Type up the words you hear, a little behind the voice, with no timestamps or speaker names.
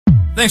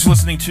Thanks for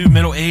listening to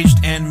Middle Aged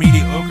and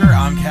Mediocre.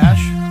 I'm Cash.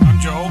 I'm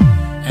Joel.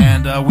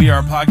 And we are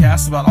a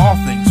podcast about all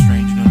things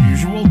strange and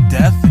unusual,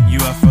 death and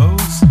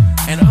UFOs,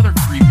 and other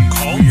creepy,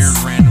 Cults, weird,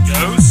 random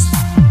ghosts.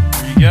 stories.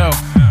 There you go.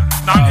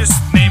 Yeah. Not just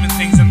naming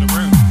things in the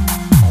room.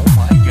 Oh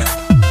my god.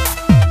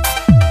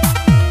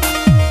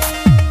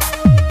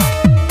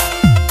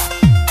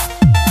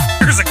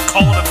 There's a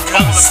cult of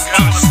ghosts.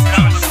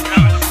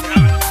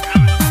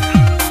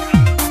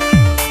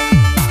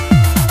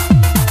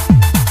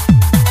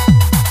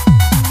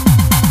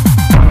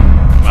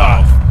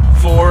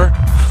 4,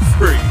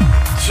 3,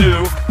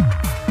 2.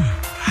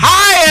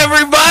 Hi,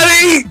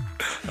 everybody!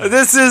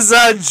 This is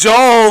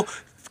Joel.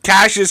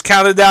 Cash is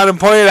counted down and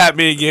pointed at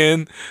me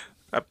again.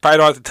 I probably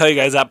don't have to tell you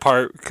guys that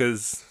part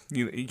because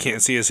you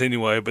can't see us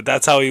anyway, but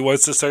that's how he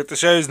wants to start the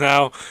shows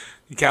now.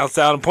 He counts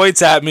down and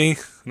points at me,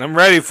 and I'm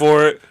ready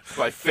for it.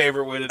 My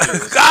favorite way to do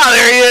this. Ah,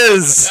 there he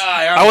is!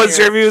 I wasn't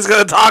sure if he was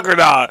going to talk or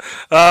not.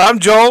 I'm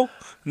Joel,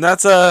 and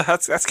that's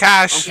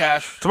Cash. I'm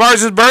Cash.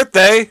 Tomorrow's his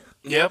birthday.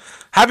 Yep.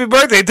 Happy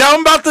birthday. Tell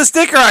him about the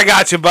sticker I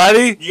got you,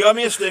 buddy. You got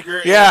me a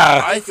sticker. Yeah.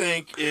 And I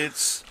think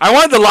it's... I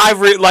wanted to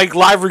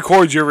live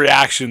record your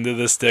reaction to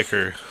this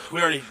sticker.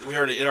 It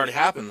already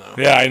happened, though.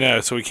 Yeah, I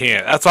know, so we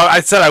can't. That's why I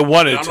said I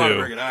wanted I'm to. not a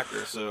very good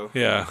actor, so...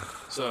 Yeah.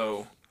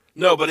 So...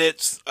 No, but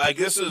it's...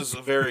 this is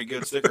a very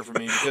good sticker for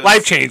me. Because,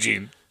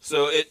 Life-changing.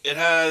 So it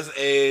has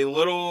a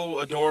little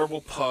adorable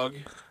pug.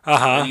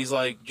 Uh-huh. And he's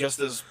like just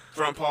his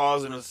front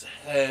paws and his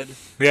head.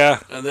 Yeah.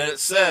 And then it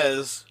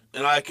says,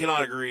 and I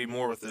cannot agree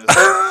more with this,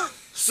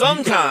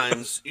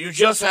 sometimes you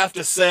just have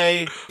to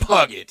say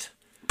pug it.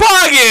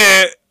 Pug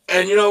it!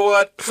 And you know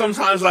what?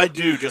 Sometimes I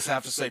do just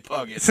have to say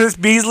pug it. Since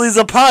Beasley's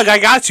a pug, I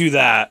got you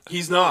that.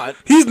 He's not.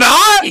 He's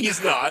not?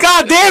 He's not.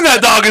 God damn,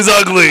 that dog is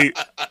ugly.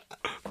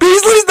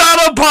 Beasley's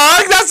not a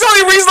pug. That's the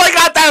only reason I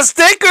got that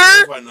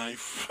sticker. My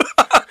knife.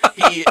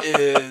 He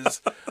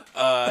is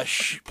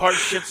part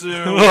Shih Tzu,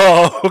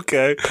 Oh,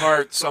 okay.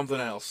 part something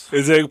else.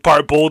 Is it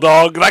part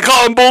bulldog? Did I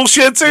call him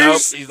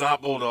bullshitters? Nope, he's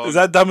not bulldog. Is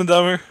that Dumb and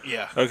Dumber?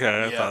 Yeah. Okay,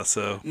 I Yeah. thought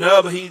so.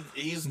 No, but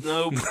he's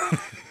no.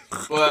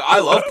 Well, I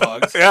love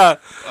pugs. Yeah.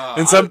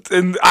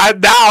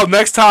 Now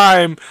next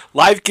time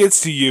life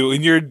gets to you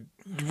and you're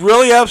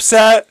really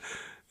upset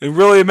and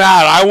really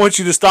mad, I want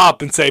you to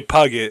stop and say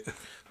pug it.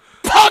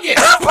 Pug it!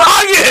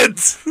 Pug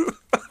it!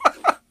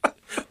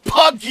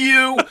 Pug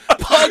you!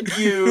 Pug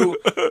you!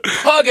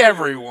 Pug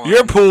everyone!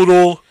 You're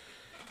poodle.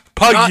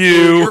 Pug Not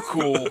you. You're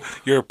cool.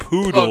 You're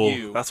poodle. Pug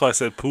you. That's why I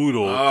said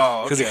poodle.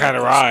 Oh, Because okay. it kind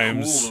of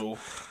rhymes. Cool.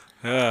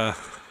 Yeah.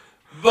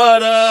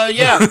 But,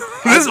 yeah.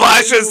 This is why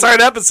I should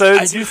start I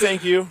episodes. do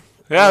thank you.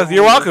 Yeah,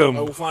 you're welcome.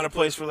 I will find a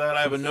place for that.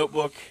 I have a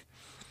notebook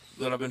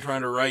that I've been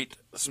trying to write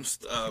some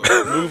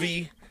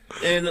movie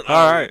in.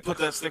 All right. Put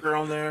that sticker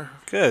on there.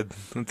 Good.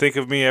 And think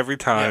of me every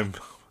time.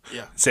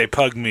 Yeah. Say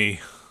pug me.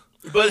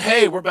 But,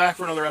 hey, we're back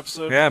for another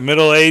episode. Yeah,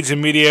 middle-aged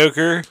and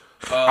mediocre.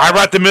 I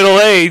brought the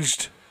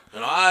middle-aged.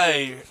 And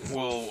I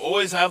will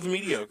always have the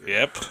mediocre.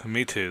 Yep,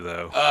 me too,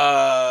 though.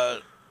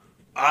 What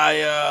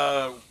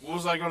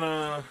was I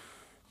gonna...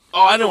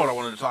 Oh, I know what I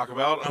wanted to talk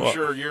about. I'm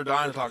sure you're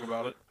dying to talk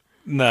about it.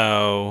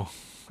 No.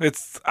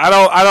 I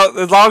don't,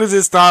 as long as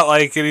it's not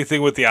like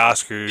anything with the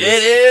Oscars.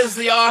 It is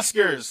the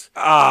Oscars.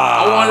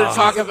 I wanted to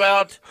talk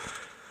about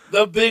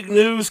the big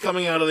news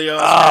coming out of the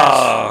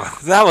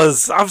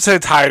Oscars. I'm so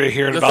tired of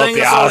hearing The about thing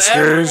the that's on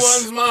Oscars.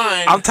 everyone's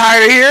mind. I'm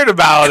tired of hearing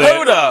about it.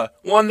 Coda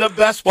won the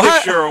Best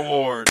What? Picture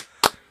award.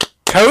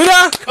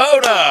 Coda?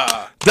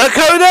 Coda.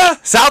 Dakota?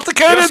 South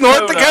Dakota? Just North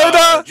Coda.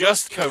 Dakota?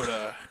 Just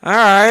Coda. All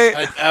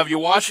right. Have you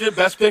watched it?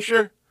 Best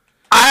Picture?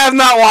 I have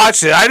not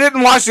watched it. I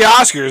didn't watch the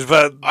Oscars,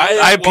 but I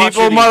didn't watch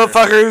people, it either.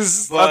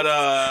 motherfuckers,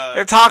 But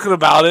they're talking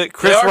about it.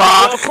 Chris well,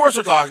 Rock. of course,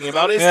 we're talking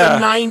about it. It's Yeah. the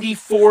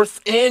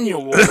 94th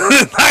annual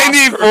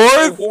 94th?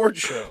 Oscar award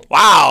show.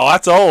 Wow,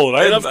 that's old.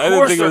 I And of didn't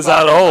course think it they're was that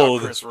talking about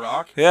old. Chris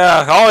Rock.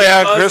 Yeah. Oh,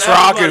 yeah. Because Chris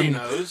Rock. everybody And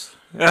knows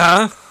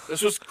uh-huh.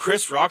 this was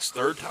Chris Rock's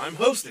third time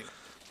hosting.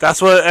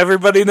 That's what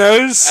everybody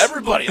knows?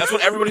 Everybody. That's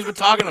what everybody's been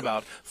talking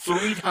about.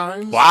 3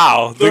 times.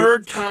 Wow.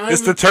 Third time.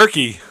 It's the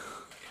turkey.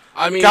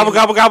 I mean, Gobble,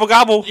 gobble, gobble,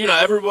 gobble. you know,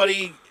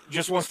 everybody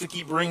just wants to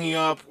keep bringing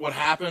up what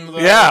happened. Though.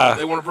 Yeah.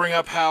 They want to bring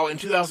up how in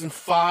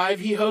 2005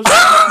 he hosted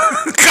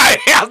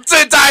I'm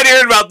so tired of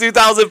hearing about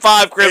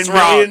 2005 Chris a $1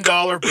 Rock.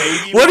 Million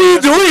Baby. What are you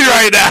doing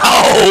right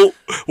now?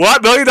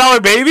 What? $1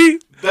 Million Baby?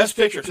 Best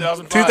Picture,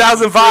 2005.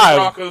 2005. Chris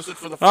Rock hosted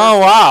for the first Oh,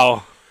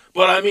 wow.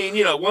 But I mean,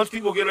 you know, once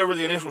people get over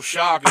the initial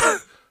shock,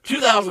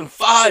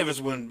 2005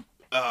 is when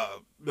 $1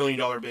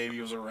 Million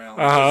Baby was around.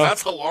 Uh-huh.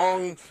 That's a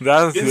long.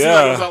 That's, Didn't seem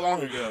like it was yeah. that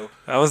long ago.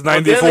 That was But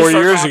then they 94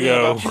 start years talking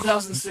ago. about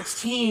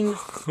 2016,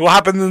 What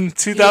happened in a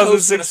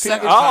 2016?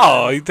 second Oh,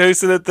 time. he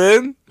tasted it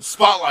then?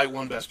 Spotlight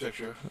won Best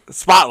Picture.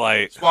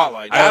 Spotlight.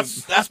 Spotlight. I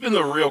That's been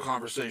the real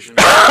conversation.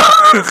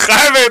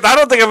 I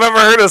don't think I've ever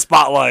heard of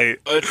Spotlight.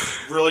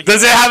 It's really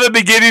Does it have a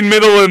beginning,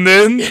 middle, and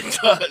end? It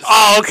does.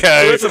 Oh,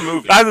 okay. So it's a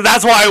movie.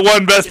 That's why it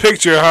won Best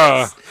Picture,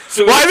 huh?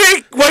 So Well, I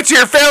think what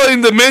you're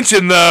failing to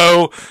mention,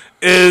 though,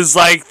 is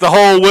like the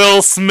whole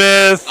Will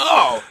Smith.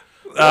 Oh,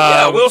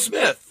 yeah, Will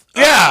Smith.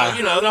 Yeah.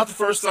 Not the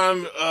first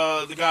time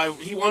the guy,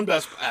 he won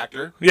Best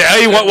Actor. Yeah,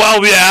 he won.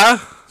 Well, yeah.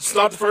 It's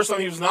not the first time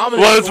he was nominated.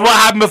 Well, it's what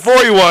happened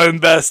before he won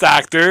Best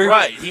Actor.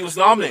 Right, he was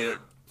nominated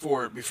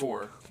for it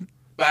before.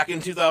 Back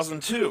in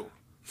 2002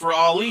 for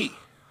Ali,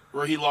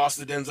 where he lost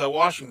to Denzel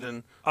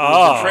Washington. It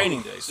was in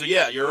Training Day. So,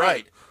 yeah, you're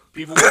right.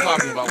 People were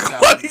talking about what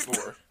happened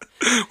before.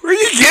 Where are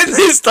you getting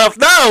this stuff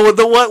now with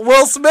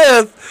Will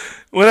Smith?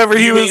 Whenever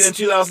he was in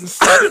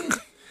 2007,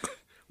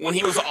 when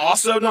he was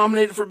also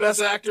nominated for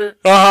Best Actor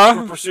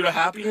for Pursuit of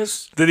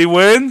Happiness. Did he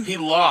win? He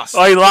lost.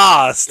 Oh, he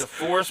lost To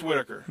Forrest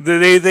Whitaker.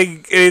 Did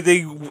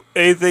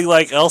anything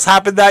like else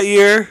happen that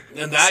year?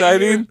 And that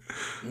exciting?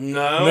 year,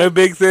 no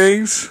big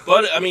things.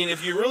 But I mean,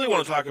 if you really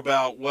want to talk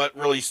about what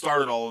really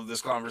started all of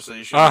this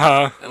conversation,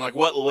 and like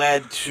what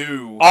led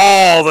to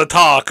all the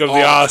talk of the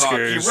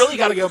Oscars, you really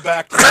got to go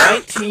back to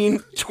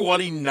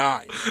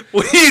 1929.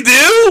 We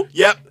do?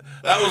 Yep,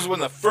 that was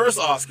when the first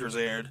Oscars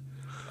aired.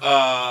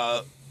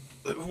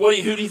 Who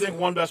do you think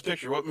won Best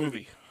Picture? What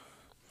movie?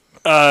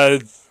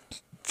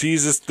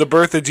 Jesus, The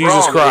Birth of Jesus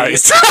Wrong,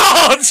 Christ.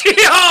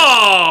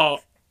 Oh,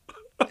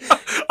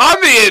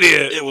 I'm the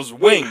idiot. It was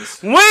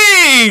Wings.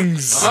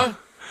 Wings.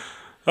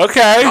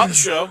 Okay. Not the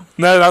show.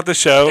 No, not the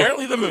show.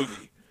 Apparently the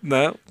movie.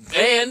 No.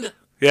 And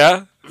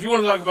Yeah. if you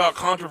want to talk about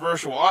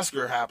controversial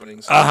Oscar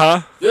happenings,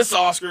 this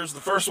Oscars,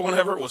 the first one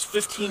ever, was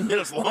 15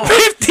 minutes long.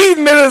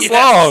 15 minutes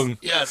long.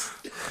 Yes.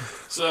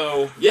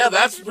 So, yeah,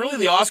 that's really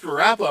the Oscar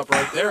wrap-up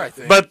right there, I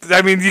think. But,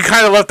 I mean, you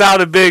kind of left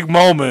out a big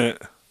moment.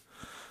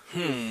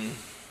 I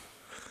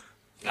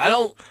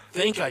don't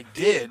think I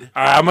did.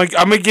 All right,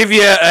 I'm gonna give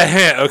you a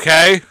hint,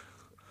 okay?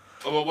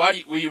 Oh, well, why do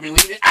you mean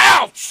leave it?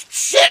 Ow!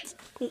 Shit!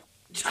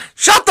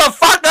 Shut the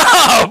fuck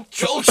up!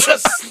 Joel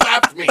just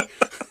slapped me.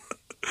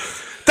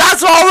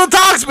 That's all the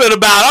talk's been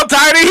about. I'm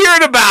tired of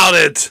hearing about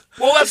it.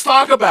 Well, let's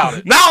talk about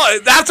it. Now,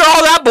 after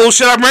all that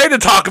bullshit, I'm ready to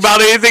talk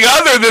about anything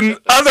other than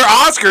other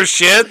Oscar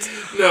shit.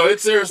 No, it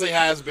seriously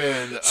has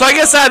been. So I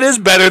guess that is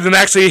better than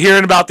actually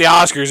hearing about the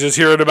Oscars is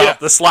hearing about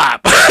the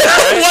slap. What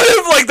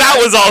if, like, that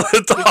was all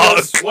the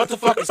talk? What the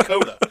fuck is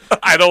Coda?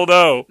 I don't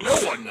know. No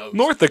one knows.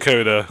 North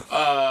Dakota.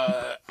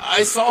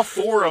 I saw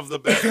 4 of the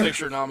Best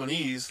Picture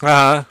nominees.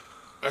 Uh-huh.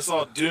 I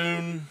saw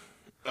Dune,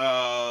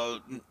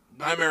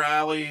 Nightmare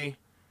Alley,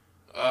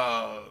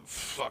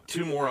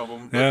 2 more of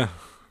them. But, Yeah.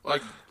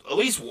 like, at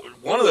least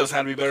one of those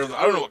had to be better than,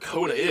 I don't know what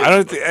Coda is.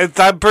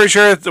 I'm pretty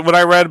sure what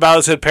I read about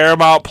it said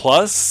Paramount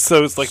Plus,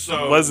 so it's like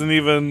wasn't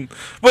even.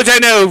 Which I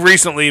know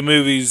recently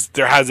movies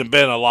there hasn't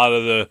been a lot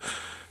of the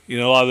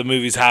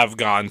movies have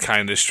gone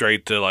kind of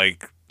straight to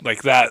like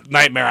that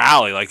Nightmare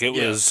Alley, like it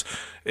was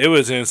in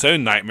its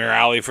own Nightmare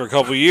Alley for a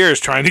couple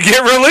years trying to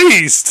get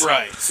released.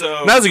 Right. So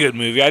and that was a good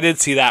movie. I did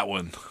see that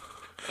one.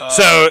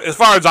 So as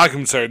far as I'm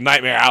concerned,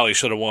 Nightmare Alley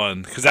should have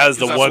won because that is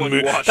the one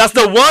movie. That's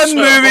the one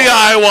movie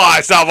I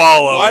watched of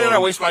all of them. Why did I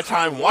waste my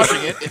time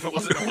watching it if it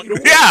wasn't going to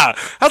win? Yeah,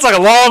 that's like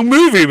a long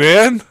movie,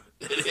 man.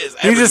 It is.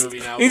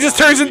 He just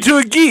turns into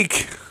a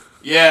geek.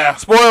 Yeah.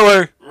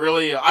 Spoiler.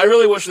 Really, I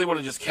really wish they would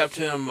have just kept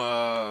him.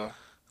 I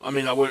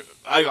mean,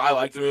 I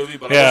like the movie,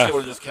 but I wish they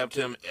would have just kept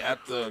him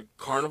at the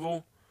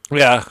carnival.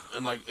 Yeah.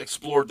 And like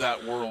explored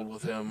that world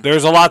with him.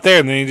 There's a lot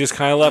there, and then he just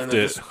kind of left it.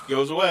 it. Just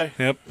goes away.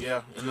 Yep.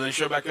 Yeah, and then they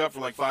show back up for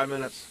like 5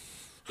 minutes.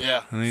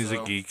 Yeah. And he's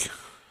a geek.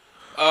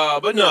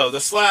 But no, the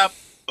slap,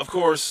 of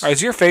course. All right,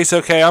 is your face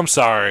okay? I'm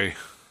sorry.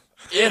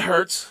 It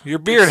hurts. Your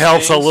beard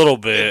helps a little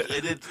bit.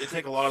 It did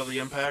take a lot of the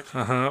impact.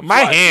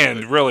 My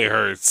hand really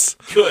hurts.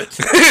 Good.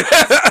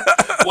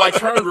 Well, I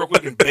turned real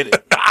quick and bit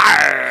it.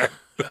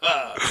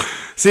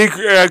 See,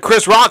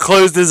 Chris Rock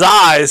closed his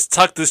eyes,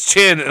 tucked his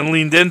chin, and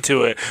leaned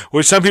into it,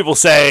 which some people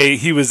say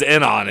he was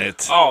in on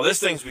it. Oh, this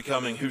thing's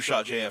becoming Who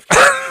Shot JFK.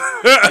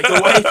 Like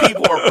the way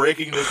people are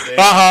breaking this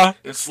down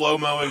and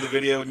slow-moing the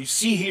video, and you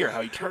see here how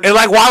he turned. And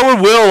like, why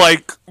would Will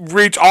like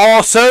reach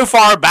all so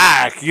far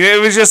back? You know,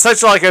 it was just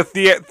such like a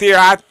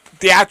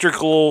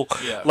theatrical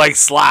like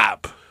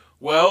slap.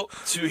 Well,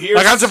 to hear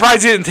I'm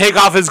surprised he didn't take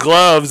off his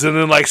gloves and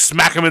then like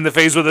smack him in the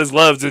face with his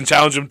gloves and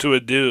challenge him to a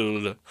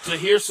duel. To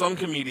hear some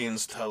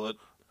comedians tell it,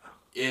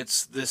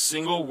 it's the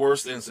single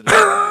worst incident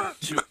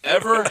to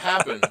ever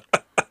happen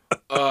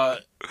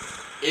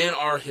in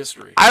our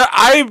history.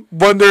 I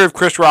wonder if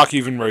Chris Rock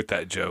even wrote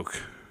that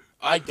joke.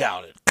 I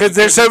doubt it. Because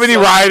there's so many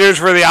writers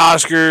for the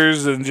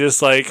Oscars, and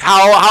just like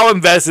how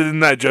invested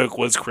in that joke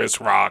was Chris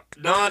Rock?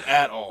 Not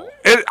at all.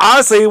 It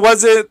honestly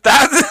wasn't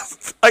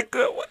that like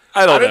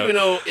I don't even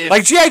know if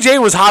like G.I.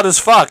 Jane was hot as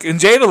fuck, and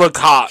Jada looked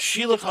hot.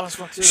 She looked hot as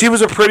fuck too. She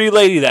was a pretty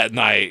lady that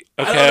night.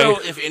 Okay, I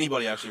don't know if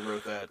anybody actually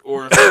wrote that,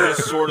 or if it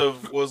just sort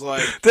of was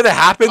like, did it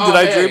happen? Did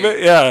I dream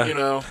it? Yeah, you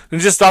know, and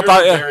just thought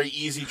a very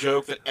easy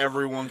joke that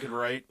everyone could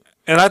write.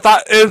 And I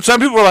thought, and some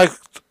people were like,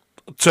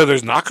 so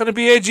there's not going to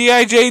be a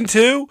G.I. Jane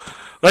 2?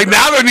 Like,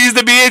 now there needs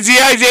to be a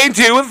G.I. Jane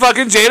 2 with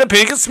fucking Jada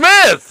Pinkett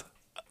Smith.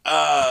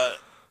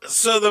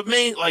 So the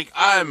main, like,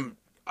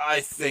 I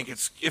think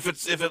it's if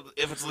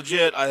it's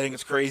legit, I think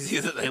it's crazy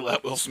that they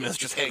let Will Smith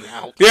just hang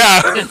out.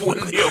 Yeah. And win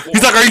the award.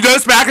 He's like, are you done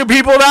smacking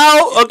people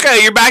now?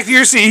 Okay, you're back to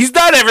your seat. He's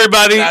done,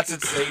 everybody. That's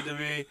insane to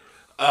me.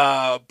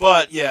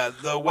 But yeah,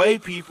 the way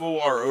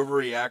people are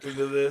overreacting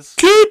to this.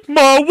 Keep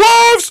my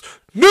wife's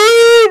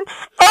name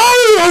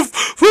out of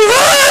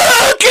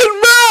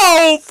fucking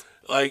mouth.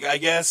 Like, I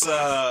guess,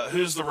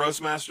 who's the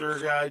Roastmaster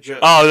guy?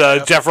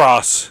 Jeff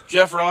Ross.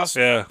 Jeff Ross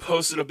Yeah.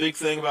 posted a big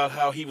thing about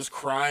how he was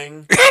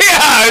crying.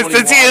 Yeah, when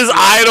to see his watched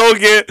it. idol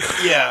get.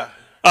 Yeah.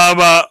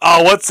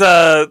 What's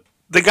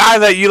the guy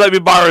that you let me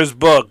borrow his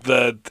book?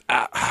 The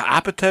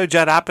Apatow,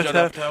 Judd Apatow.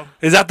 Judd Apatow.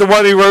 Is that the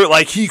one he wrote?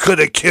 Like he could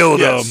have killed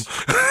Yes.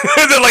 him,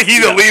 and then like he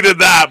deleted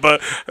that,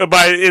 but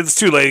it's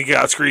too late. He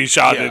got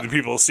screenshotted and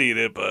people seen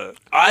it. But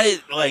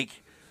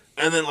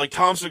And then,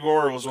 Tom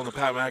Segura was on the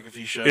Pat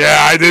McAfee show. yeah,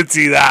 I did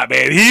see that,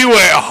 man. He went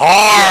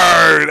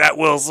hard at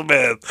Will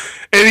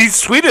Smith, and he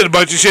tweeted a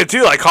bunch of shit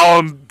too, like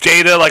calling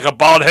Jada like a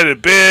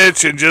bald-headed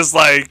bitch, and just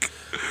like.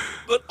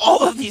 But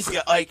all of these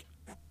guys,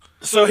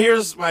 so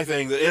here's my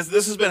thing. This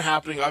has been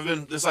happening.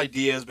 This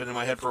idea has been in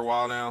my head for a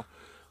while now,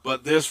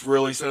 but this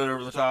really sent it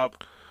over the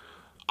top.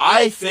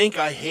 I think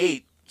I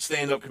hate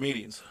stand-up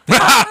comedians.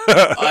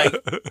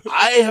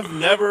 I have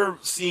never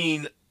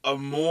seen a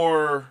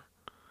more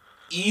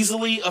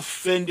easily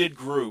offended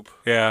group.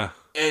 Yeah.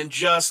 And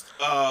just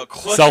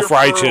clutch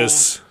Self-righteous. your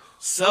pearls,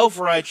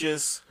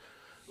 self-righteous.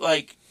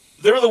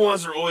 They're the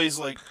ones that are always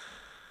we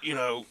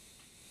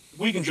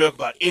can joke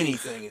about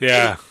anything.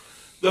 Yeah.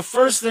 The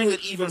first thing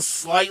that even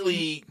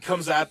slightly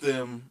comes at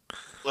them,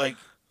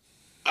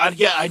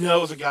 I know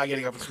it was a guy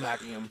getting up and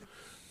smacking him.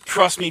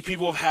 Trust me,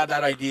 people have had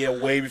that idea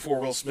way before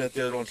Will Smith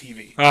did it on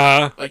TV.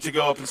 To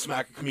go up and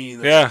smack a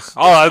comedian. There's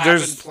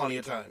plenty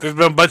of times. There's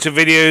been a bunch of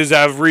videos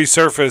that have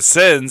resurfaced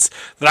since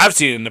that I've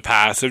seen in the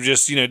past of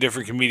just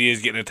different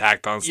comedians getting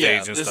attacked on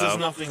stage and this stuff. is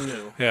nothing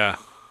new. Yeah.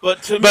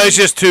 But it's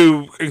just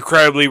two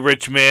incredibly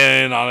rich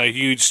men on a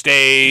huge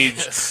stage.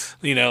 Yes.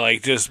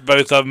 Just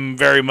both of them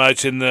very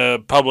much in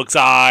the public's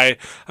eye.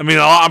 I mean,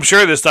 I'm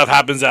sure this stuff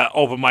happens at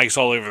open mics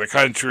all over the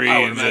country. I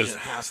would imagine it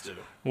has to.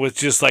 With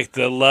just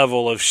the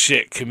level of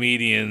shit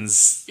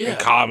comedians and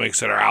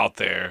comics that are out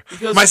there,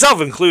 because, myself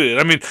included.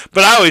 I mean,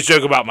 but I always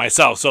joke about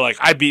myself. So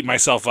I beat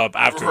myself up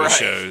after the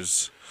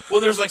shows.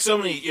 Well, there's so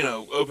many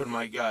open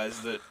mic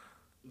guys that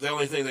the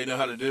only thing they know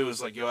how to do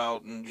is go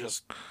out and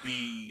just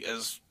be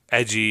as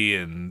edgy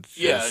and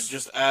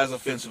just as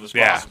offensive as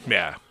possible.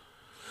 Yeah.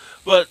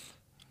 But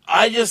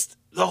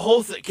the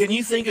whole thing. Can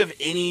you think of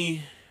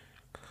any?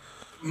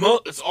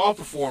 It's all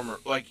performer.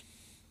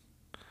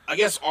 I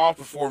guess all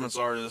performance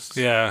artists.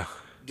 Yeah.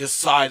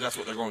 Decide that's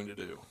what they're going to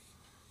do.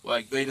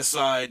 They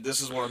decide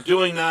this is what I'm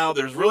doing now.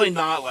 There's really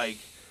not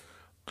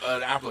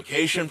an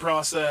application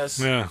process.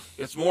 Yeah.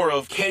 It's more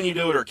of can you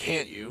do it or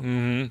can't you?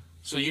 Mm-hmm.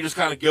 So you just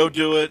kind of go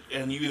do it,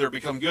 and you either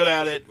become good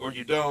at it or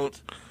you don't.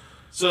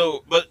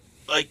 So, but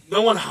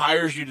no one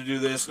hires you to do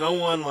this. No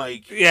one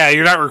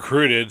you're not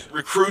recruited.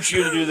 Recruits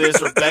you to do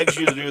this or begs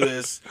you to do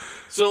this.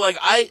 So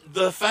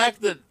the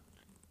fact that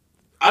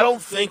I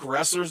don't think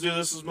wrestlers do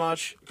this as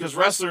much because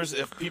wrestlers,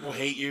 if people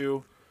hate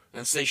you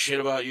and say shit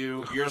about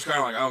you, you're just kind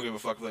of I don't give a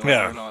fuck if they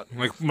like it or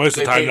not. Most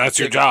of the time, that's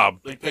your job.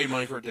 They paid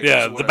money for a ticket.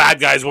 Yeah, the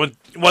bad guys want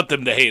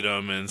them to hate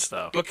them and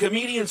stuff. But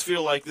comedians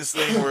feel this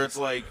thing where it's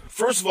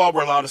first of all,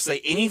 we're allowed to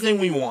say anything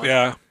we want.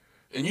 Yeah.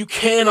 And you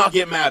cannot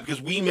get mad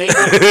because we make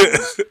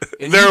those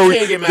and you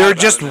can't get mad they're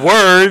about just it.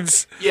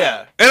 words.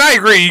 Yeah. And I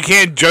agree, you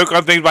can't joke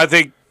on things, but I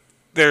think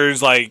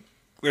there's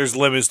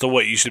limits to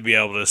what you should be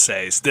able to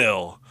say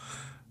still.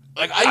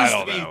 I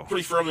used to be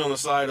pretty firmly on the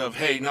side of,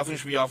 hey, nothing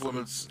should be off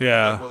limits with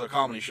a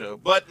comedy show.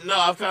 But no,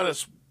 I've kind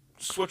of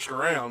switched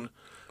around.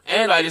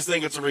 And I just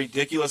think it's a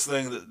ridiculous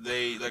thing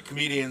that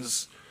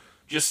comedians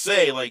just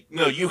say,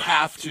 no, you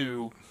have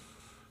to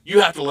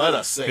let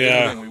us say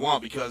anything we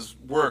want because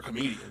we're a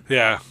comedian.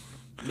 Yeah.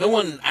 No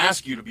one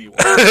asked you to be one.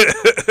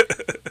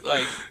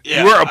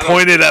 You were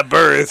appointed at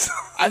birth.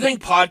 I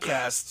think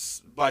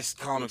podcasts by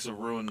comics have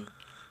ruined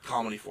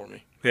comedy for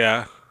me.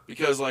 Yeah.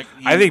 Because I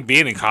think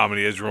being in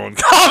comedy has ruined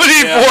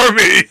comedy for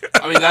me.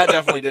 I mean, that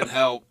definitely didn't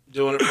help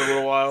doing it for a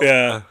little while.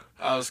 Yeah.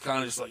 I was kind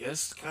of just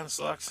this kind of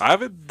sucks. I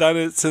haven't done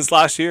it since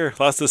last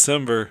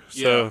December.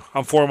 So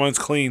I'm 4 months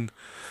clean.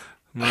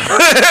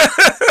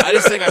 I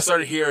just think I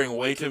started hearing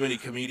way too many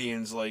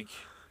comedians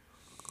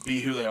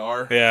be who they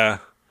are. Yeah.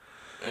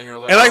 And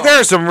you're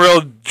there are some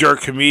real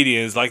jerk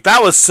comedians. That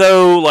was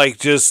so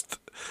just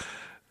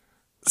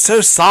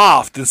so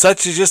soft and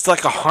such as just a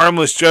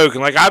harmless joke.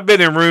 And I've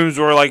been in rooms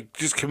where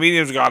just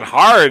comedians have gone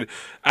hard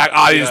at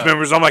audience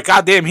members. I'm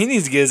God damn, he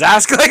needs to get his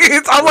ass.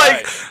 I'm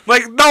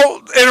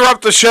don't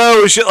interrupt the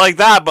show and shit like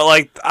that.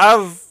 But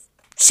I've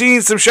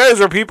seen some shows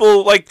where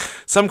people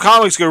some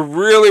comics go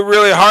really,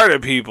 really hard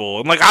at people.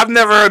 And I've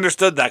never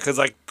understood that because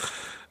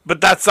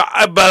but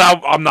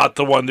I'm not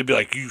the one to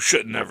be you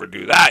shouldn't never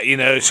do that.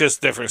 It's just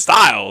different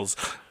styles.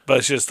 But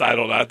it's just, I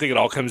don't know. I think it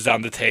all comes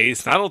down to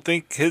taste. And I don't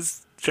think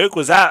his joke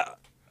was that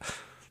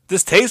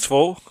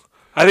distasteful.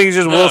 I think he's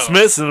just Will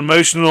Smith's an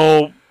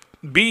emotional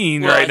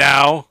being right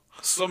now.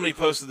 somebody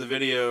posted the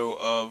video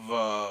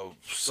of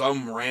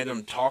some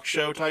random talk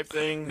show type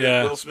thing that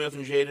Yeah. Will Smith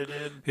and Jada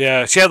did.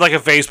 Yeah, she had like a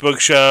Facebook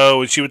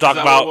show, and she would talk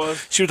that what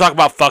it about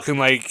was? fucking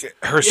like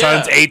her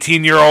son's Yeah.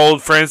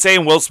 18-year-old friend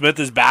saying Will Smith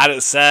is bad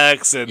at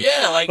sex, and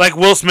Yeah, like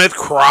Will Smith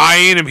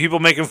crying, and people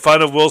making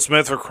fun of Will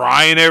Smith for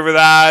crying over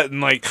that,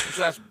 and like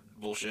that's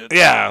bullshit.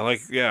 yeah,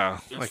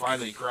 It's like fine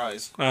that he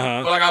cries.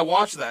 uh-huh. But like I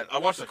watched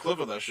a clip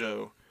of that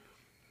show,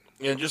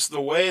 and just the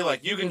way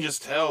like you can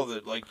just tell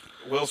that like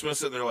Will Smith's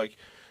sitting there like,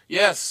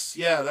 yes,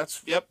 yeah,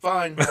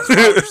 fine. That's what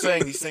you're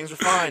saying. These things are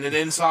fine. And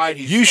inside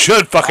he's You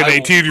should fucking I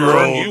will 18-year-old.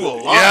 burn you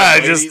alive, Yeah,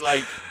 lady. just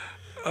like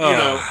you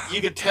know,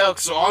 you could tell.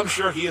 So I'm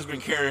sure he has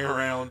been carrying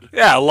around.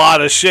 yeah, a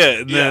lot of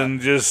shit, and Yeah. then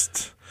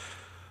just.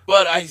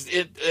 But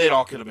it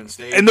all could have been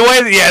staged. And the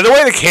way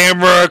the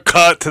camera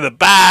cut to the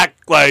back,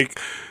 like,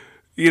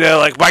 you know,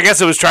 like, I guess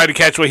it was trying to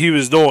catch what he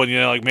was doing, you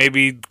know, like,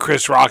 maybe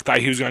Chris Rock thought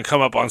he was going to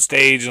come up on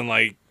stage and,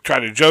 like, try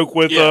to joke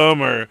with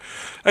them, or,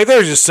 like,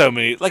 there's just so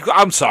many, like,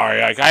 I'm sorry,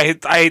 like, I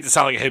hate to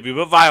sound like a hippie,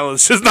 but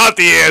violence is not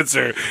the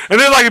answer. And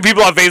there's, like,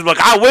 people on Facebook,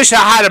 I wish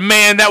I had a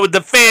man that would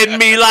defend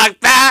me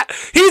like that.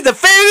 He's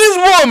defending his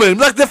woman.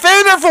 Like,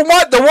 defend her from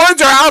what? The words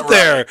are out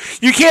there.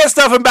 You can't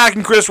stuff him back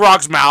in Chris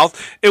Rock's mouth,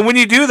 and when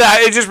you do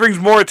that, it just brings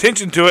more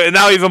attention to it, and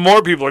now even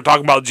more people are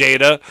talking about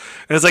Jada,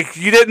 and it's like,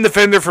 you didn't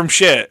defend her from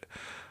shit.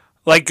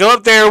 Like, go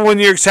up there when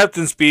your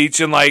acceptance speech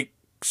and, like,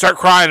 start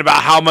crying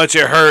about how much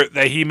it hurt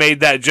that he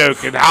made that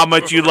joke and how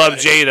much you love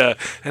Jada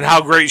and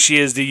how great she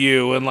is to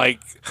you. And,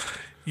 like,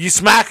 you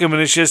smack him and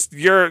it's just,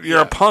 you're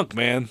a punk,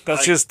 man.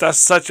 That's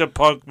such a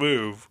punk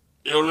move.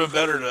 It would have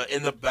been better to,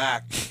 in the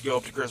back, go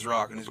up to Chris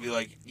Rock and just be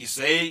like, you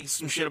say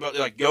some shit about,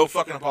 like, go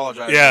fucking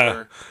apologize. Yeah.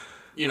 Or,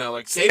 you know,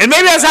 like, say. And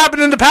maybe that's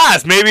happened in the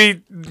past.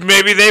 Maybe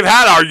they've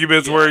had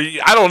arguments where,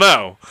 I don't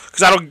know.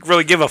 Because I don't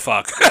really give a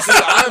fuck. See,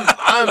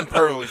 I'm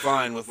perfectly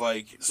fine with,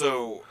 like,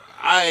 so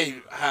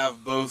I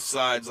have both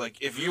sides.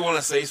 Like, if you want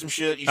to say some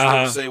shit, you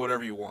should say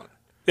whatever you want.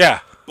 Yeah.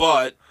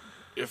 But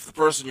if the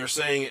person you're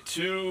saying it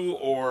to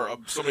or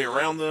somebody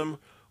around them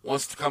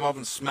wants to come up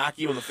and smack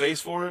you in the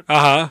face for it,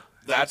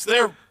 that's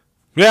their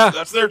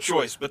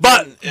choice. But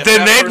then if they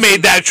that person-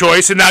 made that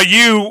choice, and now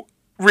you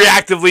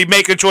reactively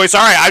make a choice.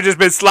 All right, I've just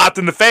been slapped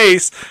in the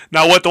face.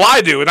 Now what do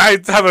I do? And I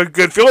have a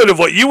good feeling of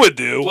what you would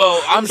do.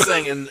 Well, I'm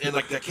saying in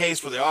like the case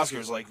for the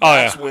Oscars, like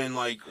that's when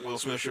like Will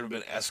Smith should have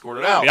been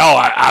escorted out.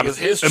 I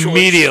his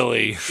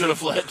immediately should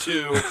have led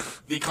to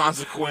the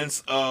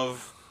consequence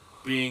of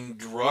being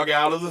drug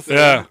out of the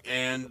thing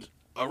and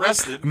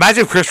arrested.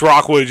 Imagine if Chris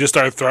Rock would have just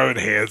started throwing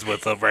hands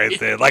with him right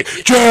there, like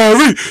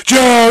Jerry.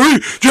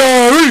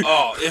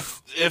 Oh,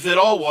 if it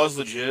all was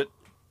legit,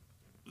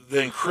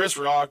 then Chris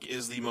Rock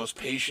is the most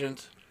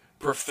patient,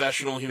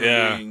 professional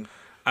human being.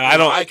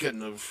 I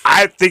couldn't have.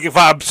 I think if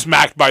I'm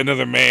smacked by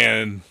another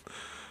man.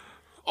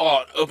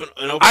 Oh,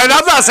 I'm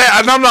not saying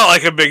I'm not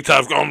like a big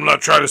tough. I'm not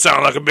trying to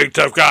sound like a big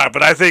tough guy,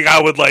 but I think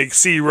I would like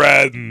see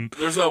red and.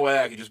 There's no way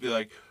I could just be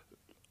like,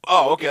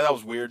 oh, okay, that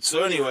was weird.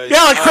 So anyway.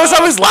 Yeah, like Chris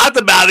always laughed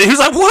about it. He was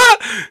like,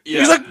 "What?" Yeah.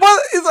 He's like,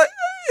 "What?" He's like,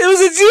 "It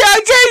was a G.I.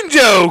 Jane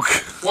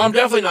joke." Well, I'm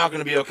definitely not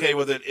going to be okay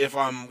with it if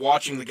I'm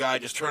watching the guy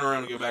just turn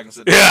around and go back and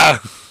sit down. Yeah.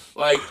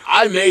 Like,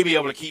 I may be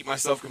able to keep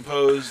myself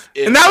composed.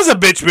 And that was a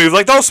bitch move.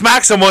 Like, don't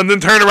smack someone, then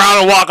turn around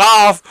and walk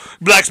off.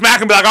 Be like, smack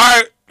him, be like, all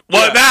right,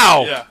 what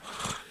now? Yeah.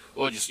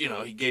 Well, just,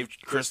 he gave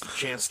Chris the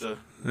chance to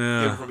get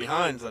him from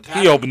behind.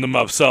 He opened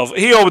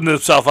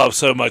himself up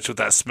so much with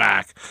that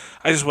smack.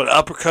 I just would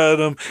uppercut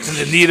him and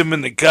then knee him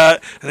in the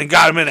gut and then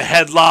got him in a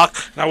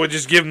headlock and I would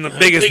just give him the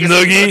biggest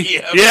noogie.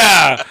 ever.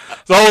 Yeah.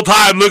 The whole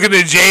time looking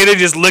at Jada,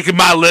 just licking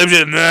my lips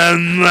and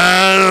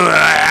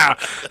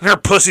her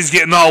pussy's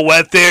getting all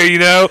wet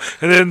there,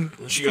 and then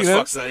she goes,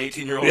 fucks that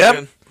 18-year-old yep.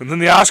 again. And then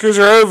the Oscars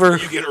are over.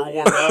 You get her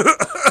warmed up.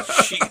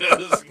 She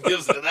goes,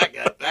 gives it to that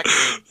guy.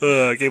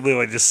 I can't believe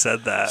I just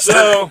said that.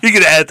 So you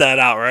could edit that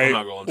out, right? I'm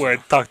not going to. Where I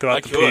talked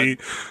about pee.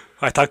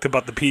 I talked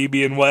about the pee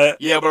being wet.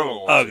 Yeah, but I'm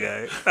not going to.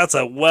 Okay, that's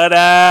a wet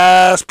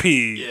ass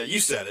pee. Yeah, you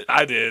said it.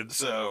 I did.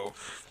 So,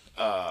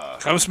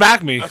 come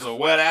smack me. That's a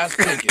wet ass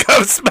pinky.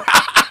 Come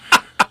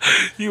smack.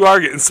 You are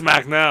getting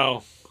smacked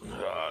now.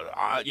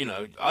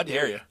 I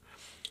dare you.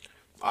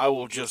 I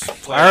will just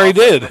play. I already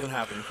did. Nothing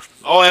happened.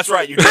 Oh, that's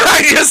right. You did.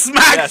 I just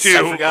smacked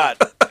you. I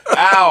forgot.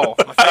 Ow,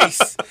 my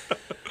face.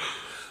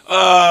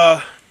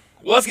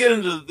 Let's get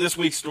into this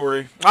week's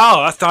story.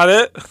 Oh, that's not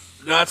it?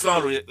 No, that's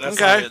not it. That's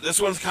okay. Not it. This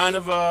one's kind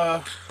of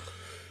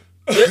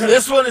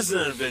this one is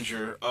an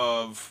adventure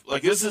of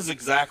this is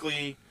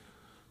exactly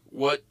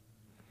what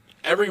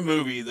every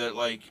movie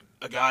that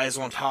a guy is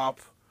on top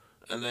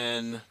and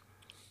then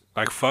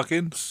like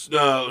fucking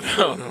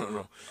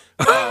no.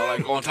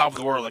 Like on top of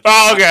the world.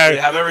 Oh, okay.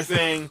 They have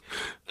everything,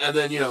 and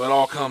then it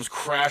all comes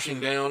crashing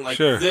down.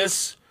 Sure.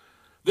 This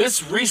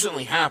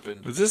recently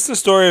happened. Is this the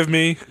story of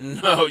me?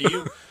 No,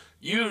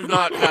 you've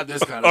not had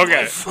this kind of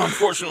life,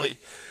 unfortunately.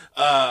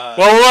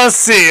 Well, let's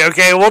see.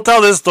 Okay, we'll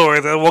tell this story,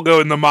 then we'll go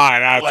into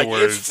mine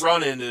afterwards. It's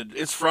front-ended.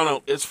 It's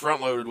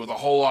front-loaded with a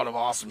whole lot of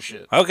awesome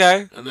shit.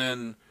 Okay. And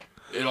then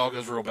it all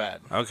goes real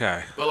bad.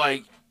 Okay.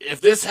 But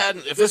if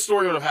this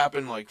story would have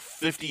happened like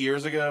 50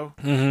 years ago,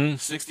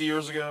 60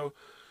 years ago,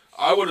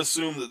 I would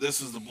assume that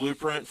this is the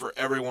blueprint for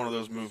every one of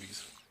those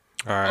movies.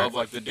 All right. Of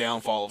like the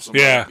downfall of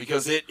somebody. Yeah.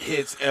 Because it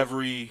hits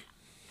every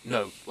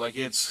note. Like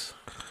it's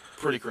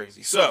pretty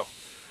crazy. So,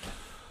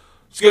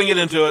 let's go and get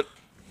into it.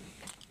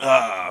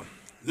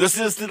 This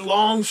is the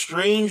long,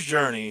 strange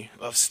journey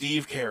of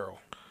Steve Carell,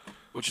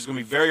 which is going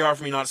to be very hard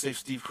for me not to say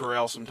Steve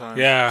Carell sometimes.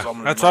 Yeah, so I'm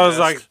gonna that's do my why I was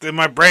best. like, in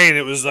my brain,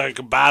 it was like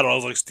a battle. I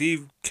was like,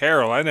 Steve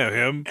Carell, I know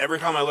him. Every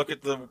time I look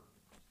at the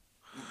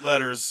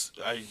letters,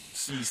 I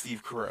see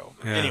Steve Carell.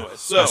 Yeah, Anyway,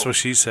 so that's what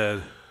she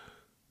said.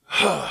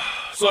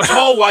 So a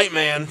tall white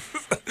man,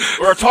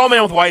 or a tall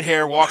man with white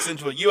hair, walks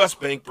into a U.S.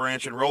 bank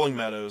branch in Rolling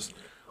Meadows,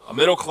 a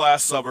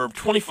middle-class suburb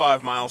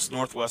 25 miles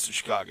northwest of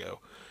Chicago.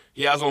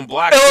 He has on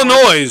black shorts.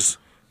 Illinois.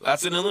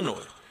 That's in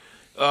Illinois.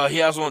 He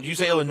has on. Did you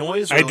say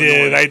Illinois? Or I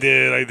Illinois?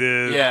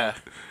 did. Yeah.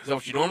 Is that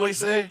what you normally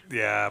say?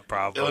 Yeah,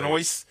 probably.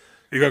 Illinois.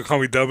 You gonna call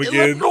me dumb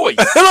again? Illinois.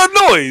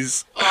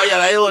 Illinois. Oh yeah,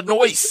 that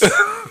Illinois.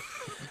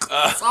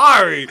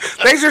 Sorry.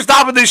 Thanks for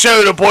stopping the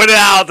show to point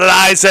out that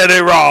I said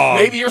it wrong.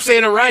 Maybe you're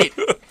saying it right.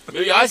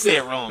 Maybe I say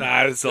it wrong.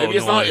 Nah, it's Maybe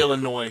it's not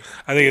Illinois. Illinois.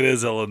 I think it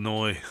is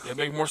Illinois. It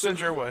make more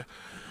sense your way.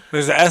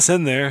 There's an S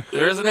in there.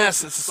 There is an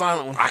S. It's a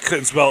silent one. I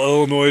couldn't spell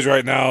Illinois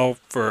right now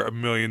for a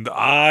million.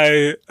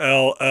 I-L-L-I-N.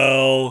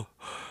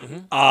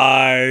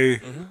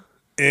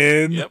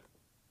 Yep.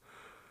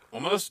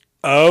 Almost.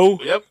 O.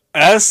 Yep.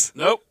 S.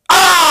 Nope.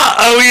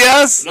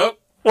 O-E-S. Nope.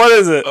 What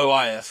is it?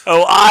 O-I-S.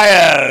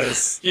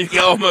 O-I-S. You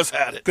almost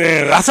had it.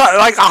 Damn, that's not,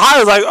 like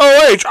Ohio is like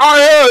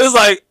O-H-I-O. It's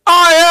like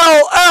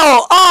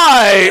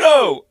I-L-L-I.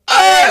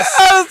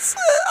 O-I-S.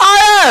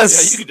 I-S.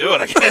 Yeah, you can do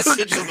it, I guess.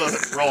 It just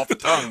doesn't roll off the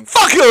tongue.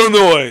 Fuck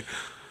Illinois.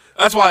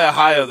 That's why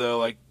Ohio, though,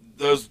 like,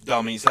 those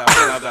dummies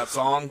have that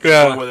song.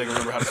 Yeah. The only way they can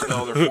remember how to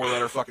spell their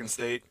four-letter fucking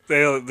state.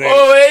 They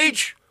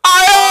O-H.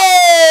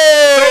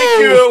 I-O. Thank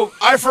you.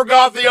 I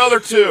forgot the other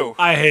two.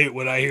 I hate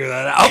when I hear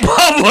that out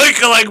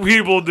public, like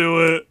people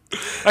do it.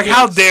 Like,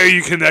 how dare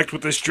you connect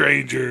with a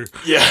stranger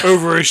Yeah.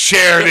 over a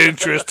shared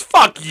interest?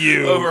 Fuck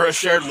you. Over a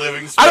shared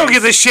living space. I don't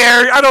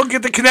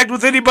get to connect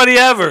with anybody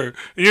ever. And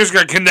you're just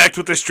going to connect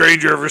with a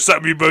stranger over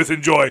something you both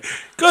enjoy.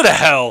 Go to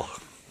hell.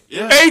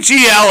 Yeah.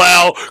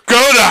 H-E-L-L.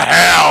 Go to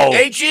hell.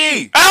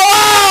 H-E.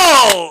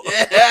 L-L.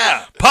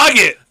 Yeah. Pug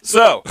it.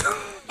 So,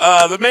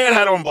 the man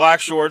had on black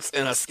shorts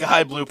and a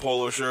sky blue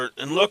polo shirt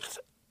and looked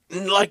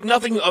like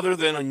nothing other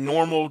than a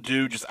normal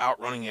dude just out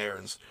running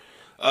errands.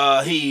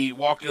 He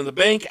walked into the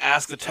bank,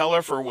 asked the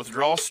teller for a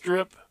withdrawal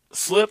slip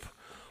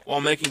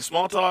while making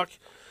small talk,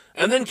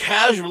 and then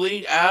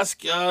casually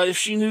asked if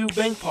she knew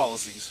bank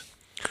policies.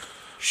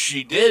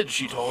 She did,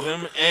 she told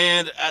him,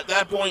 and at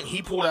that point,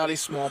 he pulled out a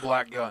small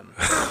black gun.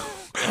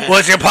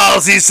 What's your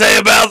policy say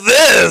about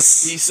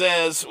this? He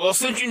says, well,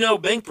 since you know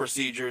bank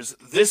procedures,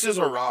 this is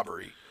a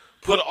robbery.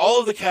 Put all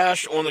of the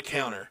cash on the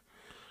counter.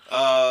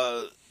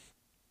 The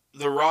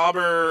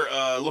robber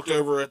looked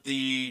over at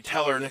the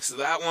teller next to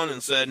that one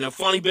and said, no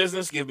funny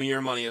business, give me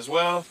your money as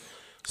well.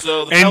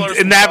 So the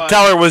and that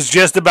teller was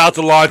just about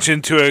to launch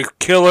into a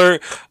killer.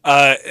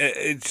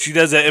 She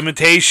does an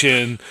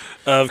imitation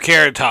of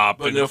Carrot Top.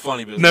 But no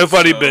funny business. No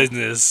funny So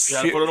business. She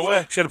had to put it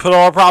away. She had to put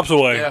all her props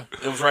away. Yeah,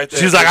 it was right there.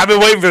 She was like, I've been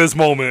waiting for this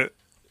moment.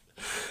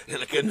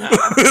 And it couldn't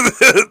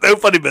happen. No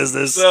funny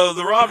business. So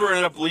the robber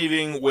ended up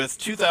leaving with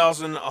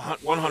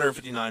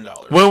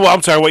 $2,159. Well,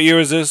 I'm sorry, what year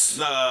was this?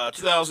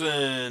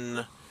 2000,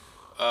 like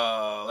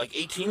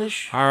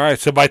 18-ish? All right,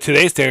 so by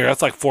today's standard,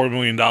 that's like $4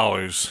 million.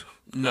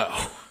 No.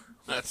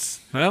 That's,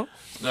 Well,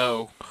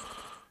 no. that's,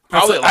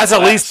 Probably that's at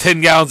least less.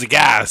 10 gallons of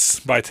gas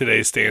by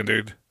today's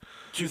standard.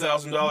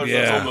 $2,000?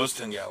 Yeah. That's almost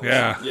 10 gallons.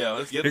 Yeah. Yeah,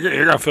 let's get You're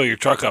going to fill your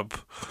truck up.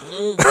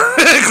 Mm.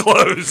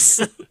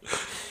 Close.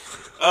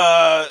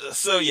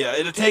 So yeah,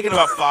 it had taken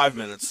about 5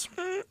 minutes.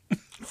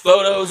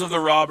 Photos of the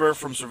robber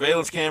from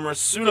surveillance cameras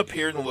soon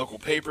appeared in the local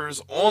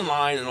papers,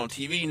 online, and on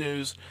TV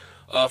news.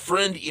 A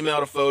friend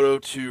emailed a photo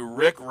to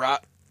Rick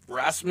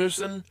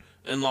Rasmussen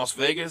in Las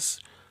Vegas.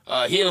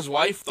 He and his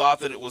wife thought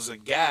that it was a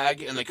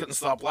gag, and they couldn't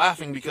stop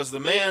laughing because the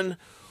man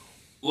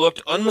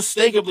looked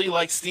unmistakably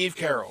like Steve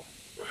Carell,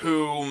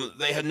 whom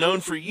they had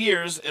known for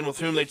years and with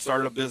whom they'd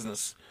started a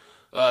business.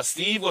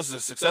 Steve was a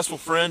successful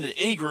friend in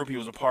any group he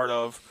was a part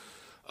of.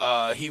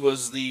 He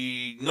was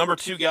the number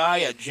 2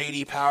 guy at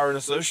J.D. Power and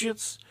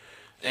Associates,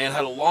 and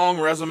had a long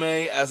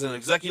resume as an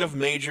executive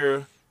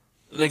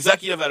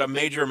at a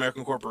major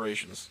American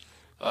corporations.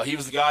 He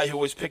was the guy who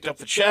always picked up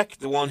the check,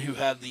 the one who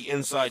had the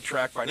inside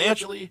track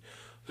financially,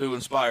 who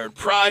inspired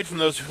pride from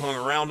those who hung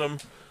around him.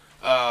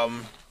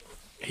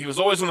 He was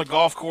always on the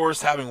golf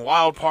course having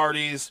wild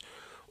parties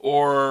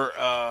or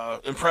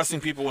impressing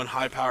people in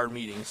high-powered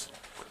meetings.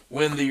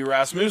 When the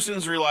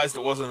Rasmussens realized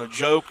it wasn't a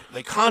joke,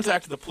 they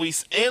contacted the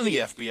police and the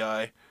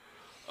FBI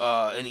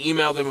and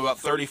emailed them about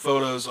 30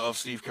 photos of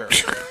Steve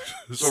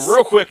Carell. So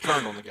real quick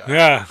turned on the guy.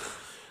 Yeah.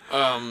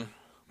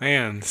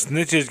 Man,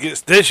 snitches get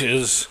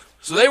stitches.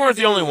 So they weren't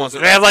the only ones.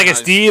 That They have like a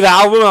recognized- Steve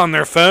album on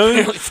their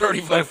phone. like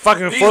 30 Like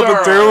fucking These flipping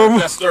are through our them.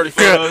 best 30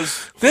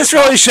 photos. This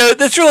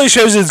really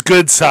shows his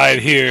good side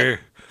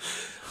here.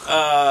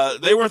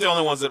 They weren't the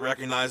only ones that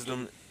recognized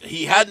him.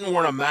 He hadn't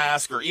worn a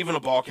mask or even a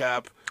ball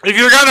cap. If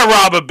you're gonna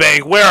rob a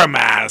bank, wear a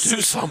mask.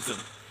 Do something.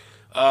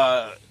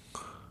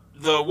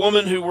 A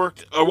woman who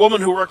worked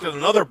at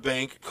another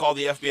bank called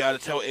the FBI to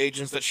tell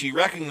agents that she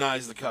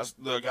recognized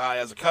the guy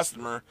as a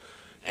customer,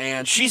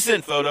 and she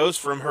sent photos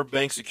from her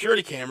bank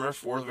security camera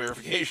for the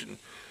verification.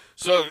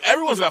 So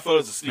everyone's got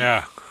photos of Steve.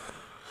 Yeah.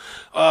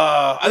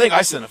 I think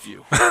I sent a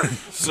few.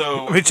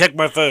 So Let me check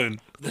my phone.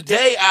 the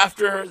day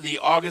after the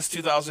August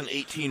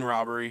 2018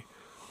 robbery,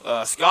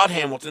 Scott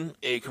Hamilton,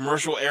 a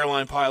commercial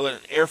airline pilot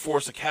and Air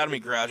Force Academy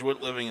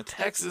graduate living in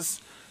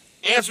Texas,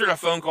 answered a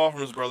phone call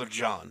from his brother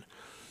John.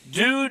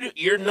 Dude,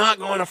 you're not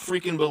going to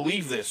freaking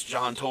believe this,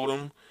 John told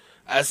him,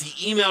 as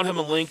he emailed him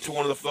a link to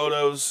one of the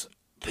photos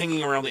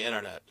pinging around the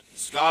internet.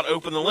 Scott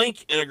opened the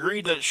link and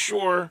agreed that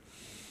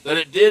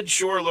it did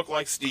sure look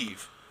like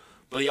Steve,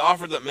 but he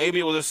offered that maybe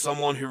it was just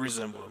someone who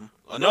resembled him.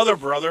 Another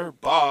brother,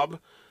 Bob,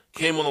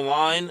 came on the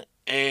line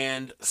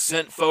and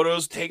sent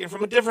photos taken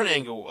from a different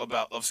angle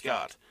of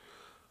Scott.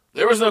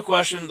 There was no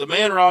question, the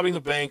man robbing the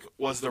bank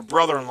was their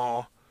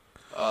brother-in-law,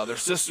 their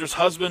sister's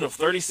husband of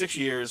 36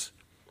 years,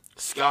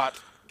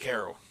 Scott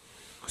Carroll.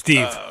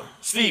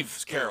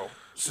 Steve Carroll.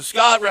 So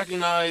Scott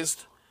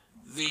recognized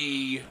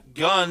the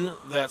gun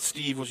that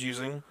Steve was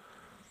using.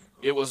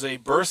 It was a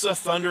Bersa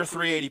Thunder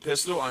 380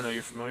 pistol. I know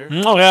you're familiar.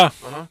 Oh, yeah.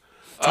 Uh-huh.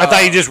 I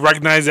thought you just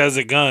recognized it as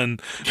a gun.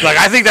 Like,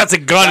 I think that's a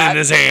gun in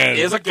his hand.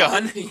 It is a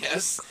gun,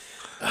 yes.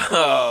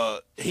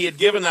 He had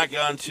given that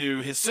gun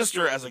to his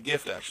sister as a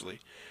gift, actually.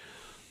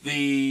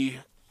 The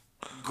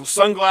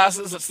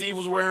sunglasses that Steve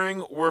was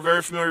wearing were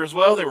very familiar as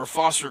well. They were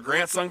Foster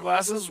Grant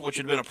sunglasses, which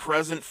had been a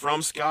present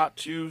from Scott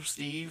to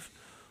Steve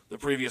the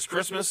previous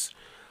Christmas.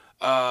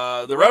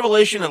 The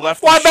revelation had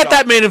left. Well, I bet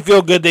that made him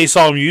feel good they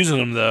saw him using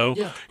them, though.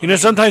 Yeah. You know,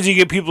 sometimes you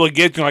get people a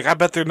gift, and you're like, I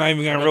bet they're not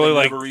even going to really,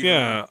 like,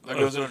 yeah. That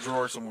goes in a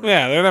drawer somewhere.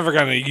 Yeah, they're never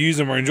going to use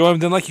them or enjoy them.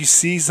 Then, like, you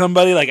see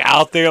somebody, like,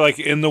 out there, like,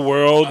 in the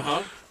world,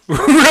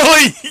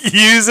 really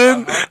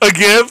using a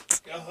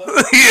gift.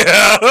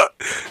 Yeah.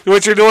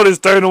 What you're doing is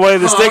throwing away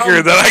the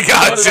sticker that I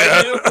got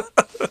you.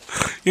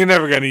 You're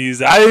never going to use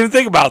that. I didn't even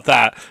think about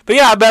that. But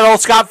yeah, I bet old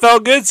Scott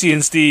felt good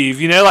seeing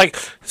Steve. You know, like,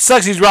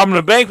 sucks he's robbing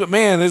a bank, but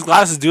man, those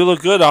glasses do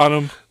look good on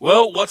him.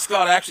 Well, what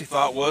Scott actually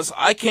thought was,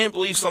 I can't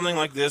believe something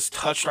like this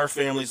touched our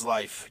family's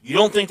life. You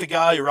don't think the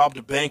guy who robbed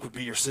a bank would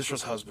be your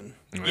sister's husband.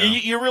 Yeah.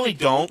 You really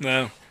don't.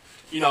 No.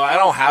 You know, I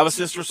don't have a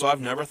sister, so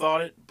I've never thought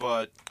it,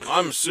 but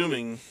I'm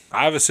assuming.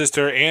 I have a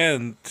sister,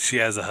 and she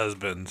has a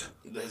husband.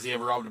 Has he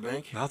ever robbed a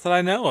bank? Not that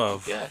I know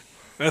of. Yeah.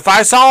 If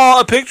I saw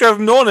a picture of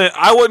him doing it,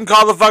 I wouldn't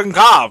call the fucking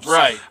cops.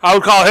 Right. I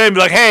would call him and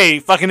be like, hey,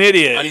 fucking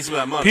idiot. I need some of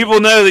that money.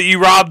 People know that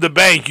you robbed the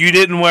bank. You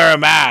didn't wear a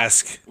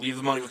mask. Leave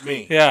the money with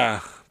me.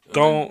 Yeah. And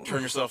Don't. then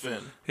turn yourself in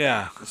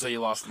Yeah. and say you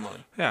lost the money.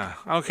 Yeah.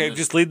 Okay,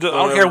 just leave the.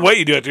 I don't care what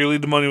you do after you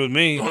leave the money with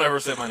me. Don't ever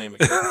say my name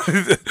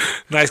again.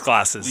 Nice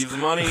glasses. Leave the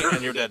money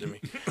and you're dead to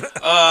me.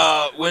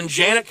 When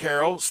Janet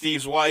Carroll,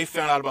 Steve's wife,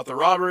 found out about the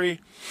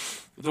robbery,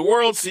 the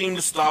world seemed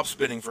to stop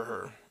spinning for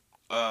her.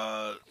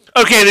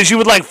 Okay, then she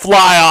would like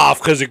fly off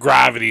because of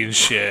gravity and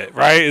shit,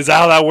 right? Is that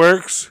how that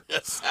works?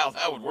 That's how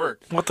that would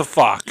work. What the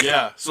fuck?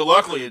 Yeah. So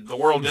luckily, the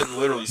world didn't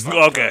literally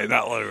stop. Okay,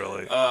 not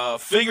literally.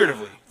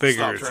 Figuratively.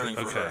 Stop turning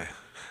for Okay.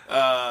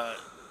 her.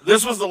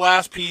 This was the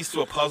last piece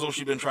to a puzzle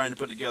she'd been trying to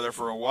put together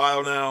for a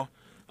while now,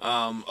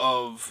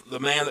 of the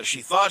man that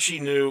she thought she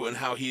knew and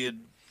how he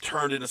had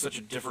turned into such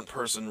a different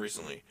person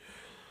recently.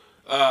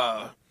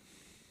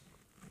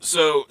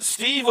 So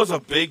Steve was a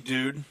big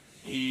dude.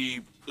 He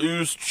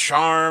oozed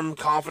charm,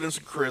 confidence,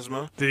 and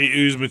charisma. Did he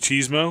ooze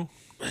machismo?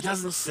 It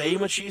doesn't say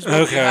machismo.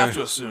 Okay. You have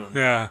to assume.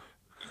 Yeah.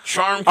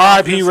 Charm,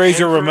 R.I.P. confidence,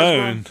 Razor and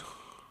Ramon.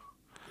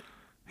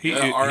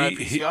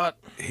 R.I.P. Scott.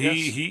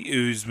 He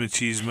oozed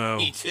machismo.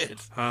 He did.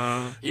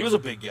 He was a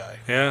big guy.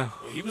 Yeah.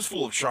 He was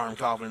full of charm,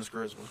 confidence,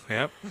 charisma.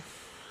 Yep.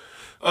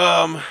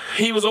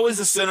 He was always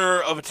the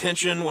center of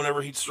attention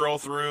whenever he'd stroll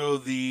through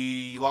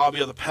the lobby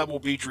of the Pebble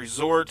Beach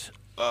Resort.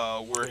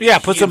 Where Yeah,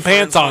 put he some and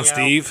friends pants on, hung out.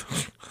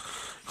 Steve.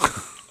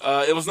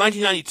 It was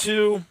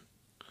 1992,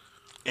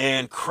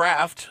 and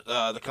Kraft,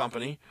 the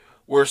company,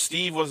 where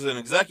Steve was an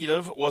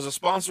executive, was a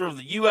sponsor of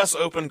the U.S.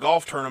 Open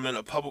golf tournament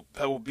at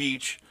Pebble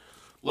Beach,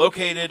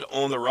 located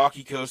on the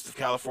rocky coast of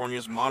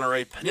California's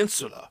Monterey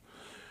Peninsula,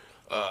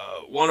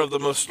 one of the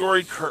most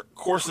storied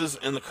courses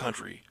in the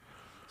country.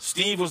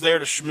 Steve was there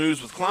to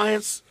schmooze with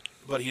clients,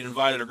 but he'd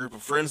invited a group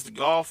of friends to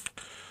golf.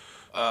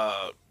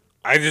 I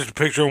just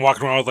picture him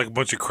walking around with like a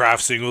bunch of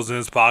Kraft singles in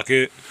his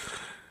pocket.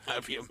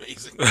 That'd be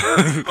amazing.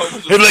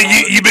 He'd be like,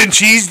 you been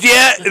cheesed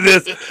yet? And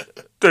then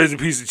throws a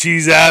piece of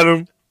cheese at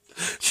him.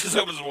 Just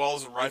opens the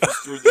walls and rifles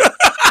through them.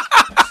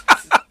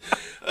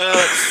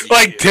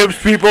 Like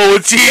tips people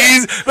with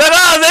cheese. But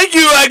thank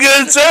you, my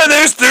good sir.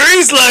 There's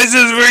 3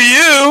 slices for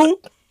you.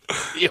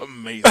 Be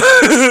amazing.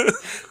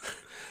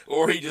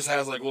 Or he just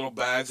has like little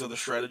bags of the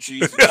shredded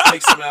cheese and just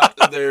takes them out,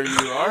 and there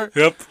you are.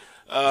 Yep.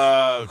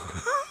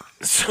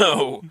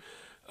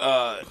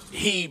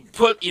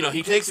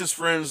 He takes his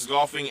friends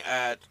golfing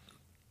at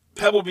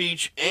Pebble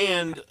Beach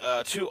and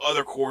 2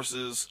 other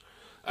courses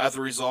at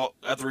the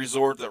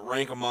resort that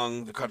rank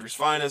among the country's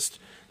finest,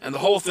 and the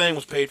whole thing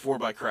was paid for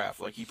by Kraft.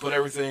 Like he put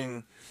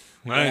everything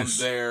Nice.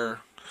 on their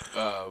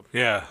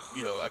Yeah.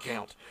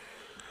 account.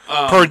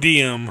 Per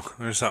diem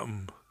or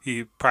something.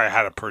 He probably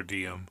had a per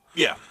diem.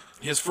 Yeah,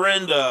 his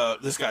friend.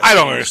 This guy. I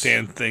don't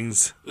understand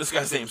things. This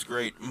guy's name's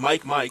great.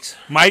 Mike Mikes.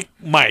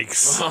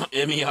 Mikes.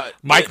 M-E-I.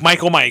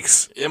 Michael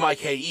Mikes.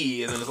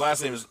 M-I-K-E, and then his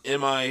last name is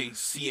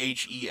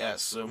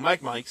M-I-C-H-E-S. So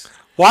Mike Mikes.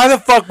 Why the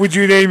fuck would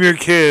you name your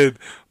kid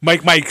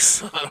Mike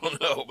Mikes? I don't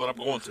know, but I'm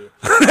going to.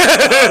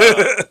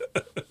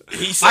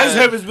 He I said, just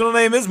hope his middle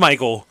name is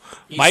Michael.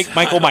 Michael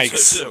I hope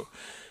Mikes. so, too.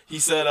 He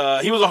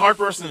said he was a hard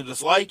person to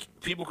dislike.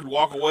 People could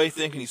walk away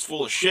thinking he's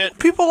full of shit,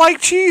 People like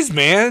cheese,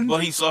 man.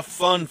 but he's a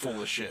fun full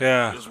of shit.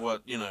 Yeah. Is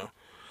what,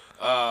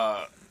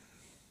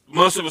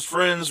 most of his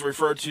friends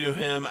referred to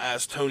him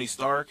as Tony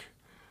Stark.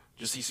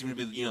 Just he seemed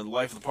to be, the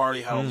life of the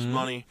party, had all his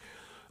money.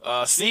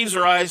 Steve's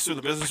rise through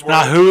the business world.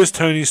 Now, who is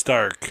Tony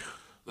Stark?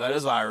 That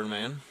is Iron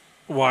Man.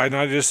 Why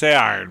not just say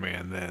Iron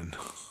Man then?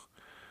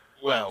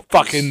 Well,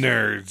 Fucking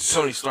nerds.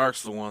 Tony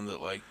Stark's the one that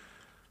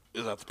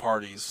is at the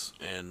parties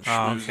and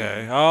schmoozing.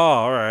 Okay. Oh,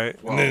 all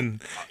right. Well, and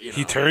then you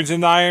he know, turns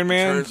into Iron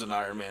Man? turns an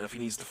Iron Man if he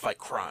needs to fight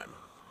crime.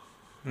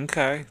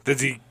 Okay.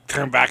 Does he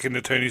turn back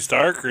into Tony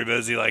Stark, or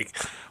does he,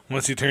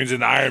 once he turns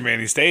into Iron Man,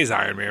 he stays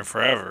Iron Man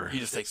forever? He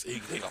can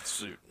take off the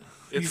suit.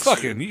 You It's a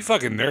suit.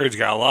 fucking nerds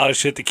got a lot of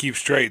shit to keep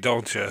straight,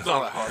 don't you? It's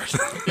not that hard.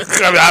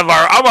 I mean,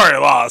 I'm already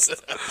lost.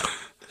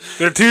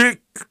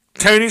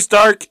 Tony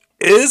Stark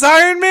is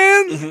Iron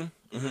Man,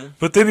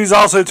 but then he's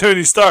also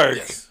Tony Stark.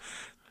 Yes.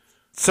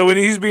 So when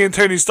he's being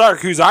Tony Stark,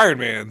 who's Iron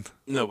Man?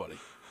 Nobody.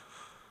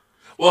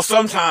 Well,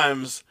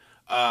 sometimes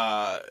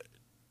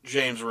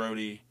James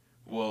Rhodey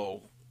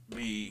will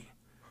be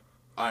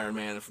Iron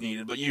Man if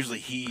needed, but usually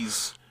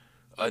he's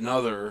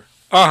another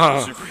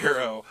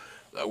superhero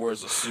that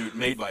wears a suit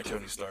made by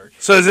Tony Stark.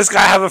 So does this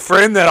guy have a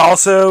friend that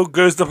also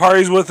goes to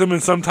parties with him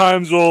and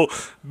sometimes will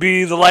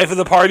be the life of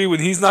the party when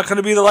he's not going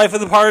to be the life of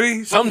the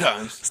party?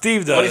 Sometimes.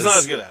 Steve does. But he's not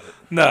as good at it.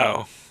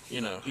 No.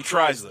 He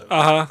tries,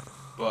 though,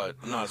 but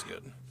not as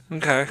good.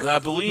 Okay. And I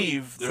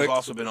believe there's like-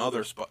 also been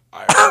other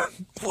Iron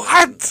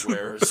What?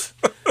 wears.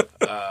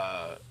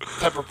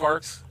 Pepper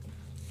Parks,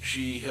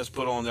 she has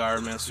put on the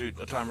Iron Man suit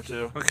a time or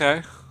two.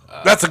 Okay.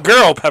 That's a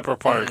girl, Pepper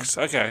Parks.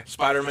 Okay.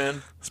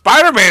 Spider-Man.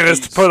 Spider-Man is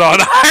to put on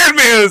Iron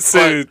Man's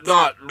suit.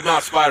 But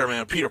not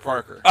Spider-Man, Peter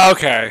Parker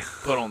Okay.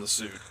 put on the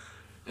suit.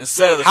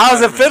 Instead of the How does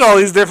it Spider-Man fit all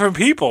these different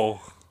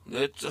people?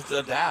 suit, it just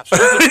adapts.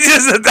 It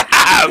just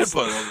adapts.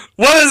 Put on,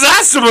 What is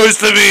that supposed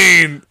to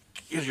mean?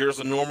 because you're just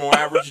a normal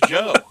average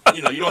Joe.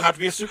 You don't have to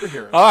be a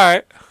superhero. All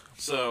right.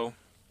 So,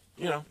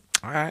 All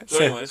right.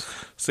 So anyways.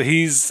 So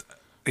he's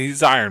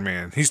Iron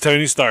Man. He's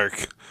Tony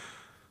Stark.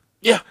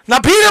 Yeah. Now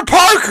Peter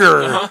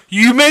Parker.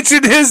 You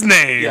mentioned his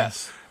name.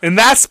 Yes. And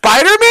that's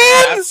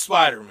Spider-Man? That's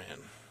Spider-Man.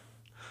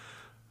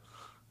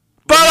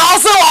 But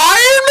also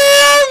Iron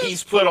Man?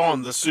 He's put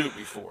on the suit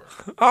before.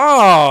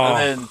 Oh.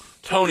 And then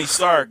Tony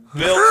Stark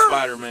built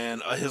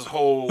Spider-Man his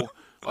whole,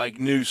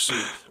 new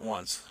suit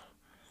once.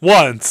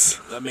 Once.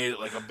 That made it,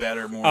 a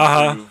better, more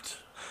Uh-huh. improved.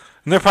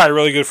 And they're probably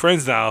really good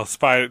friends now,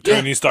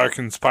 Tony Stark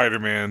and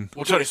Spider-Man.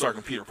 Well, Tony Stark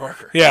and Peter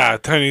Parker. Yeah,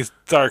 Tony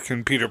Stark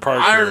and Peter Parker.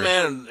 Iron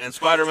Man and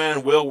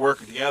Spider-Man will work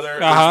together.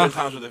 Uh-huh. There's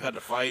been times where they've had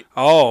to fight.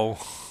 Oh.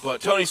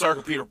 But Tony Stark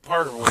and Peter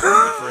Parker were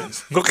good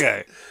friends.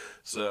 Okay.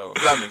 So,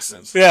 that makes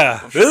sense. Yeah.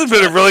 This has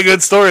been a really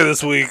good story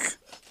this week.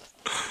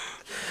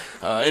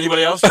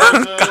 Anybody else?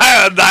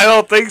 I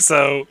don't think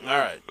so. All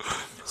right.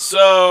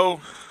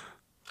 So,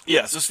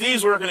 yeah. So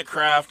Steve's working at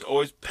Kraft,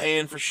 always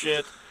paying for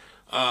shit.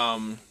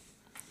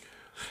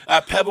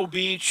 At Pebble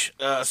Beach,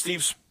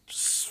 Steve's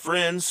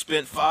friends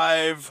spent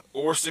 5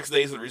 or 6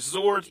 days at the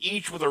resort,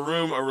 each with a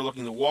room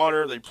overlooking the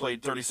water. They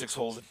played 36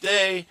 holes a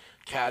day,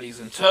 caddies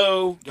in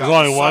tow. There's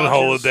only one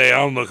hole a day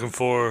I'm looking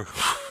for.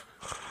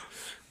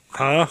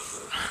 Huh?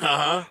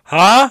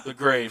 Huh? The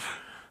grave.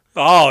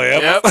 Oh,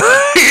 yep. Yep.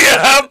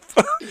 Yep.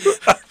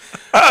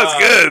 That's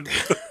good.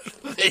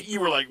 You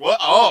were like, what?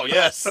 Oh,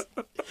 yes.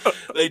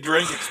 They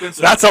drink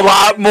expensive. That's a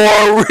lot more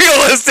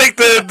realistic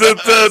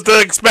to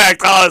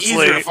expect, honestly.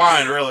 easier to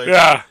find, really.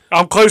 Yeah,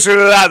 I'm closer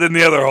to that than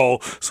the other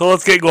hole. So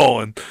let's get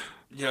going.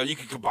 You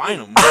could combine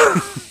them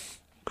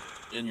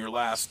in your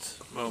last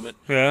moment.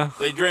 Yeah.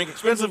 They drank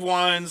expensive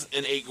wines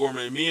and ate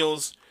gourmet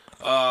meals.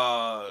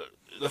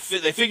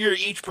 They figure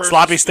each person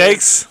Sloppy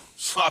steaks.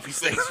 Sloppy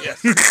steaks, yes.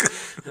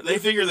 They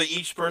figure that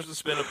each person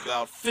spent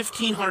about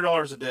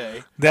 $1,500 a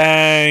day.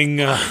 Dang.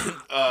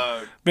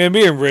 Man,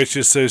 being rich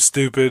is so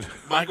stupid.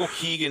 Michael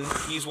Keegan,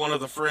 he's one of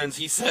the friends.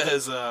 He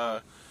says,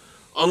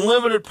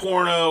 unlimited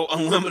porno,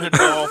 unlimited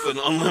golf, and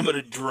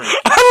unlimited drink.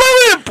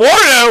 Unlimited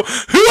porno?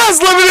 Who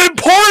has limited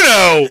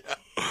porno?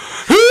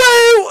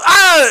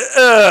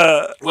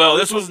 Well,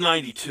 this was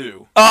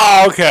 92.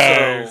 Oh,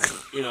 okay.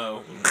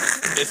 So,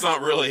 it's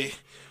not really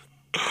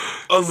So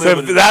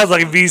unlimited. that was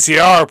like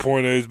VCR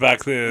pornos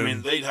back then. I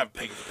mean, they'd have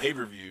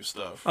pay-per-view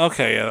stuff.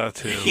 Okay, yeah, that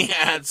too. He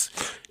adds,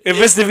 If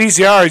it's the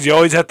VCRs, you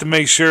always have to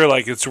make sure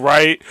like it's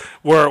right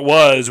where it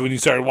was when you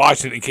started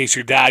watching it, in case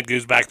your dad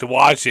goes back to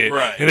watch it.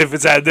 Right. And if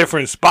it's at a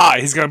different spot,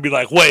 he's gonna be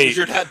like, "Wait."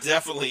 Your dad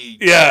definitely.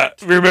 Yeah,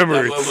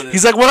 remember.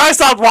 He's like, when I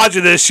stopped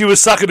watching this, she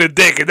was sucking a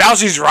dick, and now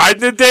she's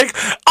riding a dick.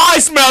 I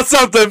smell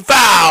something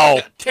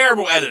foul.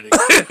 Terrible editing.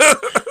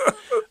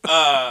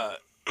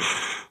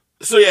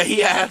 So yeah,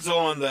 he adds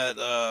on that.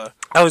 I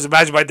always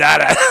imagine my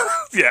dad.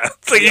 Yeah,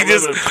 it's like Yeah, he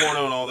just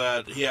porno and all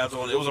that. He adds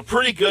on. It was a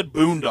pretty good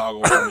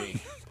boondoggle for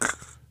me.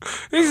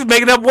 he's just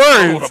making up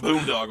What a words.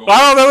 boondoggle.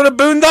 I don't know what a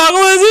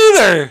boondoggle is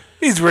either.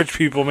 These rich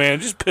people, man,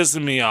 just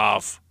pissing me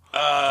off.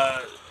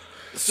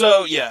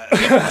 So yeah,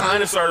 people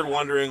kind of started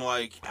wondering,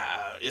 like,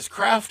 is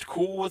Kraft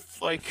cool with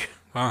like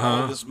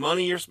all this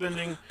money you're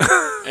spending?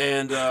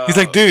 And He's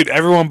like, dude,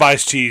 everyone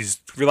buys cheese.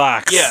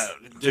 Relax. yeah,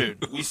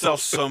 dude, we sell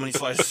so many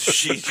slices of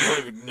cheese you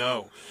don't even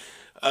know.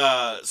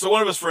 So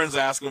one of his friends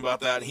asked him about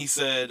that, and he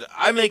said,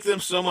 "I make them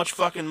so much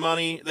fucking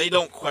money, they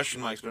don't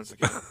question my expense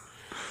account."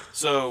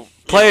 So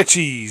Play a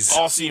cheese.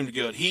 all seemed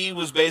good. He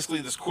was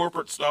basically this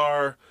corporate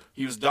star.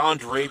 He was Don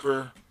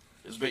Draper.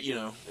 Is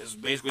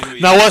basically who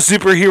he Now, what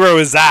superhero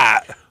is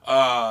that?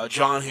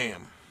 John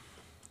Hamm.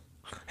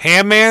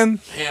 Ham Man?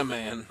 Ham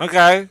Man.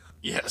 Okay.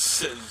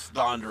 Yes, is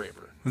Don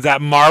Draper. Is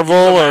that Marvel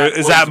or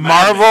is that he's a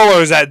madman. Marvel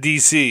or is that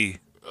DC?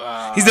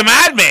 He's a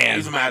madman.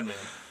 He's a madman.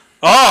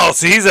 Oh,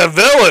 so he's a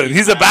villain.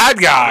 He's a bad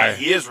guy.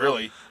 He is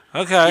really. He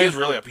Okay. is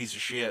really a piece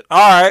of shit.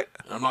 All right.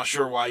 I'm not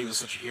sure why he was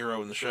such a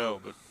hero in the show,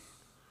 but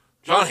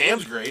John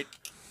Hamm's great,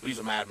 but he's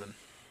a madman.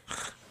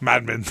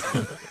 Madman.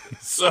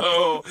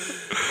 So,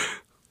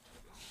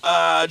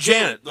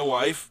 Janet, the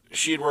wife,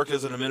 she had worked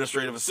as an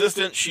administrative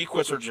assistant. She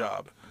quits her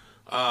job.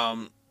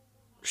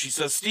 She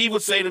says, Steve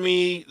would say to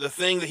me the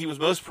thing that he was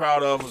most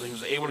proud of was that he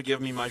was able to give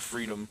me my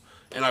freedom,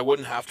 and I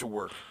wouldn't have to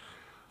work.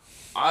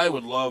 I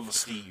would love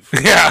Steve.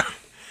 Yeah.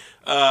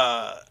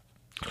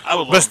 I would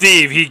love But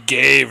Steve, he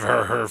gave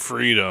her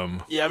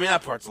freedom. Yeah, I mean,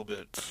 that part's a little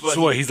bit. But,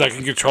 So what, he's like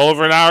in control of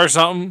her now or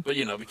something? but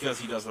you know, because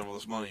he does have all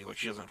this money, like,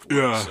 she doesn't have to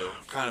work, Yeah. so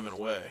kind of in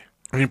a way.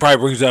 And he probably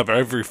brings it up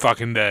every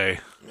fucking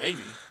day.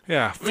 Maybe.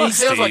 Yeah, I mean, he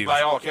fuck sounds like, Steve.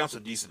 by all accounts, a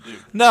decent dude.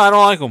 No, I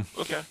don't like him.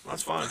 Okay,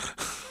 that's fine.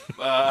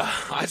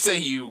 I'd say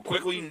you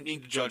quickly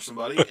need to judge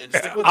somebody and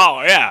stick with it.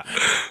 Oh, yeah.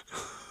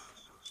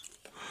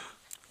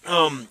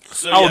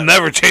 So, I will yeah.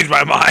 never change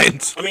my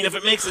mind. I mean, if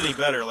it makes it any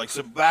better, like,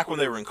 so back when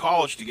they were in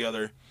college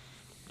together,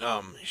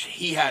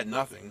 he had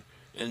nothing,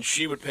 and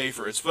she would pay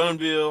for his phone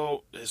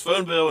bill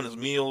and his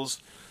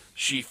meals.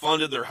 She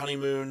funded their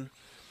honeymoon.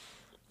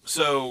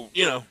 So,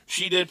 you know,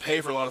 she did pay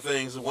for a lot of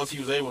things, and once he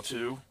was able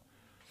to,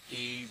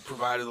 he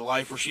provided a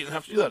life where she didn't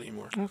have to do that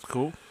anymore. That's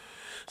cool.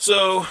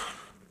 So,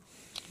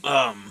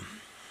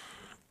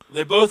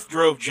 they both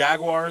drove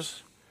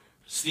Jaguars.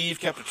 Steve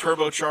kept a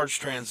turbocharged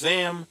Trans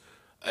Am,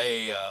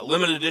 a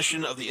limited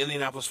edition of the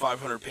Indianapolis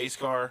 500 pace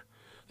car.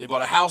 They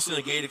bought a house in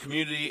a gated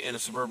community in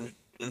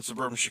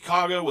suburban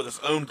Chicago with its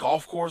own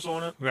golf course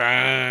on it.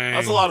 Right.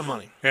 That's a lot of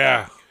money.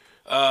 Yeah.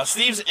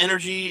 Steve's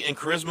energy and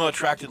charisma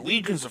attracted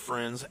legions of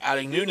friends,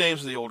 adding new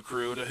names to the old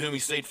crew, to whom he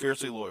stayed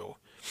fiercely loyal.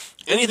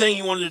 Anything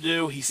he wanted to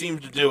do, he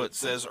seemed to do it,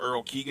 says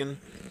Earl Keegan,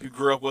 who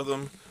grew up with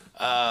him.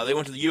 They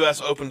went to the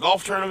U.S. Open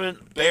Golf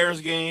Tournament,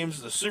 Bears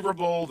games, the Super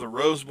Bowl, the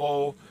Rose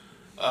Bowl,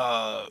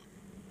 the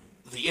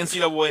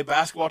NCAA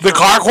basketball The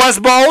tournament.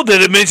 CarQuest Bowl?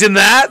 Did it mention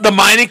that? The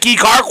Meineke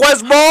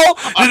CarQuest Bowl?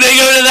 Did they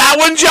go to that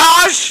one,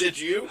 Josh? Did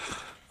you?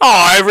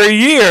 Oh, every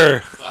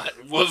year.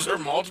 Was there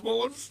multiple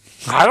ones?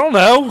 I don't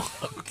know.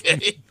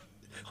 Okay.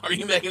 Are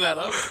you making that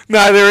up?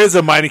 No, there is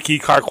a Meineke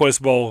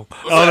CarQuest Bowl.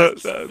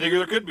 What's that? Figure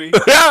there could be.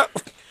 Yeah,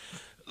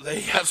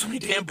 They have so many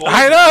damn bowls.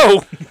 I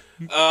know.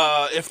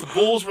 If the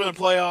Bulls were in the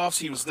playoffs,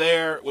 he was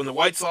there. When the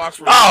White Sox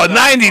were Oh, in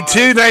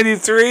 92,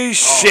 93?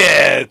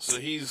 Shit. So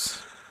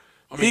he's...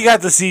 He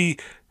got to see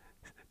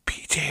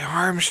P.J.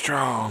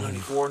 Armstrong.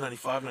 94,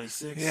 95,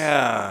 96.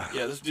 Yeah.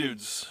 Yeah, this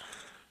dude's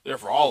there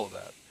for all of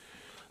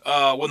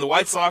that. When the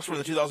White Sox were in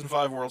the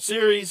 2005 World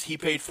Series, he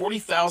paid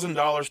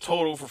 $40,000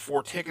 total for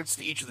 4 tickets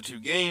to each of the 2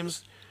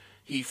 games.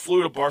 He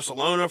flew to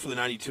Barcelona for the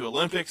 92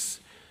 Olympics.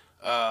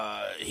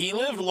 He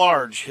lived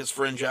large, his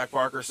friend Jack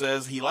Barker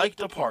says. He liked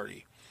to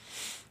party.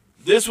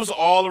 This was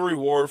all the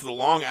reward for the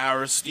long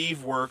hours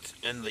Steve worked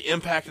and the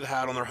impact it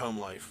had on their home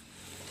life.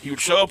 He would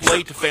show up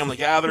late to family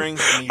gatherings.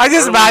 I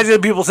just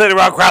imagine people sitting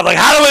around crowd like,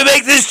 how do we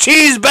make this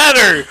cheese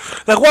better?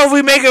 Like, what if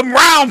we make them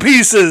round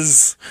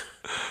pieces?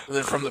 And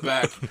then from the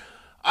back,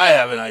 I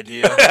have an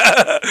idea.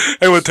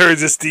 Everyone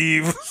turns to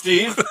Steve.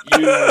 Steve,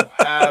 you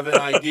have an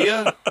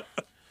idea?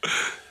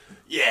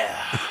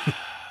 Yeah.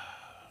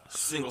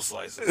 Single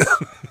slices.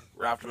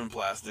 Wrapped them in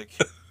plastic.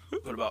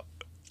 Put about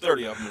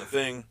 30 of them in a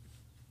thing.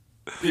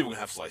 People can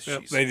have sliced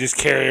cheese. They just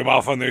carry him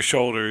off on their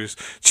shoulders.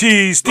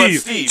 Cheese,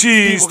 Steve. But Cheese, people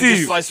can just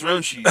Steve. slice their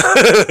own cheese.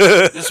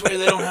 This way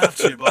they don't have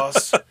to,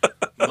 boss.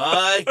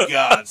 My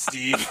God,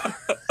 Steve.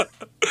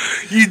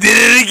 You did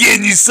it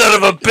again, you son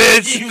of a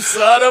bitch. You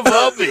son of a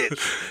bitch.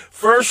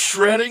 First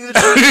shredding the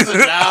cheese and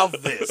now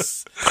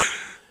this.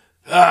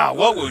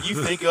 What would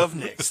you think of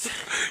next?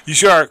 You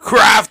sure are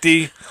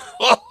crafty.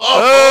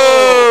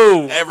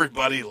 Oh!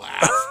 Everybody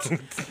laughed.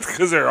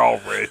 Because they're all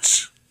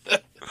rich.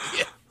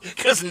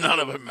 Because none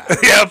of it mattered.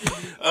 Yep.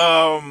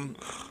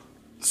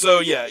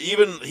 So, yeah,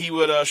 even he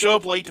would show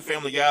up late to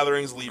family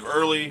gatherings, leave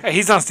early. Hey,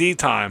 he's on Steve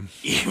time.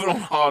 Even on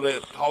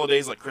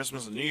holidays like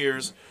Christmas and New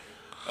Year's.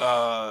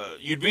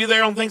 You'd be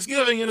there on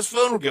Thanksgiving and his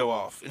phone would go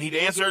off. And he'd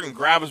answer it and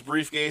grab his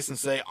briefcase and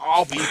say,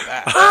 I'll be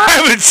back. I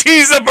have a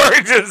cheese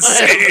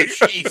emergency. I have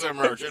a cheese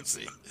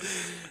emergency.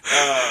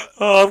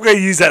 I'm going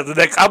to use that the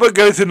next. I'm going to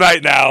go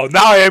tonight now.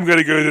 Now I am going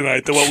to go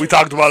tonight to what we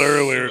talked about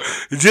earlier.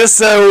 Just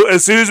so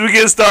as soon as we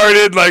get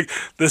started, like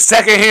the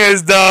second hand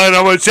is done,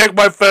 I'm going to check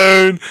my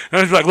phone. And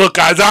I'm just like, look,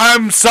 guys,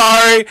 I'm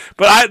sorry,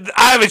 but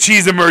I have a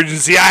cheese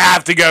emergency. I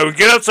have to go.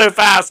 Get up so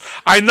fast.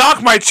 I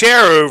knock my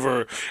chair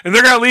over, and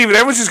they're going to leave, and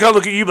everyone's just going to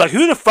look at you like,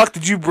 who the fuck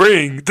did you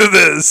bring to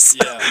this?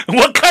 Yeah.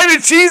 What kind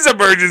of cheese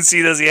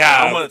emergency does he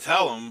have? I'm going to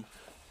tell him,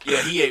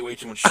 yeah, he ate way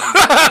too much cheese.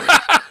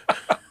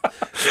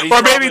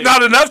 Or maybe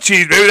not enough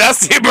cheese. Maybe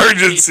that's the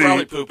emergency. He's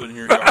probably pooping in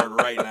your yard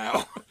right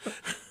now.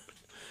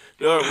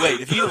 No,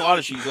 wait, if you eat a lot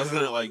of cheese, doesn't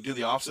it like do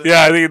the opposite?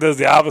 Yeah, I think it does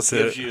the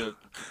opposite. Gives you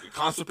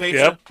constipates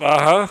Yep.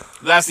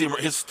 you? That's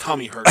his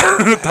tummy hurts.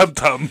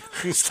 Tum.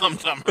 His tum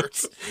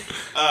hurts.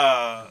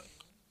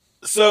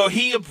 So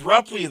he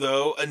abruptly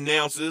though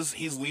announces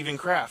he's leaving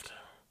Kraft.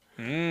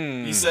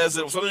 He says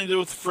it was something to do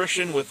with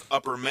friction with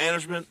upper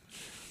management.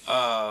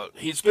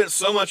 He'd spent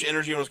so much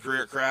energy on his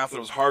career at Kraft that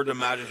it was hard to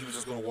imagine he was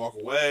just going to walk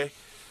away.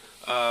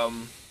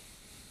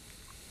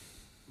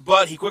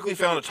 But he quickly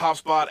found a top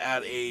spot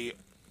at a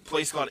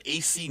place called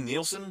AC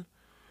Nielsen,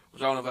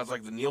 which I don't know if that's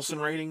like the Nielsen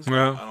ratings.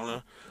 Yeah. I don't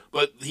know.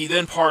 But he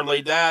then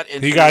parlayed that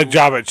into... He got a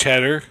job at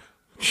Cheddar.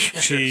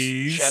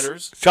 Cheese.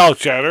 Cheddars. Oh,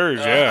 Cheddars,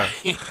 yeah.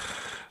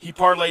 He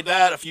parlayed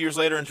that a few years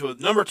later into a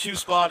number 2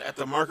 spot at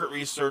the market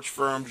research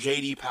firm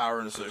J.D. Power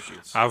and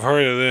Associates. I've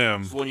heard of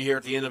them. It's the one you hear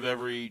at the end of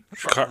every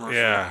truck commercial.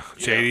 Yeah,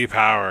 J.D.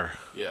 Power.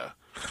 Yeah.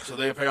 So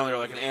they apparently are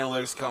like an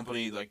analytics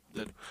company, like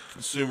the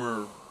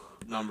consumer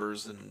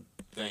numbers and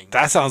things.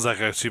 That sounds like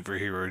a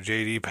superhero,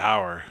 J.D.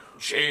 Power.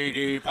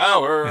 J.D.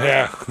 Power.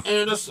 Yeah.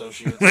 And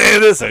Associates.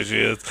 And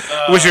Associates.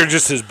 Which are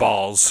just his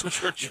balls.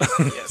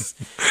 Yes.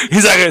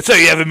 He's like, so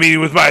you have a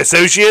meeting with my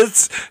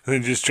associates? And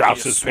then just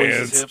drops He his swings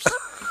pants. hips.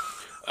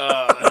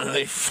 And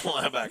they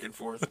fly back and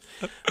forth.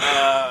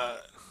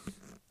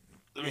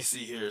 Let me see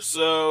here.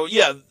 So,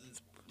 yeah,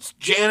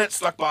 Janet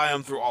stuck by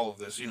him through all of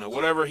this. You know,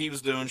 whatever he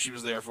was doing, she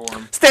was there for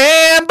him.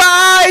 Stand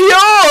by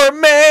your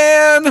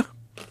man.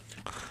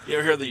 You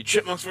ever hear the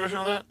Chipmunks version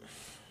of that?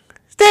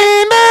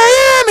 Stand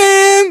by your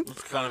man.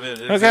 That's kind of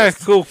it. Okay,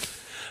 cool.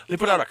 They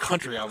put out a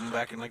country album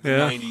back in like the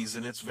 90s,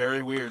 and it's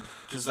very weird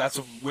because that's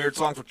a weird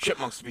song for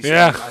Chipmunks to be singing,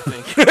 I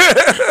think.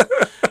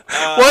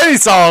 Well, any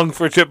song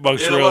for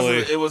Chipmunks, really.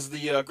 It was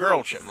the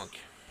girl Chipmunk.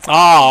 Oh,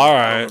 all I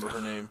right. don't remember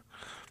her name.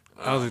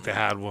 I don't think they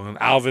had one.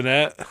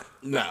 Alvinette.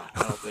 No,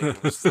 I don't think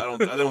it was. I don't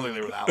think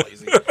they were that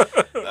lazy.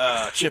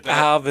 Chip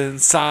Alvin,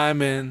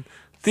 Simon,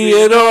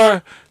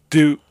 Theodore,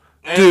 do.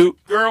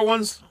 Girl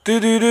ones.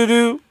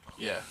 Do.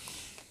 Yeah.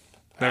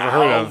 Never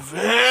heard of.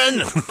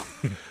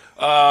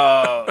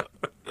 Alvin.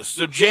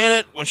 So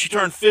Janet, when she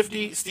turned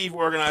 50, Steve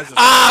organized.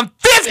 I'm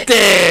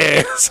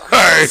 50.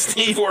 Sorry.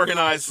 Steve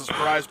organized a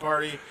surprise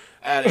party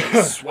at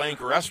a swank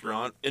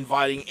restaurant,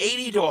 inviting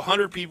 80 to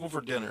 100 people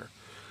for dinner.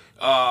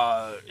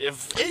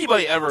 If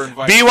anybody ever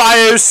invites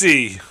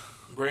BYOC.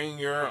 Bring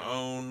your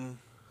own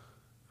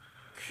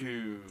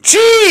cheese.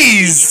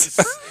 Cheese.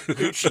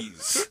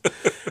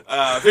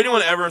 If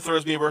anyone ever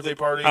throws me a birthday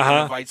party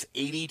and invites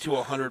 80 to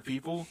 100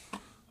 people,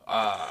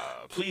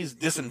 please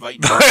disinvite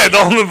me.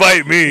 Don't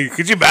invite me.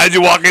 Could you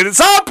imagine walking in?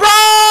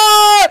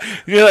 Surprise!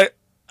 You're like,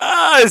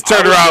 just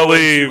turn around and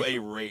leave. A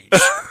rage.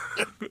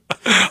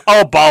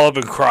 I'll ball up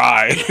and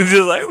cry. Just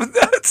like,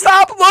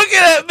 stop looking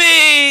at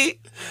me.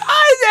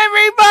 Why is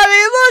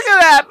everybody looking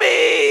at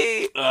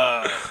me?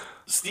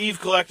 Steve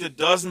collected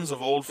dozens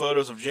of old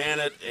photos of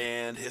Janet,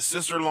 and his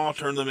sister-in-law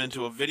turned them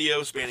into a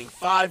video spanning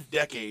 5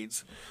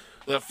 decades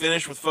that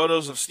finished with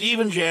photos of Steve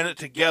and Janet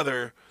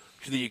together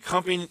to the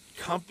accompaniment.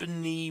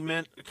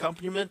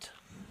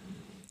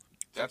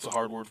 That's a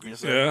hard word for me to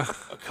say. Yeah.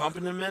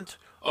 Accompaniment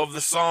of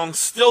the song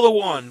 "Still the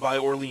One" by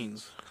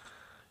Orleans.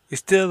 You're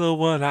still the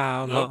one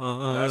I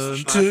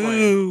love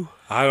too.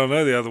 I don't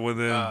know the other one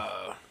then.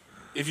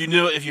 If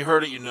you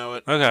heard it, you know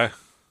it. Okay.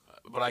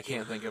 But I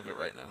can't think of it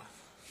right now.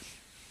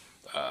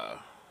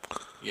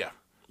 Yeah.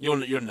 You'll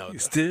know it. You're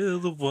still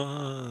the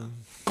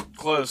one.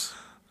 Close.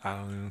 I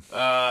don't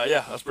know.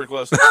 Yeah, that's pretty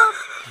close.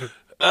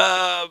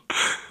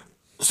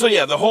 So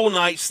yeah, the whole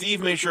night,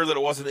 Steve made sure that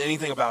it wasn't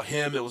anything about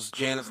him. It was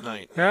Janet's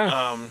night.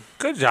 Yeah.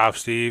 Good job,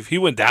 Steve. He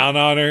went down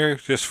on her.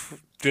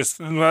 Just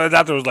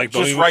that was like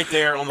just right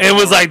there on the it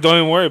was like, don't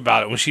even worry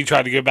about it. When she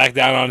tried to get back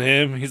down on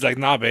him, he's like,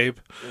 nah, babe.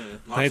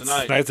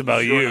 Night's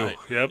about you. Night.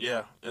 Yep.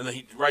 Yeah. And then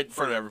he right in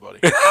front of everybody.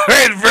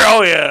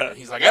 Oh yeah.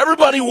 He's like,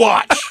 everybody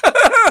watch.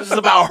 This is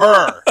about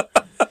her.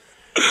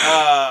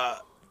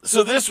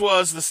 So this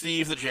was the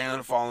Steve that Janet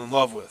had fallen in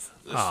love with.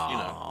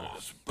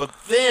 But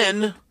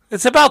then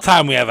It's about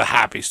time we have a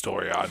happy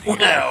story on here.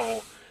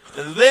 Well,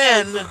 and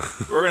then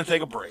we're going to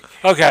take a break.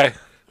 Okay.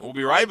 We'll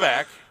be right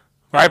back.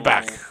 Right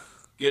back. We'll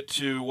get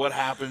to what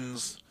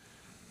happens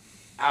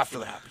after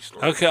the happy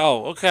story. Okay.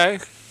 Oh, okay.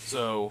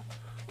 So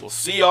we'll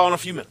see y'all in a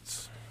few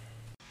minutes.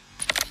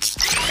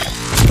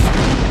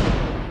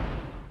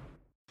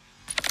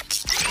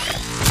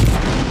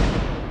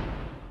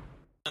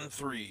 And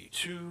 3,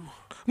 2.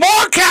 More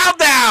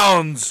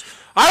countdowns!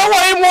 I don't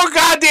want any more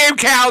goddamn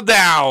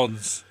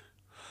countdowns!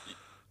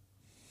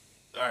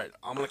 All right,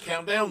 I'm going to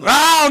count down.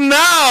 Oh,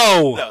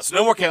 no! No, so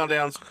no more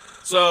countdowns.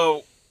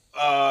 So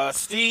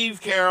Steve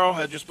Carroll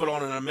had just put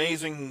on an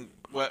amazing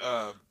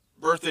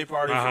birthday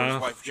party for his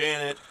wife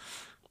Janet.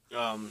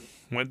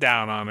 Went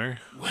down on her.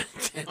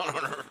 Went down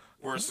on her,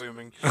 we're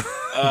assuming.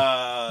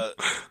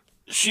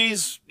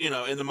 She's, in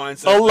the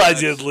mindset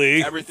Allegedly.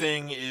 that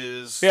everything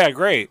is Yeah,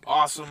 great.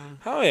 awesome.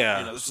 Hell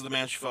yeah. This is the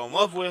man she fell in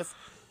love with.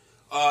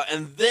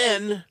 And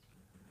then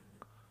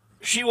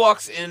she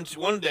walks into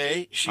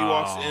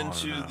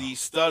the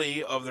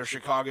study of their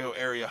Chicago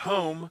area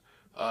home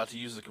to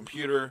use the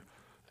computer.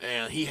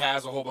 And he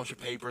has a whole bunch of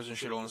papers and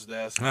shit on his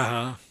desk,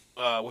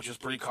 which is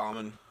pretty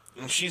common.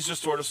 And she's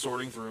just sort of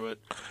sorting through it.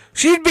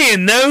 She's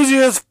being nosy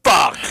as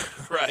fuck.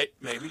 Right,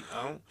 maybe.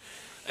 I don't.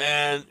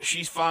 And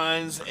she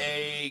finds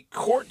a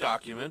court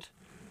document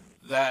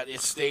that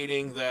is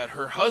stating that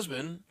her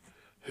husband,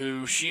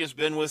 who she has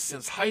been with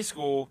since high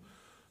school,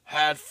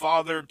 had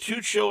fathered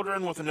 2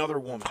 children with another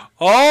woman.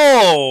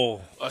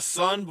 Oh! A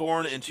son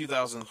born in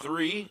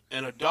 2003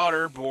 and a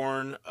daughter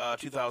born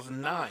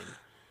 2009.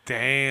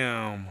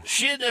 Damn.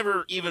 She had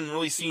never even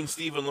really seen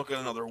Stephen look at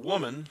another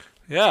woman,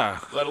 Yeah.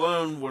 let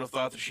alone would have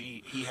thought that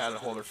he had a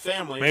whole other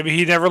family. Maybe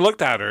he never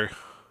looked at her.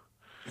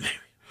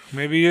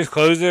 Maybe he just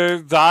closed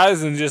his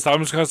eyes and I'm just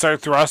going to start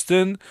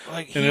thrusting.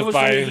 Like, and he was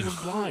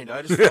blind.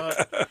 I just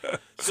thought.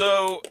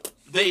 So,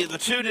 the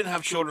two didn't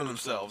have children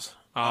themselves.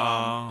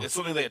 It's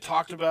something they had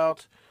talked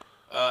about.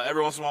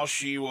 Every once in a while,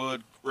 she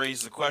would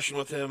raise the question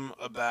with him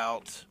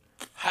about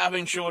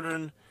having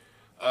children.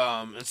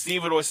 And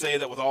Steve would always say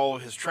that with all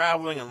of his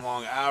traveling and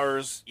long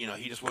hours,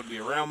 he just wouldn't be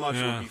around much.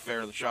 It wouldn't be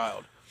fair to the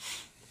child.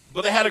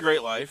 But they had a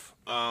great life.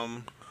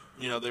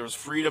 There was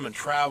freedom and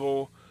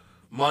travel,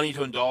 money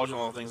to indulge in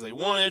all the things they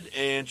wanted,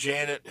 and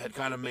Janet had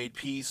kind of made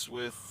peace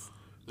with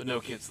the no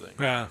kids thing.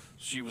 Yeah.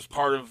 She was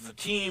part of the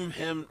team,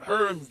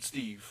 her and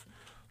Steve.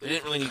 They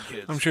didn't really need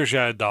kids. I'm sure she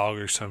had a dog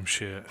or some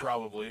shit.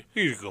 Probably.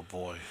 He's a good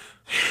boy.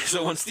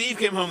 So when Steve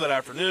came home that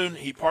afternoon,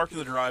 he parked in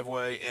the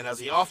driveway, and as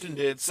he often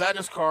did, sat in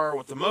his car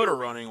with the motor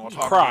running while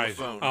talking on the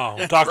phone.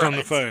 Oh, talking on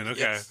the phone.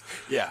 Okay. Yes.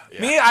 Yeah.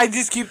 Me, I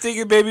just keep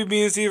thinking maybe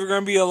me and Steve are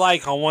going to be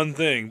alike on one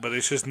thing, but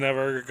it's just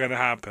never going to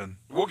happen.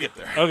 We'll get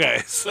there. Okay.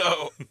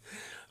 So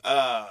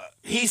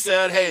he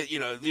said, hey,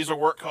 these are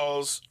work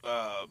calls,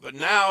 but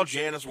now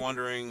Jan is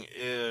wondering,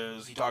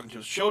 is he talking to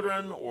his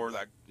children or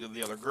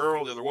the other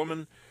girl, the other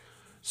woman?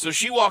 So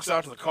she walks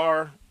out to the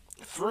car,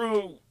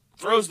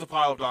 throws the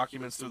pile of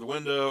documents through the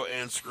window,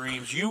 and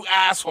screams, "You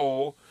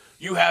asshole,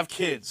 you have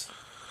kids."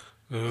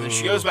 And then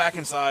she goes back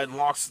inside and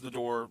locks the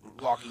door,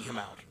 locking him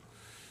out.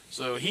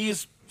 So he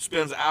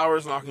spends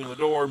hours knocking on the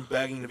door,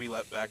 begging to be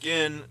let back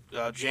in.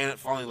 Janet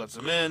finally lets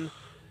him in,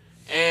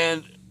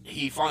 and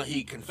he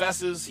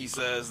confesses. He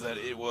says that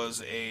it was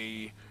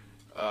the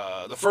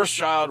first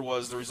child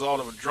was the result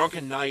of a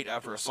drunken night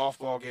after a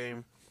softball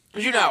game.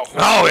 Because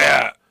Oh,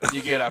 yeah.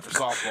 You get after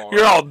softball.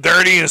 You're all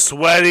dirty and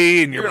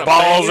sweaty, and your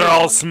balls are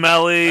all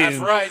smelly. That's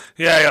right.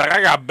 Yeah, you're like,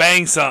 I got to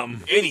bang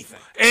something.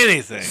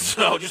 Anything.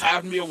 So just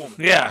happen to be a woman.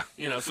 Yeah.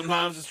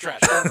 Sometimes it's trash.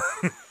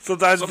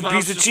 Sometimes it's a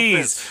piece of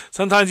cheese.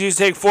 Sometimes you just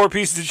take 4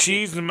 pieces of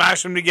cheese and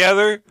mash them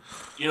together.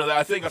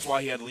 I think that's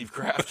why he had to leave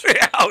Kraft.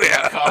 Yeah, oh,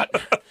 yeah. God.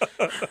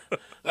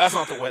 That's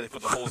not the way they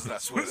put the holes in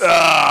that Swiss.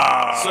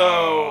 Oh.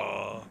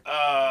 So,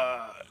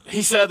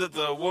 he said that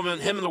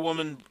him and the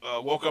woman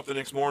woke up the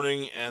next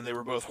morning and they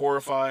were both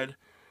horrified.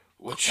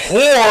 Which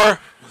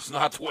is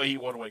not the way you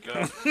want to wake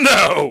up.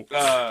 No.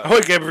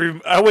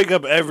 I wake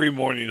up every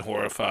morning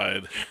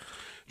horrified.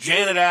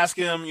 Janet asked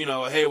him,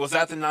 hey, was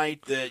that the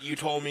night that you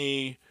told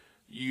me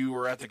you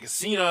were at the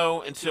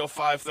casino until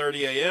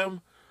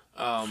 5:30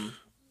 a.m.?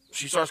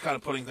 She starts kind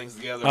of putting things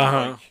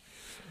together.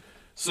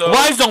 So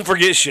wives don't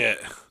forget shit.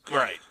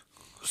 Right.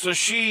 So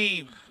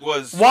she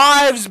was...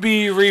 Wives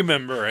be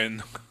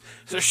remembering.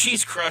 So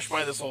she's crushed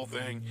by this whole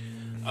thing.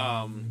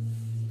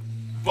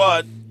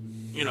 But,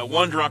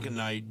 one drunken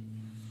night,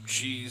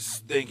 she's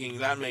thinking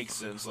that makes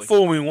sense. Like,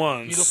 fool me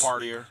once. He's a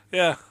partier.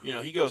 Yeah.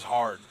 He goes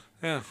hard.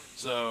 Yeah.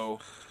 So,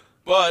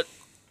 but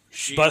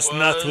she Bust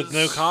nuts with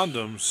no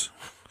condoms.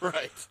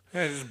 Right.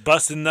 Yeah, just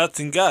busting nuts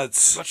and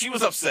guts. But she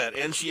was upset,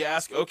 and she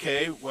asked,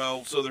 okay,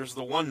 well, so there's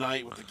the one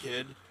night with the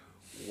kid.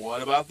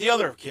 What about the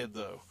other kid,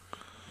 though?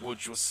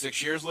 Which was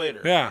 6 years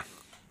later. Yeah.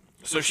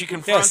 So she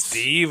confronts...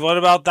 Yeah, Steve, what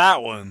about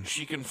that one?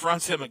 She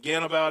confronts him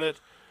again about it,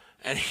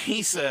 and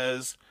he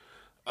says,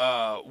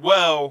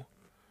 well,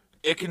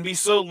 it can be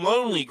so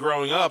lonely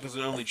growing up as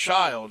an only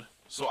child,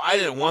 So I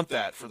didn't want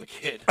that for the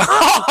kid.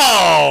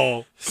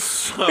 Oh!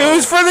 So, It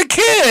was for the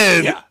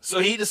kid! yeah. So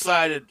he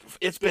decided,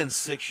 it's been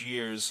 6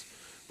 years.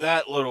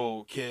 That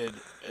little kid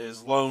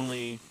is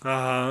lonely.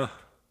 Uh-huh.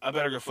 I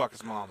better go fuck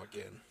his mom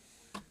again.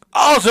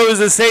 Oh, so it was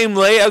the same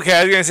lady? Okay,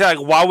 I was going to say, like,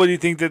 why would you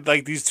think that,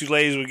 like, these two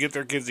ladies would get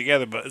their kids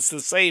together? But it's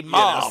the same Yeah,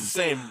 mom. it's the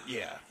same,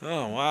 yeah.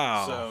 Oh,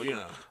 wow. So, you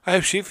know. I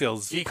hope she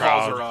feels He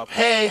proud. calls her up.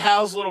 Hey,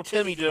 how's little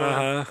Timmy doing?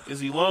 Uh-huh. Is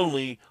he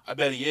lonely? I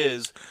bet he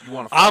is. You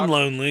want to fuck? I'm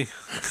lonely.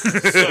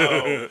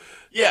 So,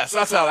 yeah, so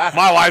that's how that happened.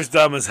 My wife's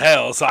dumb as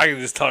hell, so I can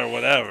just tell her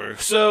whatever.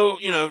 So,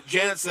 you know,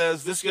 Janet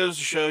says, this goes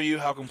to show you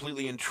how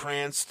completely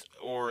entranced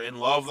or in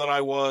love that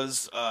I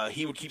was.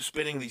 He would keep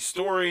spinning these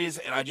stories,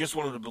 and I just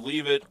wanted to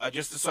believe it. I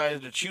just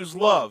decided to choose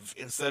love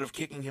instead of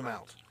kicking him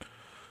out.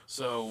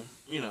 So,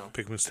 you know,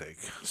 Big mistake.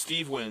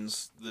 Steve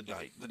wins the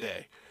day.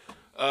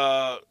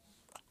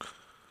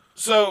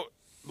 So,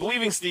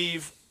 believing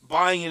Steve,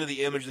 buying into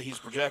the image that he's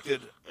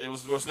projected, it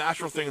was the most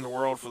natural thing in the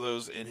world for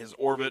those in his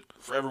orbit,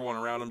 for everyone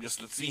around him, just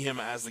to see him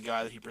as the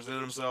guy that he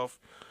presented himself.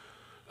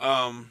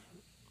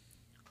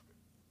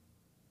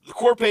 The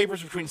court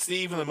papers between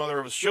Steve and the mother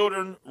of his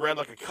children read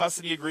like a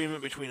custody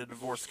agreement between a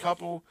divorced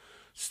couple.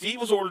 Steve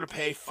was ordered to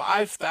pay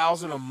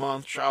 $5,000 a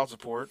month child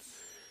support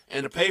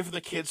and to pay for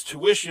the kids'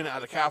 tuition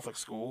at a Catholic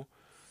school.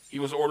 He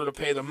was ordered to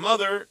pay the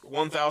mother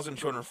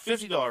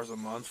 $1,250 a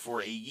month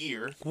for a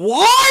year.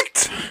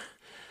 What?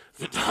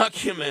 The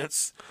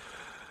documents,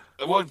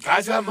 well,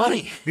 guys got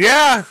money.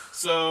 Yeah.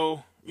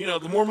 So, you know,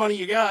 the more money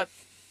you got,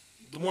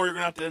 the more you're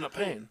going to have to end up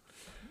paying.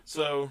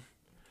 So,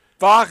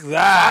 Fuck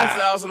that.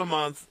 $5,000 a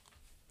month.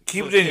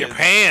 Keep for it the in your kids.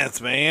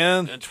 pants,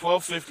 man. And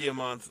 $1,250 a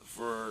month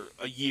for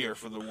a year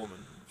for the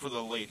woman, for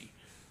the lady.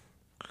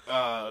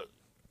 Probably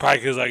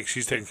because, like,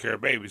 she's taking care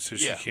of babies, so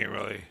Yeah. she can't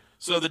really.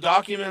 So the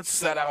documents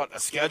set out a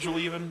schedule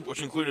even,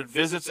 which included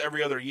visits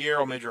every other year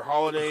on major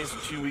holidays and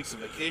 2 weeks of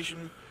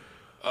vacation.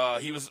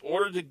 He was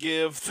ordered to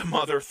give the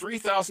mother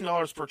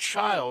 $3,000 per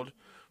child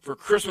for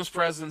Christmas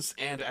presents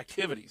and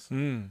activities.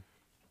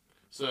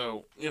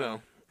 So, you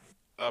know,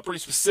 pretty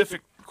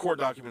specific court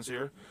documents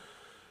here.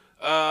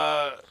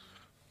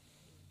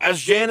 As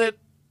Janet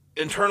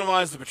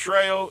internalized the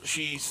betrayal,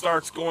 she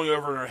starts going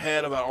over in her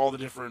head about all the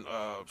different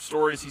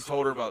stories he's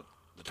told her about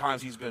the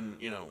times he's been,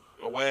 you know,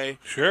 away.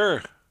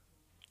 Sure.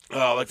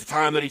 Like the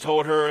time that he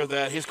told her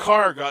that his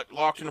car got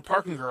locked in a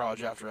parking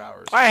garage after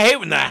hours. I hate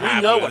when that We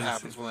happens. know what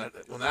happens when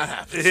that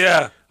happens.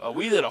 Yeah.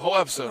 We did a whole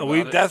episode about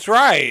it. That's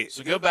right.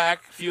 So go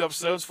back a few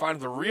episodes,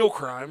 find the real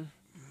crime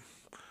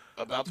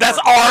about the That's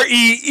parking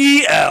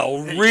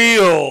REEL.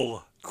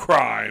 Real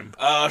crime.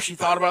 She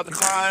thought about the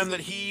time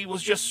that he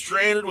was just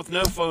stranded with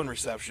no phone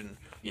reception.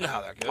 You know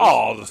how that goes.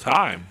 All the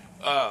time.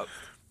 Uh,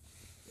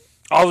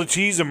 All the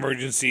cheese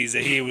emergencies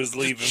that he was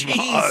leaving. cheese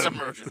behind.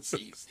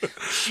 emergencies.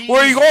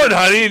 Where are you going,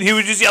 honey? And he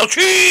would just yell,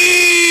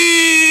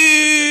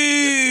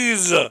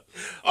 cheese!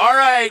 All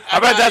right. I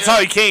bet that's how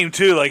he came,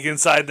 too, like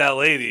inside that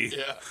lady.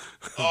 Yeah.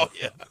 Oh,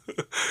 yeah.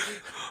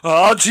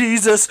 Oh,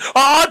 Jesus!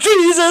 Oh,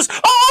 Jesus!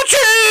 Oh,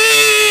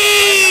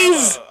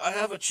 cheese! I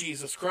have a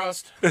Jesus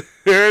crust. Here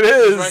it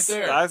is. right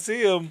there. I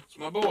see him. It's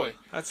my boy.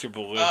 That's your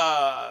boy.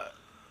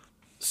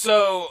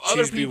 So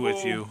other cheese be people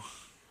with you.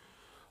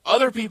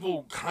 Other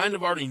people kind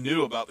of already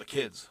knew about the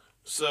kids.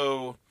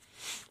 So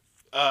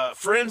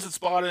friends had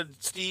spotted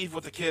Steve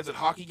with the kids at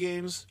hockey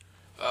games.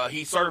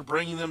 He started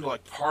bringing them to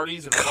like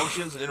parties and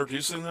functions and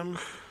introducing them.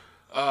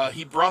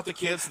 He brought the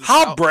kids to the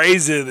How South-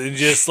 brazen and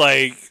just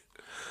like,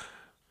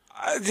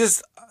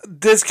 just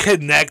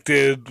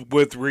disconnected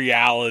with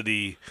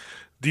reality.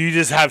 Do you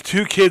just have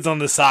two kids on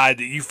the side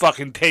that you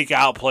fucking take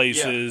out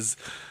places?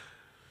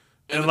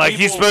 And the like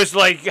he's people- supposed to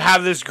like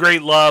have this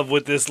great love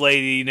with this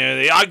lady, you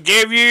know. I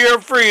gave you your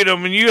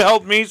freedom and you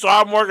helped me, so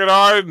I'm working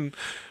hard.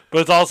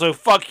 But it's also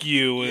fuck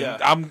you, and Yeah.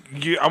 I'm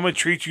gonna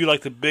treat you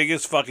like the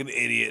biggest fucking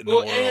idiot in the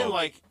world. and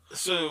like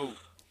so,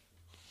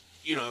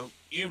 you know,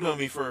 you've known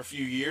me for a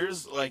few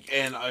years, like,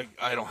 and I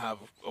don't have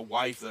a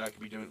wife that I could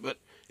be doing. But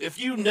if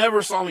you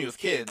never saw me with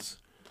kids,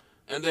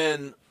 and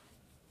then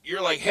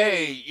you're like,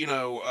 hey, you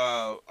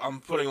know, I'm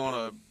putting on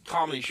a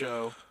comedy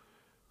show.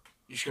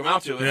 You should come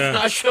out to it. Yeah. And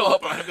I show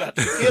up and I've got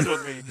two kids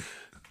with me.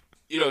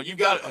 You know, you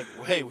got like,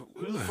 hey,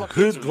 who the fuck?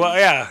 Who's kids are well,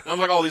 these? yeah. And I'm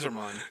like, oh, these are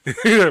mine.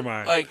 Either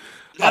mine. Like,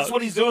 that's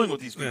what he's doing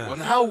with these people. yeah.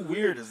 And how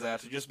weird is that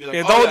to just be like,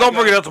 Yeah, oh, don't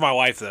bring it up to my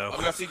wife though. I've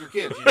got secret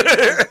kids. You know?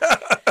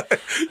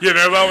 You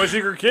know about my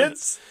secret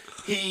kids?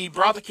 He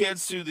brought the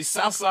kids to the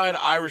Southside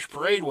Irish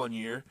Parade one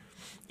year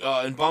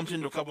and bumped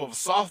into a couple of his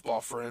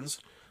softball friends.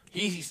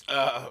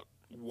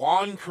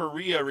 Juan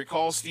Correa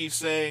recalls Steve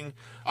saying,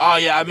 oh,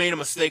 yeah, I made a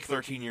mistake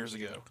 13 years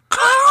ago.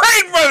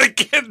 Right for the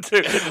kid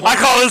too. I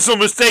call this a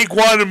mistake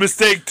 1 and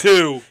mistake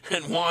 2.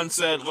 And Juan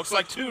said, looks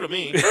like 2 to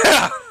me.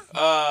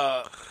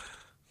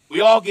 We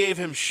all gave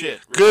him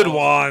shit. Good recalls-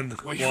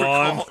 Juan.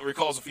 Juan.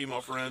 Recalls a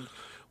female friend.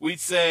 We'd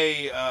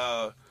say,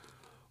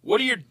 what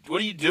are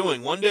you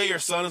doing? One day your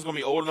son is going to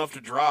be old enough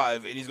to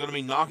drive, and he's going to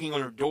be knocking on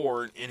your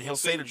door, and he'll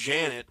say to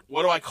Janet,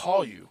 what do I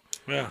call you?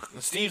 Yeah.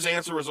 And Steve's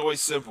answer was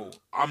always simple.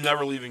 I'm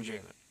never leaving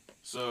Janet.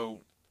 So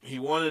he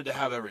wanted to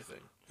have everything.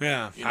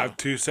 Yeah, You have know.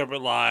 2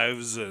 separate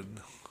lives and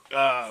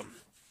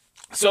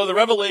So the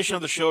revelation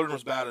of the children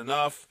was bad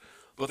enough,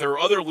 but there were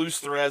other loose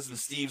threads in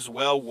Steve's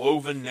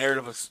well-woven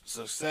narrative of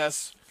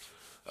success.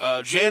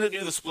 Janet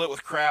knew the split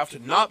with Kraft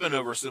had not been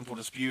over a simple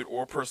dispute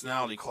or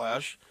personality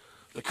clash.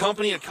 The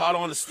company had caught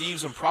on to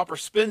Steve's improper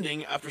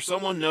spending after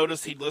someone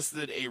noticed he'd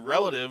listed a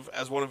relative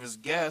as one of his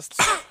guests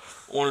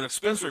on an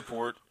expense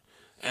report,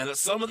 and that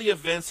some of the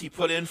events he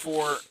put in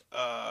for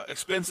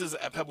expenses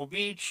at Pebble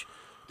Beach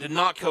did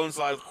not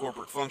coincide with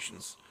corporate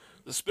functions.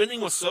 The spending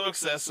was so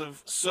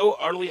excessive, so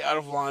utterly out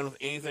of line with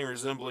anything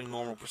resembling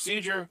normal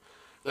procedure,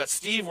 that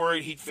Steve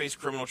worried he'd face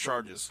criminal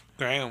charges.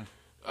 damn.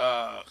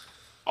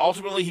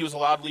 Ultimately, he was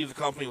allowed to leave the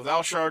company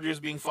without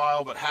charges being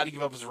filed, but had to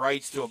give up his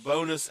rights to a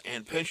bonus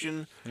and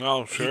pension.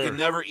 Oh, He sure. could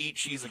never eat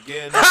cheese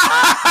again.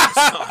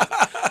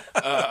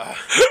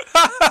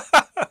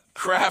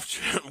 Kraft,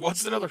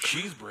 what's another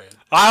cheese brand?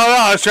 I don't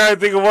know. I was trying to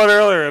think of one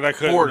earlier and I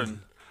couldn't.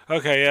 Borden.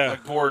 Okay, yeah.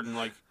 Like Borden,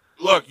 like,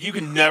 look, you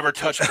can never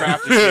touch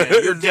Kraft again.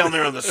 You're down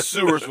there in the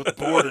sewers with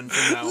Borden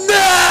from now on.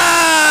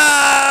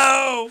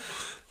 No!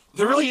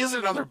 There really isn't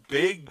another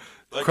big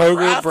like, Kroger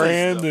Kraft is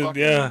brand the and-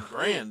 fucking yeah.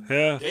 brand.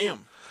 Yeah.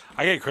 Damn.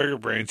 I get Kroger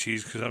brand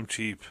cheese because I'm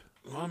cheap.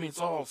 Well, I mean, it's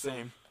all the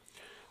same.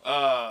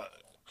 Tell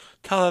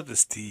that to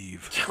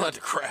Steve, Tell that to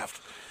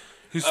Kraft.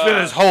 who spent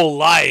his whole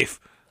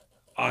life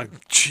on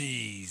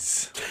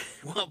cheese.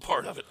 Well,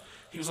 part of it.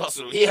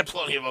 He had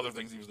plenty of other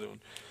things he was doing.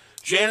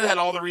 Janet had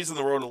all the reason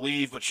in the world to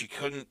leave, but she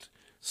couldn't.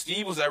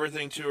 Steve was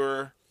everything to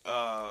her,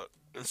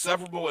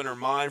 inseparable in her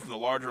mind from the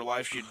larger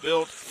life she had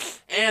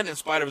built, and in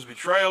spite of his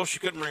betrayal, she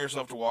couldn't bring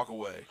herself to walk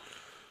away.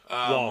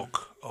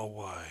 Walk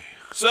away.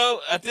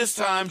 So, at this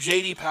time,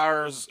 J.D.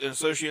 Powers and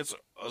Associates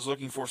was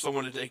looking for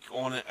someone to take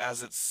on it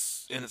as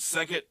its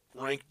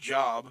second-ranked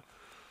job,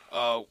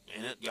 and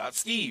it got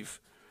Steve.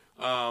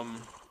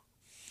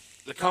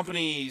 The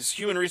company's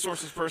human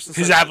resources person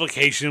His said,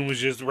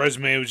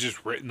 resume was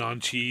just written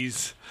on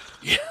cheese.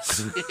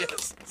 yes,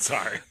 yes.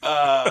 Sorry.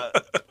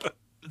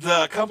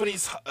 The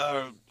company's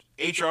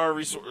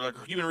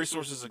human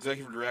resources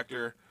executive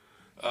director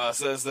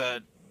says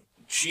that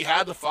she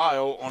had the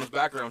file on his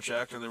background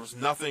check, and there was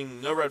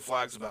no red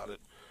flags about it.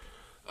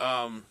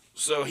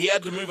 So he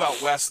had to move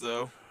out west,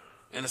 though,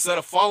 and instead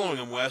of following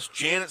him west,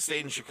 Janet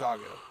stayed in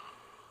Chicago.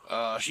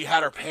 She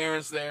had her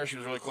parents there. She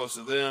was really close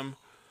to them.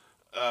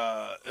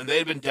 And they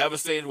had been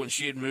devastated when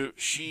she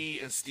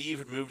and Steve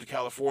had moved to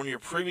California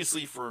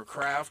previously for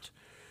Kraft.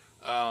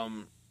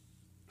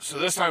 So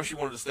this time she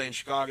wanted to stay in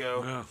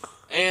Chicago. Yeah.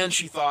 And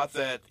she thought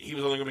that he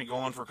was only going to be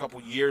gone for a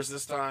couple years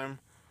this time.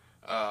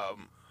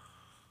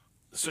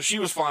 So she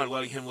was fine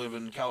letting him live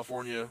in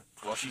California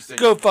while she stayed.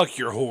 Go fuck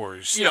your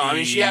whores. You know, I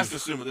mean, she Steve. has to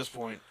assume at this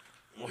point,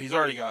 well, he's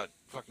already got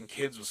fucking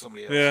kids with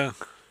somebody else. Yeah.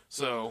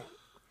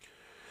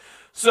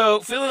 So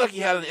feeling like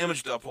he had an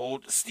image to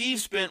uphold, Steve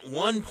spent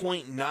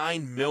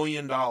 $1.9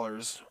 million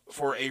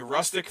for a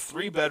rustic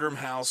 3-bedroom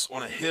house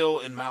on a hill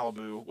in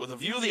Malibu with a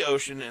view of the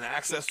ocean and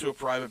access to a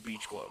private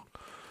beach club.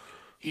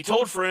 He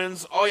told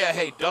friends, oh yeah,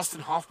 hey,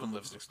 Dustin Hoffman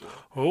lives next door.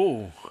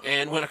 Oh.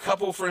 And when a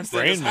couple of friends stayed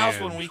at his Rain house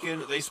Man. one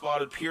weekend, they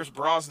spotted Pierce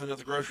Brosnan at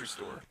the grocery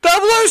store.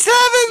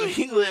 007!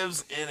 He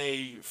lives in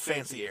a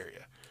fancy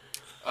area.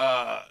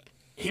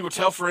 He would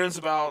tell friends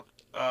about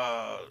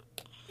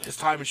his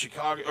time in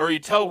Chicago, or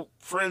he'd tell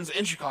friends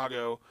in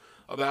Chicago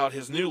about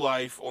his new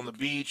life on the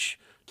beach,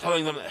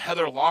 telling them that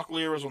Heather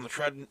Locklear was on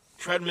the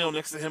treadmill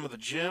next to him at the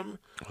gym.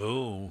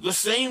 Oh. The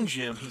same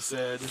gym, he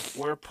said,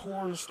 where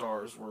porn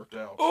stars worked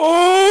out.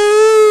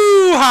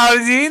 Oh, how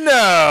did he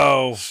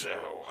know? So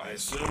I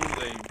assume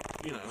they,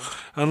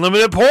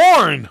 Unlimited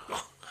porn.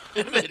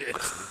 admitted.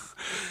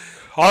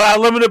 All that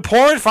limited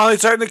porn finally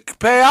starting to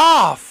pay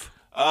off.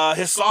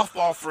 His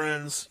softball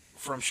friends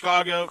from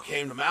Chicago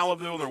came to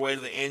Malibu on their way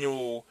to the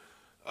annual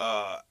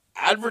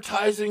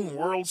Advertising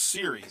World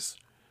Series,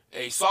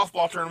 a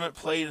softball tournament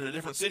played in a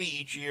different city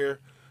each year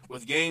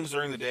with games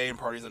during the day and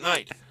parties at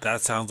night.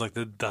 That sounds like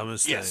the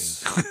dumbest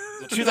Yes. thing.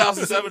 The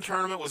 2007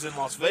 tournament was in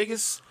Las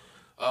Vegas,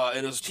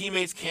 and his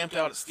teammates camped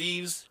out at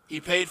Steve's. He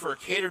paid for a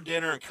catered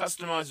dinner and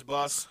customized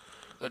bus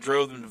that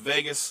drove them to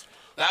Vegas.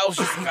 That was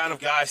just the kind of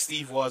guy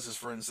Steve was, his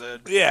friend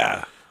said.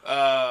 Yeah.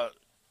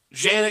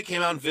 Janet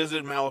came out and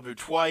visited Malibu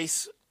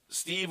twice.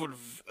 Steve would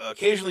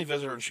occasionally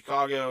visit her in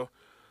Chicago,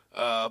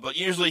 but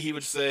usually he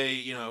would say,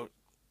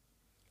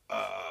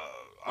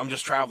 I'm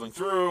just traveling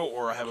through,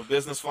 or I have a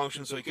business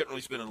function, so he couldn't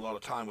really spend a lot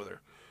of time with her.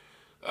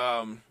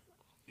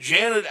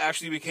 Janet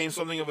actually became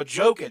something of a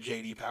joke at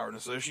J.D. Power and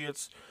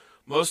Associates.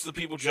 Most of the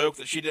people joked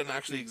that she didn't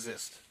actually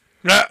exist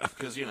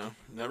because,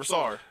 never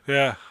saw her.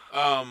 Yeah.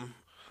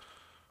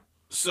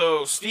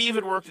 So Steve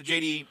had worked at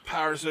J.D.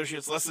 Power and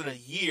Associates less than a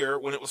year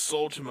when it was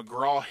sold to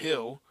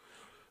McGraw-Hill.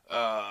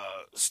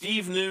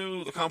 Steve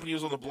knew the company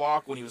was on the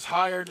block when he was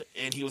hired,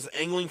 and he was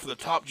angling for the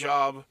top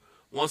job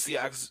once the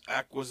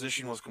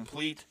acquisition was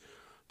complete.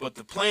 But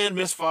the plan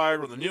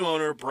misfired when the new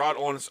owner brought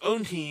on his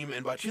own team,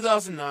 and by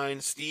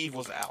 2009, Steve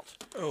was out.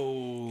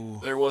 Oh.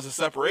 There was a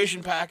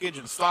separation package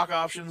and stock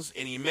options,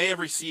 and he may have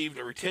received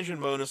a retention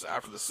bonus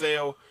after the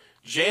sale,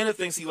 Janet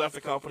thinks he left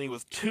the company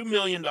with $2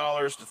 million to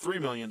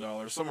 $3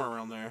 million, somewhere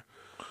around there.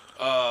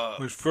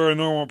 Which for a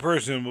normal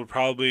person would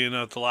probably be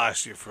enough to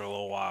last you for a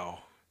little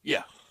while.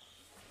 Yeah.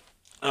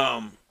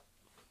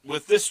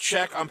 With this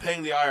check, I'm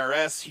paying the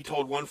IRS. He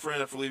told one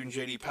friend after leaving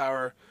JD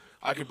Power,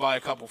 I could buy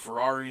a couple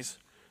Ferraris.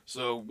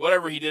 So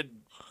whatever he did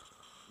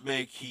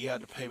make, he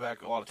had to pay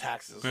back a lot of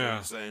taxes, is what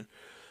I'm saying.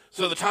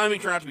 So the timing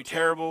turned out to be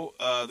terrible.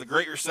 The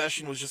Great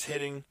Recession was just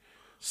hitting.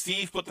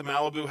 Steve put the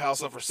Malibu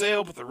house up for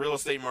sale, but the real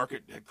estate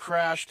market had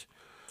crashed.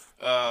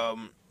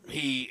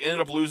 He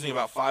ended up losing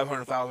about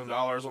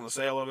 $500,000 on the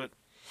sale of it.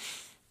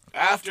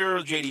 After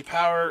JD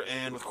Power,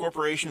 and with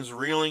corporations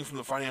reeling from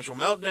the financial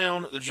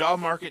meltdown, the job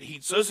market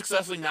he'd so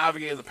successfully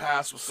navigated in the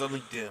past was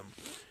suddenly dim.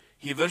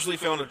 He eventually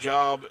found a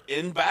job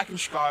back in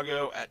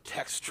Chicago at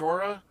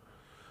Textura,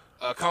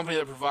 a company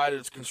that provided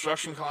its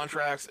construction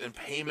contracts and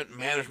payment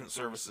management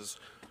services.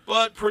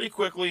 But pretty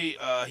quickly,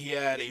 he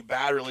had a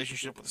bad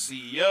relationship with the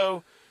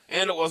CEO,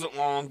 and it wasn't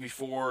long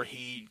before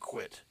he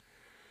quit.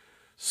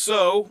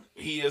 So,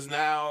 he is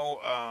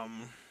now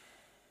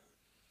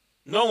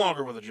no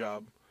longer with a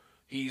job.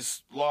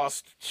 He's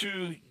lost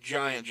 2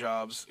 giant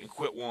jobs and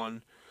quit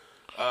one.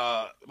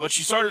 But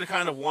she started to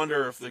kind of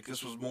wonder if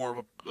this was more of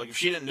a... Like, if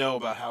she didn't know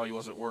about how he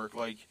was at work.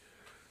 Like,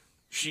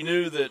 she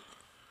knew that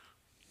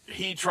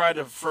he tried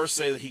to first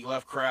say that he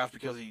left Kraft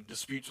because he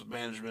disputes with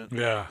management.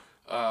 Yeah.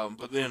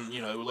 But then,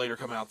 it would later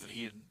come out that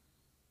he had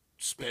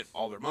spent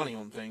all their money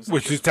on things.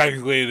 Which is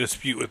technically a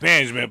dispute with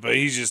management, but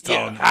he's just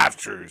telling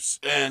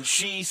half-truths. And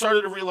she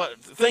started to realize,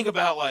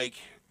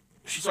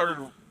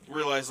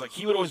 like,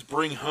 he would always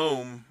bring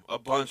home a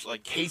bunch,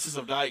 like, cases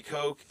of Diet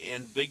Coke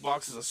and big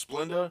boxes of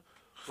Splenda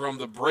from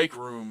the break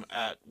room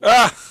at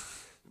work.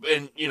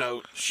 And,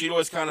 she'd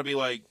always kind of be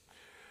like,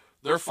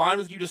 they're fine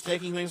with you just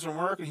taking things from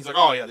work? And he's like,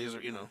 oh, yeah, these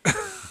are,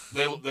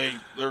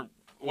 they're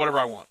whatever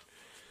I want.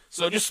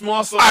 So just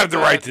small stuff. I have the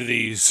right to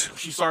these.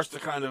 She starts to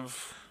kind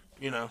of,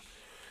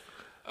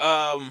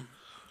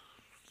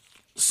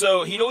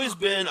 So he'd always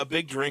been a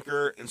big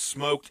drinker and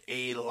smoked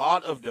a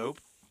lot of dope.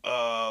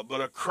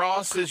 But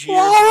across his years...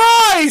 All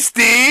right,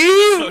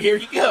 Steve! So here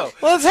you go.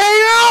 Let's hang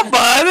out,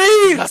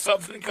 buddy! Got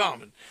something in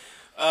common.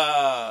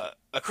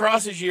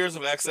 Across his years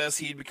of excess,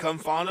 he'd become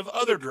fond of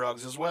other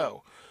drugs as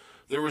well.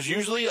 There was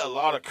usually a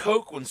lot of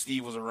coke when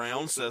Steve was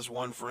around, says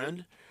one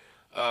friend.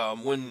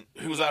 When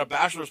he was at a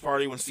bachelor's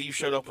party when Steve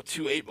showed up with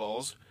 2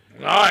 8-balls.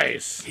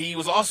 Nice. He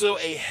was also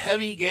a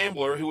heavy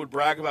gambler who would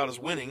brag about his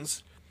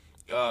winnings.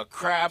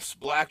 Craps,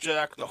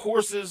 blackjack, the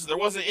horses. There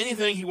wasn't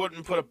anything he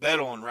wouldn't put a bet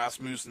on,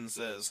 Rasmussen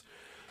says.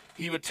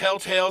 He would tell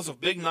tales of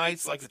big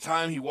nights like the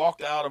time he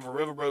walked out of a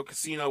Riverboat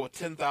casino with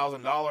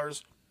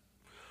 $10,000,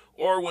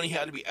 or when he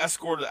had to be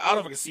escorted out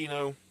of a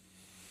casino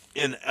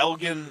in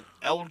Elgin,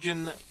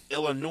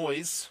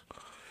 Illinois,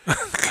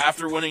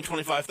 after winning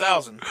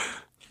 $25,000.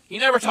 He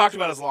never talked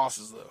about his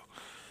losses, though.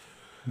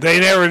 They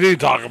never do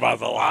talk about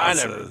the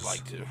losses. I never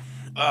like to.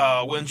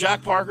 When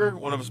Jack Parker,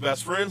 one of his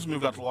best friends,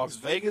 moved out to Las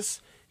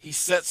Vegas, he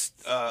sets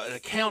an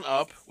account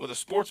up with a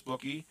sports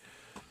bookie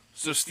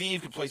so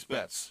Steve could place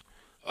bets.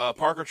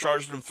 Parker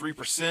charged him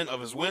 3% of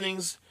his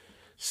winnings.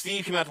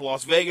 Steve came out to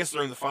Las Vegas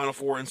during the Final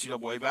Four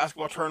NCAA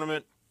basketball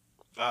tournament,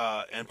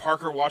 and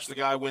Parker watched the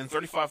guy win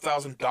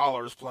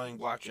 $35,000 playing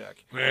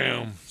blackjack.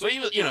 Damn. So he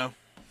was,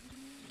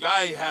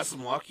 guy has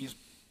some luck. He's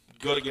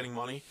good at getting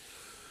money.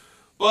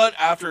 But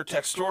after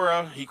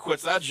Textura, he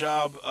quits that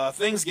job.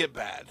 Things get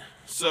bad.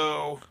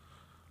 So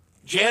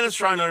Janet's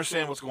trying to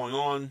understand what's going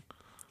on.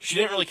 She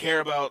didn't really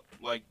care about,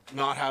 like,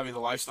 not having the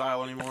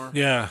lifestyle anymore.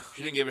 Yeah.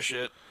 She didn't give a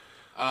shit.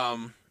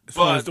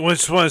 But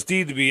wants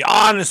Steve to be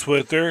honest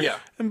with her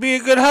and be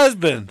a good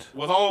husband.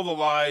 With all the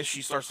lies,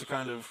 she starts to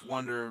kind of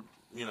wonder,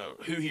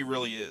 who he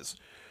really is.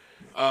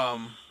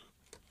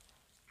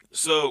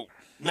 So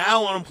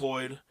now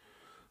unemployed,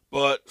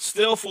 but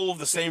still full of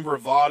the same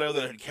bravado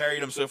that had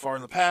carried him so far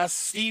in the past,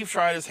 Steve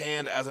tried his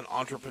hand as an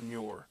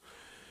entrepreneur.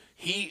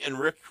 He and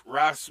Rick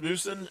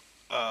Rasmussen,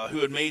 who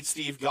had made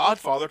Steve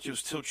godfather to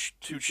his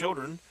 2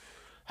 children,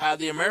 had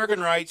the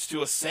American rights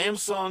to a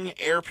Samsung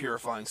air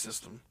purifying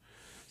system.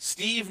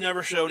 Steve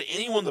never showed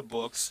anyone the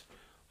books,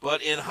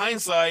 but in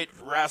hindsight,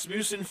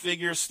 Rasmussen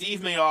figures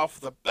Steve made off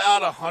with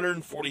about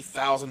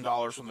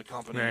 $140,000 from the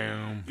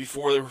company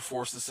before they were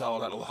forced to sell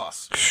it at a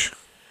loss.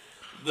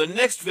 The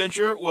next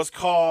venture was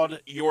called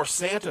Your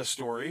Santa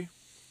Story.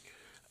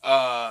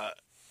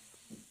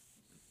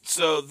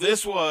 So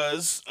this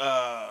was,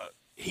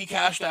 he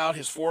cashed out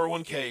his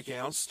 401k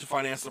accounts to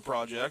finance the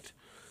project.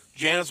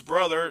 Janet's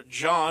brother,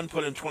 John,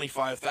 put in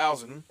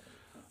 $25,000.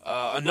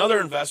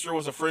 Another investor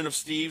was a friend of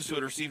Steve's who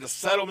had received a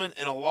settlement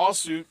in a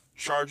lawsuit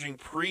charging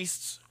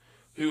priests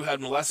who had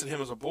molested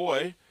him as a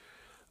boy.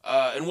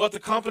 And what the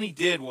company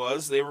did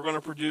was they were going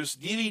to produce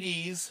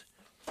DVDs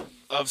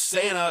of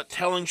Santa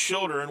telling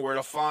children where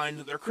to find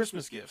their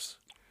Christmas gifts.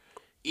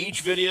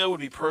 Each video would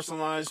be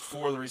personalized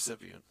for the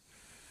recipient.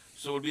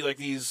 So it would be like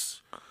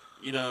these,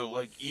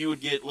 like you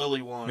would get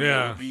Lily one.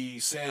 Yeah. It would be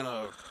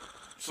Santa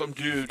some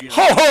dude, you know,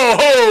 Ho, ho,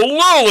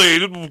 ho,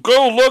 Lily,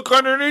 go look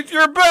underneath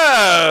your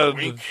bed.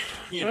 wink,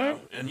 you know,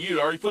 and you'd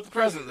already put the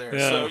present there.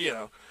 Yeah. So, you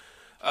know.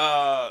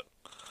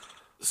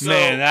 So,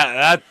 Man,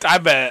 that I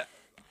bet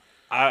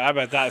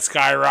that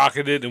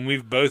skyrocketed, and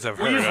we've both have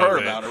heard We've of heard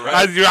it. about it,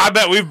 right? I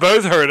bet we've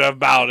both heard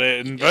about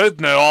it and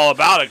both know all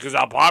about it because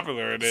how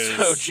popular it is.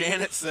 So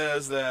Janet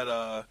says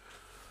that,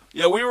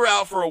 yeah, we were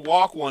out for a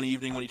walk one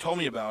evening when he told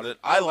me about it.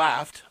 I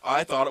laughed.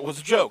 I thought it was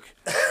a joke.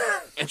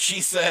 And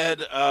she said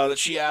that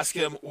she asked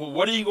him, well,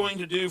 what are you going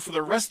to do for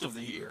the rest of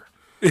the year?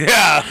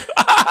 Yeah.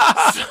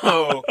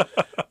 So,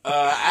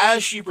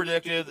 as she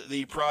predicted,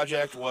 the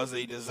project was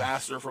a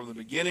disaster from the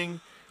beginning.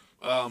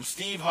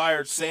 Steve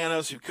hired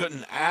Santas who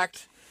couldn't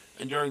act,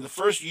 and during the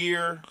first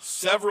year,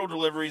 several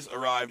deliveries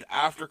arrived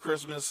after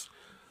Christmas.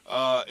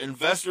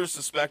 Investors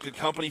suspected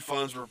company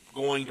funds were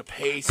going to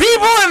pay.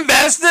 People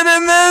invested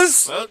in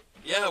this? Well,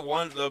 yeah,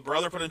 the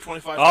brother put in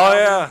 $25,000. Oh,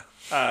 yeah.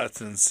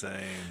 That's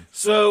insane.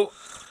 So,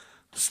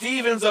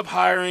 Steve ends up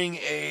hiring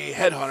a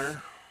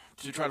headhunter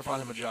to try to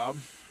find him a job.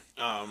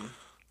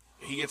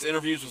 He gets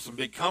interviews with some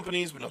big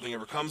companies, but nothing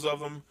ever comes of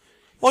them.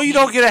 Well, you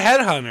don't get a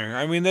headhunter.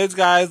 I mean, those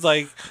guys,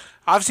 like,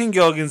 I've seen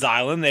Gilligan's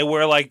Island. They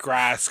wear, like,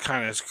 grass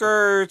kind of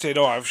skirts. They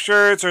don't have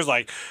shirts. There's,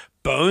 like,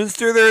 bones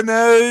through their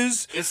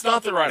nose. It's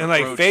not the right and,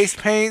 approach. like, face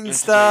paint and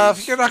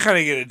stuff. You're not going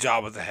to get a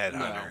job with a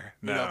headhunter.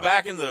 No. You know,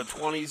 back in the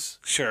 20s,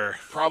 Sure.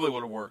 probably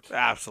would have worked.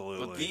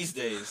 Absolutely. But these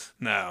days,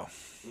 No.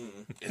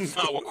 it's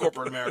not what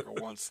corporate America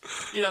wants.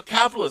 You know,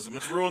 capitalism,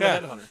 it's ruined Yeah.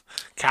 the headhunter.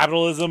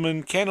 Capitalism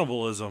and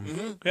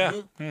cannibalism. Yeah.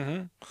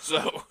 Mm-hmm.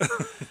 So,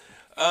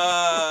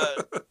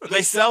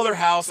 they sell their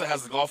house that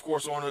has the golf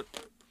course on it.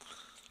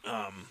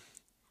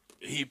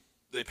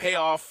 They pay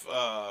off,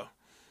 let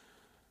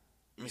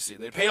me see,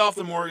 they pay off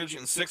the mortgage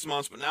in 6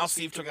 months, but now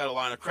Steve took out a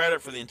line of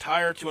credit for the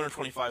entire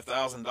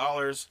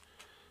 $225,000.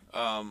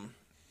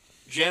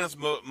 Janet's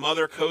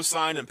mother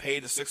co-signed and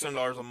paid the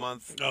 $600 a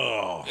month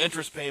Oh,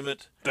 interest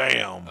payment.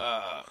 damn.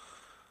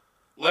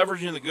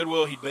 Leveraging the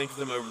goodwill he'd banked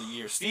with them over the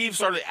years. Steve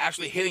started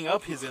actually hitting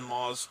up his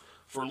in-laws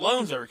for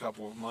loans every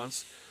couple of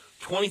months.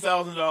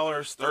 $20,000,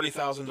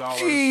 $30,000,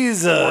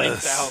 Jesus.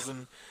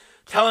 $40,000,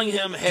 telling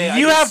him, "Hey,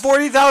 You have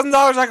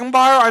 $40,000 I can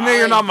borrow? I know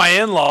you're not my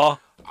in-law.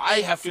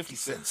 I have 50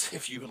 cents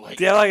if you would like."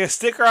 Do you have, like, a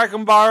sticker I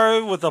can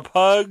borrow with a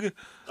pug?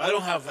 I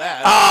don't have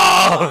that.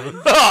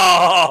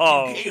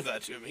 Oh. You gave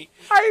that to me.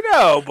 I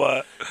know,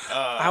 but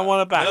I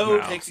want it back No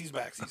now. takesies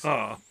backsies.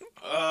 Oh.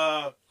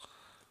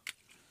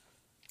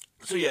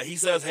 So yeah, he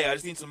says, "Hey, I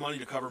just need some money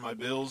to cover my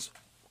bills."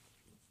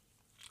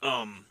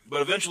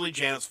 But eventually,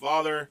 Janet's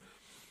father,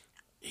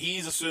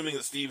 he's assuming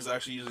that Steve is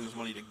actually using his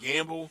money to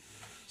gamble.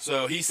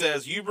 So he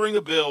says, "You bring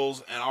the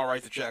bills, and I'll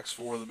write the checks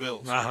for the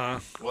bills." Uh-huh.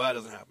 Well, that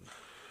doesn't happen.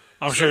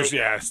 I'm sure,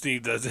 yeah,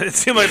 Steve does. It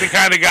seems like the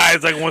kind of guy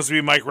that wants to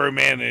be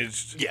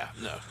micromanaged. Yeah,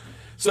 no.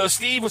 So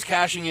Steve was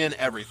cashing in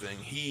everything.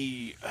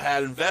 He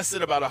had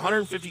invested about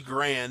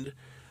 $150,000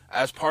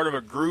 as part of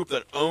a group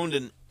that owned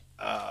an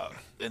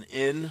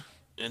inn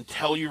in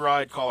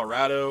Telluride,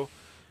 Colorado.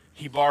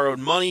 He borrowed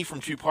money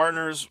from two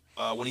partners.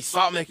 When he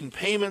stopped making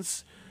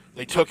payments,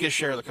 they took his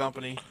share of the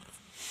company.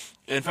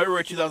 In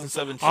February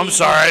 2017... I'm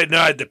sorry, I didn't know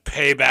I had to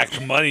pay back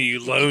the money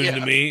you loaned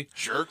to me.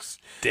 Jerks.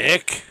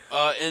 Dick.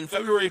 In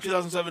February of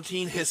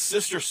 2017, his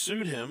sister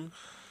sued him.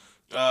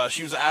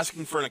 She was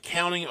asking for an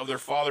accounting of their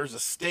father's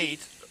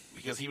estate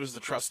because he was the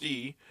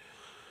trustee.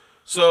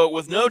 So,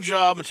 with no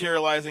job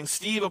materializing,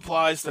 Steve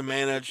applies to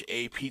manage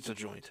a pizza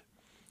joint.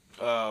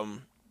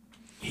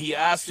 He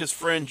asked his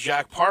friend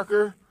Jack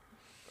Parker,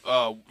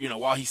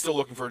 while he's still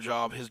looking for a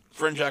job. His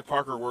friend Jack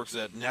Parker works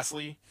at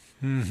Nestle.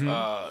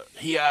 Mm-hmm.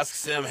 He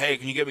asks him, "Hey,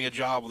 can you get me a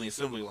job on the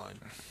assembly line?"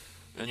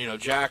 And,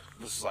 Jack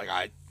was like,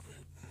 I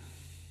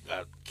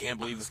can't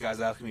believe this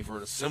guy's asking me for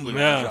an assembly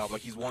line job.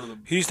 Like, he's one of the...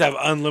 He used to have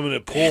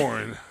unlimited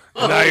porn.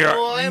 Oh, now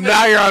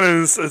you're on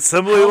an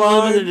assembly How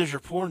line? limited is your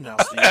porn now,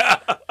 Steve?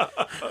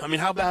 I mean,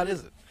 how bad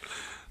is it?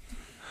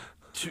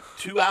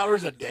 2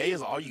 hours a day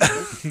is all you get?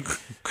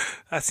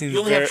 That seems You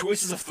only very, have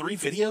choices of 3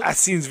 videos? that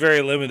seems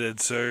very limited,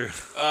 sir.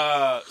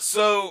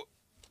 So,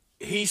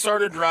 he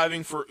started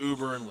driving for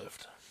Uber and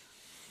Lyft.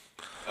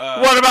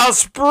 What about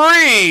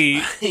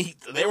Spree?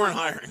 They weren't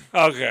hiring. It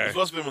Okay. was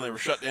supposed to be when they were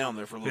shut down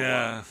there for a little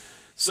Yeah. while.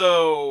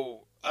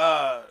 So,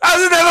 That's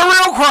another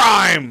real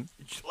crime.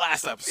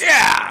 last episode.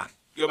 Yeah.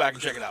 Go back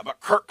and check it out. About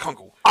Kurt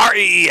Kunkel.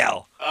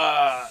 REEL.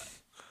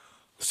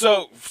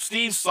 So,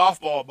 Steve's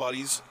softball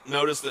buddies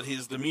noticed that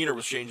his demeanor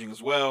was changing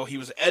as well. He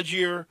was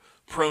edgier,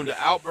 prone to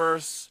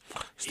outbursts. He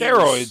was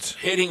Steroids.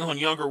 hitting on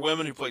younger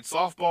women who played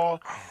softball,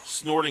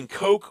 snorting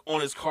coke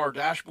on his car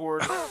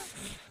dashboard.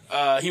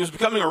 He was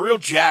becoming a real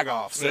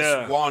jagoff,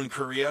 says Juan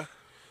Correa.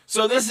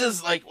 So this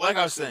is, like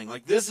I was saying,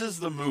 this is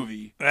the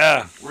movie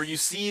Yeah. where you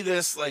see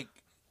this,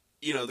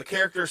 the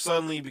character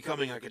suddenly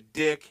becoming like a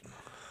dick,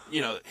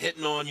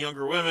 hitting on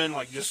younger women,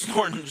 just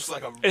snorting just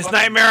like a... It's fucking-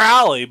 Nightmare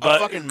Alley, but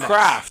fucking mess.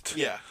 craft.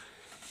 Yeah.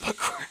 But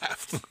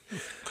craft.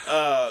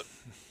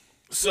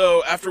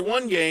 So, after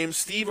one game,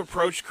 Steve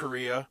approached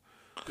Correa,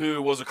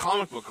 who was a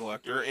comic book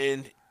collector,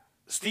 and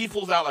Steve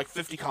pulls out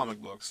 50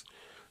 comic books.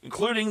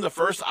 including the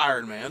first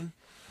Iron Man.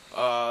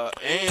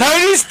 And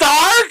Tony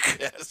Stark?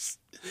 yes.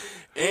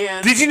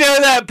 And Did you know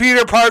that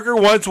Peter Parker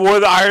once wore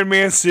the Iron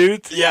Man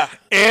suit? yeah,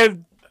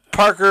 And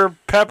Pepper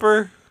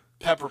Parks.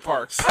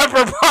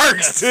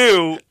 Parks,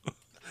 too.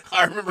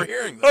 I remember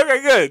hearing that.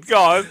 Okay, good.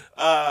 Go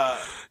on.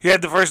 He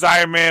had the first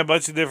Iron Man, a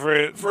bunch of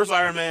different... First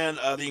Iron Man,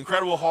 the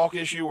Incredible Hulk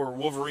issue where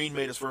Wolverine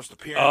made his first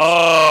appearance.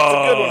 Oh. It's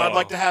a good one. I'd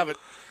like to have it.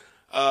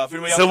 If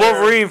anybody So out there-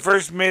 Wolverine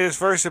first made his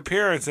first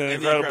appearance in the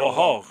Incredible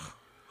Hulk.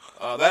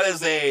 that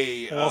is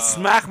a Well,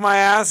 smack my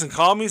ass and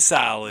call me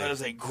Sally. that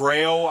is a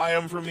Grail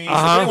item for me. So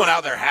Uh-huh. if anyone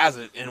out there has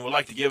it and would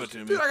like to give it to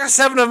me, I got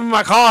 7 of them in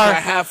my car. I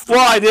have 3.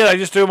 Well, I did. I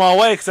just threw them all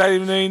away because I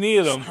didn't even know you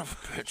needed them. Son of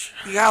a bitch.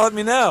 You gotta let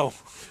me know.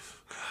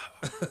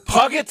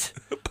 Puggett.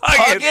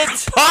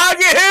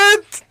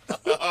 Puggett!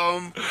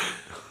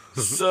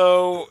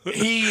 So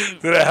he,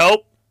 Did it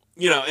help?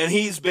 and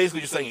he's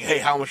basically just saying, hey,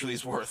 how much are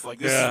these worth? Like,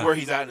 this Yeah. is where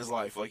he's at in his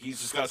life. Like,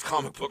 he's just got his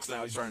comic books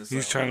now. He's trying to sell.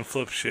 He's trying to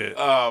flip shit.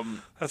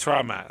 Um, That's where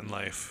I'm at in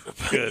life.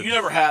 Good. you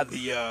never had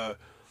the,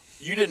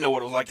 you didn't know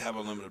what it was like to have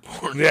unlimited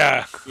porn.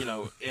 Yeah. In a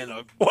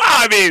Well,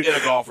 I mean, in a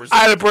golfer's. I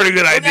had a pretty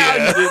good Now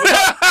you idea. do,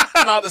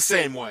 but not the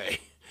same way.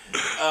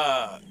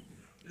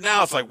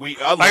 Now it's like Like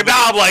unlimited.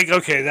 now, I'm like,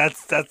 okay,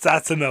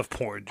 that's enough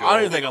porn, Joel. I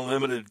don't even think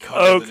unlimited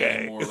covers it Okay.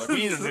 anymore. Like, we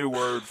need a new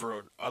word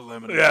for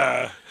unlimited.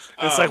 Yeah,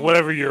 it's like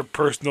whatever your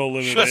personal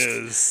limit just-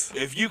 is.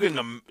 If you can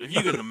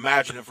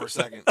imagine it for a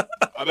second,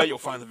 I bet you'll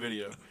find the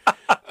video.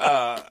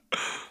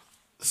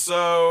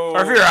 So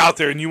Or if you're out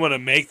there and you want to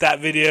make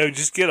that video,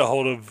 just get a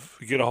hold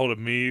of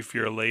me if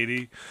you're a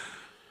lady.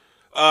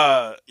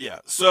 yeah.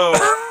 So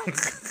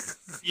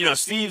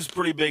Steve's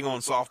pretty big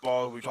on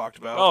softball. We talked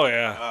about. Oh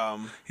yeah,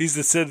 he's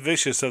the Sid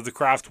Vicious of the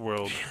craft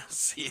world.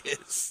 Yes, he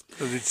is.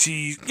 Of the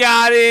cheese.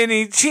 Got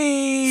any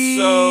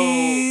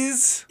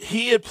cheese?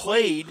 He had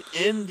played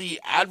in the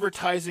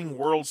Advertising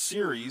World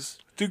Series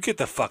Dude, get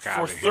the fuck out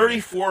for of here.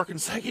 34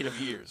 consecutive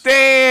years.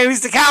 Damn,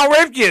 he's the Cal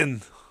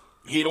Ripken.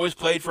 He had always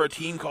played for a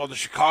team called the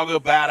Chicago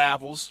Bad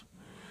Apples.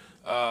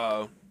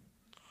 And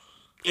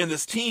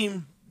this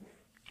team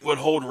would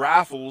hold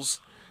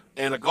raffles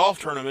and a golf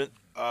tournament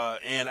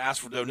and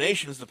ask for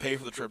donations to pay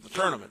for the trip to the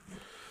tournament.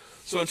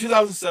 So in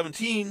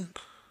 2017,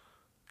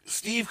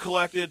 Steve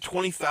collected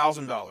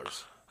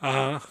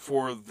 $20,000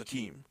 for the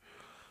team.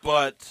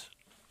 But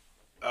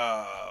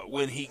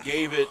when he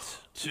gave it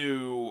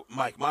to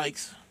Mike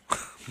Mikes,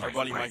 our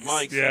buddy Mike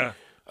Mikes, Yeah.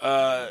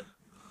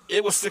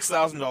 it was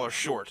 $6,000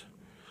 short.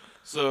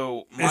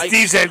 So And Mike,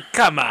 Steve said,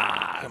 come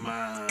on. come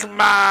on. Come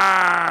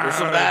on. There's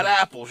some bad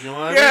apples, you know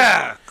what I mean?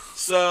 Yeah.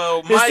 So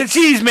It's Mike the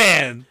cheese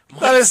man.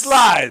 Let it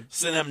slide.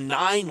 sent him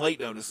 9 late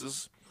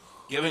notices,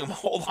 giving him a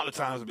whole lot of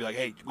times to be like,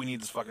 hey, we need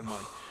this fucking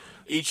money.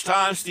 Each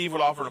time, Steve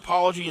would offer an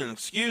apology and an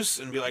excuse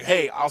and be like,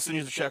 hey, I'll send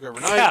you the check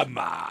overnight. Come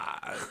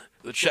on.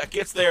 The check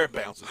gets there, it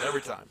bounces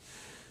every time.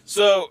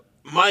 So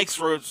Mike's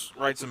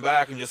writes him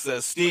back and just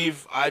says,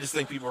 Steve, I just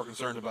think people are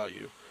concerned about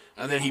you.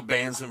 And then he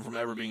bans him from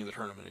ever being in the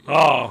tournament again.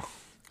 Oh.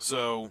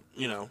 So,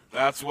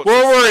 that's what...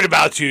 We're worried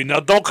about you.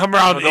 Now, don't come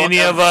around Don't any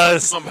ever of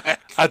us come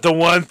back. at the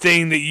one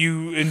thing that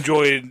you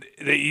enjoyed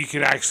that you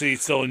can actually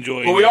still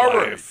enjoy. But in we your are life.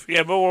 worried.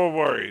 Yeah, but we're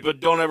worried.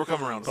 But don't ever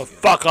come around us again.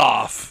 Fuck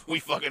off.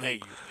 We fucking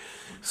hate you.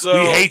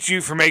 So We hate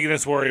you for making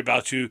us worry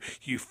about you,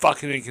 you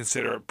fucking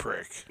inconsiderate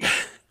prick.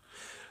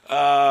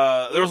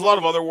 there was a lot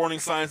of other warning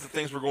signs that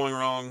things were going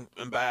wrong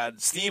and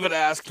bad. Steve had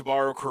asked to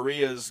borrow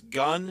Correa's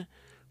gun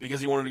because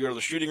he wanted to go to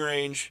the shooting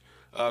range.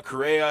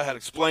 Correa had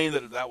explained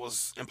that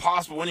was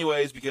impossible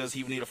anyways because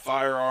he would need a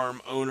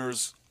firearm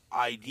owner's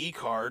ID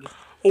card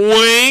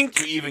Wink.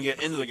 to even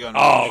get into the gun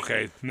Oh, range.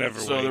 okay. Never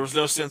So wink. there was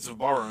no sense of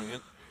borrowing it.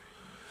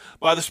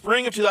 By the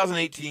spring of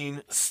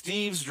 2018,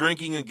 Steve's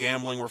drinking and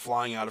gambling were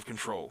flying out of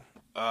control.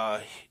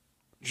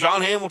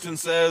 John Hamilton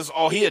says,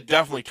 he had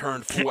definitely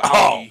turned full Oh,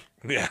 alky.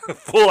 yeah.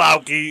 Full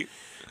alky.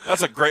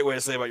 That's a great way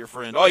to say about your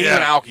friend. Oh, he's Yeah.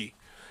 an alky.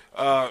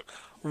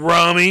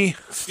 Rummy.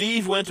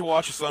 Steve went to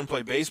watch his son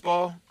play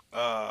baseball,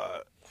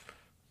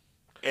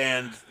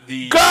 and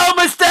the... Go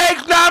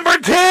mistake number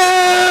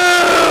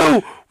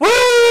 2! Woo!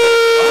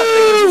 I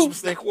think this was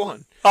mistake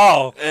 1.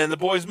 Oh. And the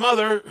boy's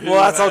mother, who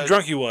Well, that's how had,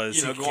 drunk he was.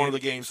 He going to can't- the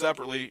game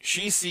separately,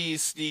 she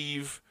sees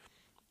Steve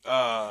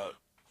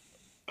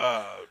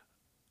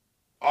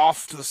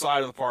off to the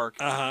side of the park,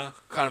 kind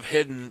of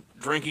hidden,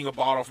 drinking a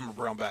bottle from a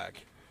brown bag.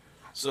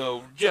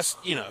 So,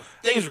 just,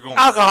 things are going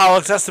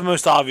Alcoholics, that's the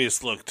most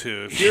obvious look,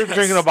 too. If you're Yes.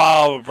 drinking a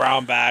bottle of a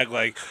brown bag,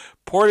 like,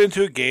 pour it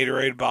into a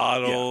Gatorade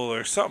bottle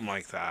or something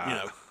like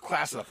that.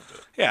 class it up a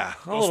bit. Yeah,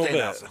 a Don't little stand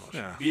bit. out so much.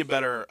 Yeah. Be a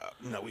better...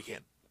 no, we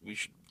can't. We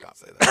should not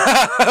say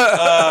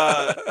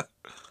that.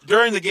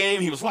 During the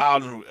game, he was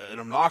loud and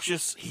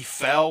obnoxious. He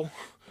fell.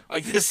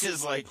 Like, this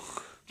is,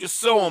 just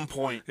so on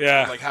point.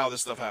 Yeah. Like, how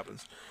this stuff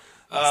happens.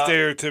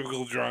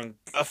 Stereotypical drunk.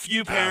 A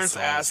few parents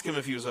Asshole. asked him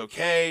if he was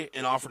okay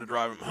and offered to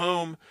drive him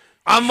home.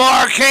 I'm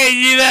arcade,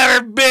 you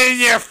never been in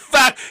your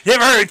You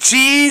ever heard of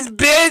cheese,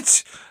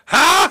 bitch?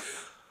 Huh?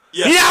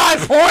 Yeah. You know what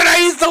porn I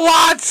used to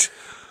watch?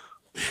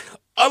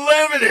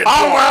 Unlimited!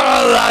 Oh,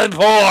 well, You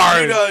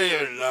porn. don't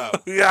even know.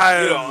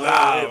 Yeah, You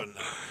don't even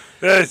know.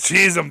 There's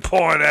cheese and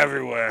pouring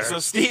everywhere. So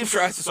Steve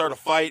tries to start a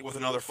fight with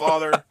another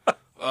father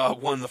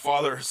when the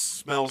father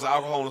smells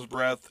alcohol in his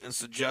breath and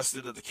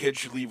suggested that the kid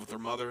should leave with their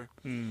mother.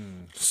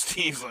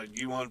 Steve's like,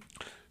 you want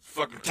to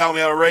fucking tell me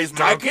how to raise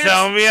my kids?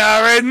 Tell me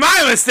I read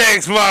my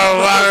mistakes,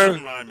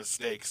 motherfucker. My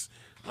mistakes,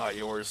 not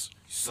yours,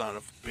 you son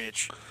of a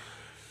bitch.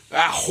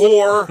 That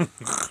whore.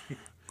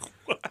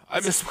 I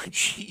miss my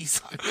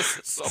cheese. I miss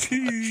it so much.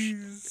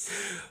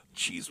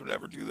 Cheese would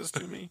ever do this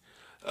to me.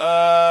 Can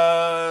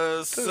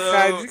I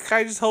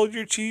just hold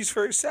your cheese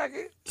for a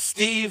second?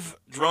 Steve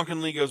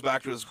drunkenly goes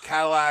back to his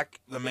Cadillac.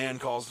 The man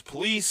calls the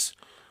police.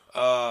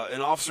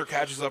 An officer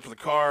catches up to the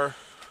car.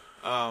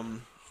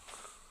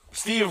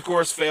 Steve, of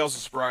course, fails the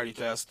sobriety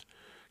test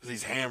because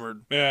he's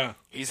hammered. Yeah.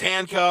 He's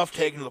handcuffed,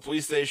 taken to the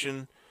police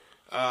station.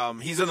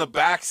 He's in the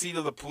back seat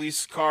of the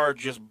police car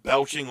just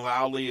belching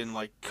loudly and,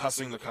 like,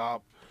 cussing the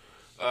cop.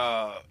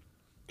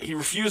 He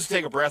refused to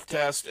take a breath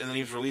test, and then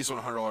he was released on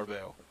a $100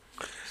 bail.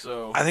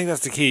 So I think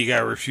that's the key. You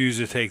gotta refuse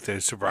to take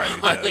those sobriety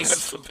tests. I think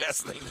that's the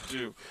best thing to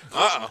do.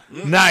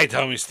 Now you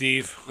tell me,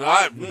 Steve.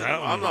 I'm not.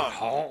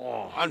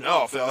 I know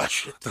I'll fail that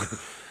shit.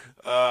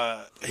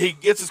 He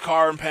gets his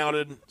car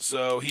impounded,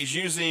 so he's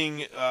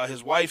using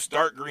his wife's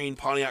dark green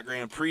Pontiac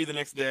Grand Prix the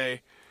next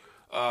day.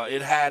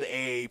 It had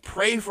a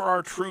 "Pray for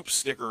Our Troops"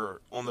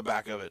 sticker on the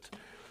back of it.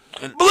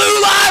 And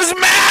Blue Lives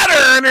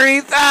Matter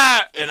underneath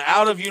that. An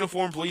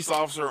out-of-uniform police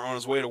officer on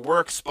his way to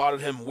work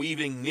spotted him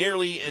weaving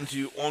nearly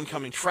into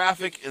oncoming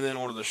traffic and then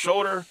onto the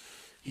shoulder.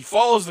 He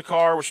follows the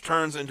car, which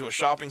turns into a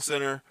shopping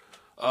center.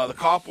 The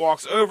cop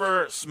walks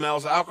over,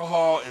 smells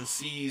alcohol, and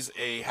sees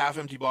a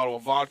half-empty bottle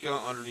of vodka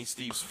underneath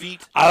Steve's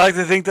feet. I like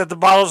to think that the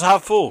bottle's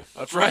half full.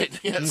 That's right.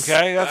 Yes.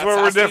 Okay, that's where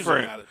we're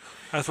different.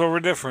 That's where we're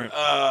different.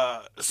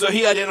 So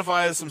he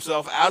identifies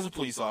himself as a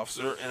police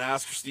officer and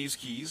asks for Steve's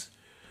keys.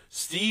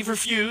 Steve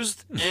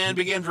refused and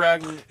began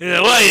dragging.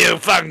 What, you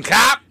fucking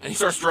cop? And he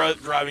starts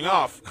driving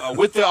off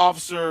with the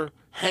officer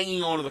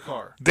hanging onto the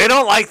car. They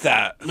don't like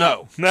that.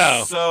 No.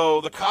 So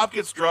the cop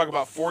gets dragged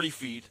about 40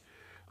 feet.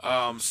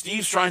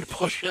 Steve's trying to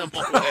push him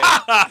away.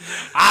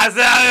 I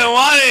said I didn't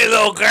want it,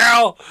 little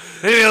girl.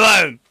 Leave me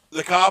alone.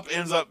 The cop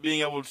ends up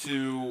being able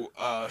to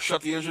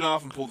shut the engine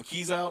off and pull the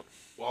keys out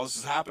while this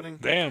is happening.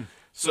 Damn.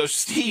 So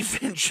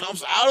Steve then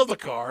jumps out of the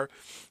car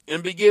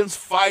and begins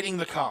fighting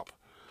the cop.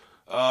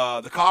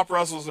 The cop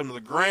wrestles him to the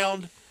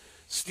ground.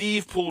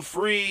 Steve pulled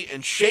free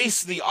and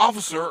chased the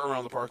officer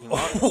around the parking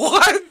lot.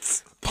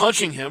 What?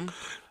 Punching him.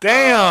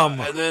 Damn.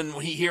 And then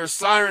he hears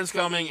sirens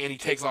coming and he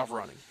takes off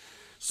running.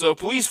 So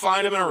police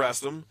find him and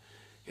arrest him.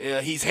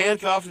 He's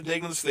handcuffed and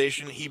taken to the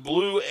station. He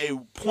blew a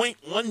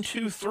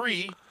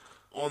 .123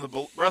 on the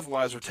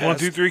breathalyzer test. 1,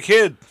 2, 3,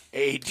 kid.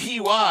 A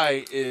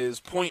DUI is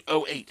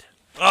 .08.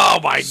 Oh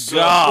my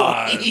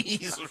God.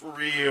 He's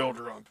real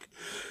drunk.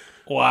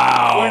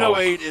 Wow.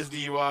 0.08 is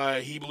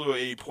DUI. He blew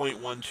a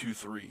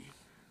 .123.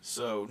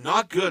 So,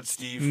 not good,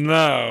 Steve.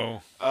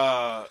 No.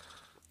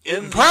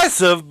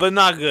 Impressive, but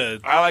not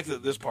good. I like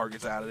that this part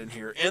gets added in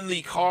here. In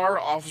the car,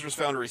 officers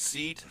found a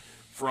receipt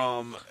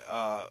from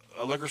a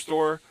liquor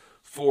store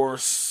for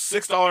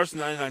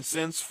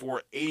 $6.99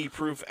 for 80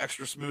 proof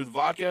extra smooth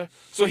vodka.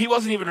 So he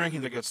wasn't even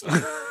drinking the good stuff.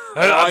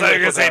 I thought you were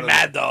going to say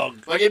Mad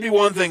Dog. Like, it'd be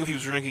one thing if he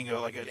was drinking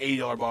like an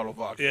 $80 bottle of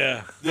vodka.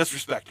 Yeah.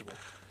 Disrespectable.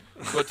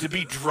 But to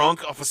be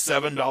drunk off a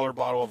 $7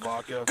 bottle of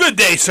vodka. Good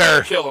day,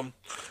 sir. Kill him.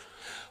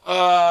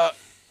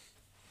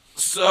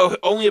 So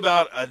only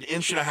about an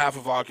inch and a half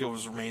of vodka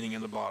was remaining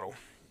in the bottle.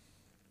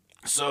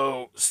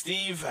 So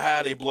Steve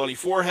had a bloody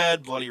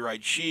forehead, bloody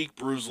right cheek,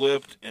 bruised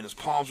lip, and his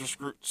palms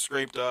were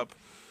scraped up.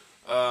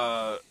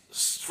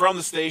 From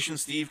the station,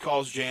 Steve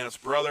calls Janet's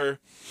brother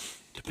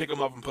to pick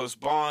him up and post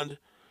bond.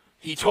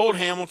 He told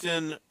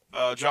Hamilton,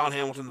 John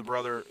Hamilton, the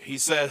brother, he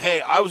said,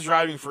 "Hey, I was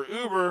driving for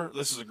Uber."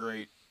 This is a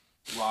great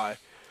lie.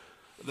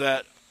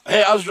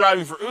 Hey, I was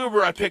driving for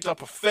Uber. I picked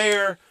up a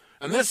fare,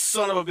 and this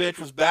son of a bitch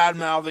was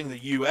bad-mouthing the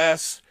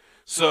U.S.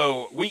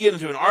 So we get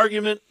into an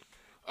argument.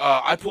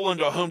 I pull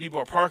into a Home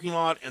Depot parking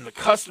lot, and the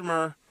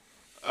customer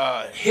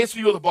hits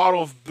me with a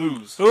bottle of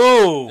booze.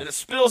 Ooh. And it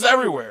spills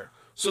everywhere.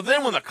 So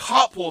then when the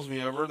cop pulls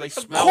me over, they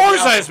smell. Of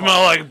course I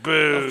smell like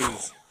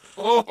booze.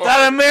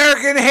 That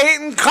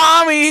American-hating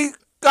commie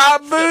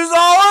got booze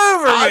all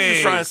over me. I'm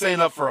just trying to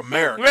stand up for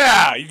America.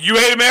 Yeah. You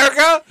hate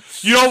America?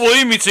 You don't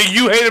believe me, so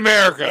you hate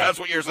America. That's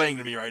what you're saying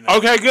to me right now.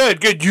 Okay,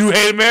 good. You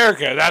hate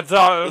America. That's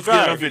all. Let's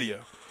get on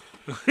video.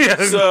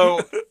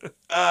 So,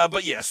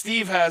 but yeah,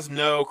 Steve has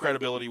no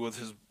credibility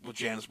with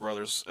Janet's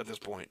brothers at this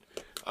point.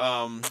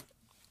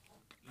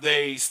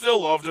 They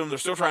still loved him. They're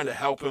still trying to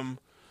help him,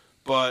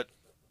 but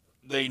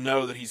they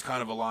know that he's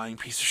kind of a lying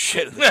piece of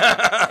shit.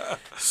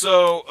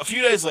 So a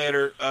few days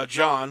later,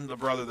 John, the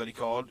brother that he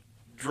called,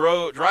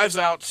 drives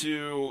out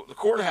to the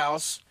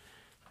courthouse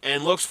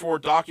and looks for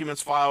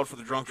documents filed for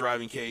the drunk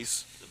driving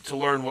case to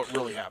learn what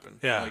really happened.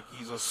 Yeah. Like,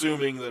 he's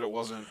assuming that it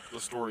wasn't the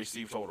story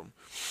Steve told him.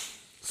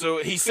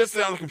 So he sits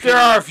down at the computer.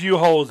 There are a few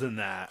holes in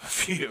that. A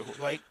few.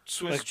 Like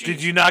Swiss cheese.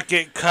 Did you not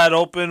get cut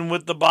open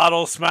with the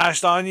bottle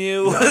smashed on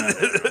you?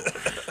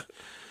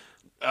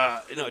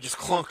 it just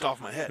clunked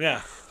off my head.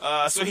 Yeah.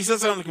 So he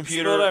sits down on the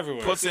computer, Spilled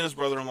everywhere. puts in his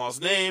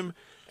brother-in-law's name,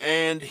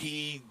 and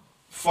he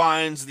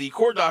finds the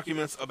court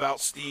documents about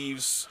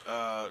Steve's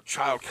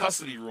child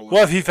custody ruling.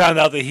 What if he found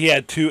out that he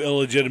had 2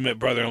 illegitimate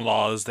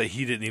brother-in-laws that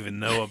he didn't even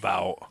know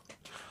about?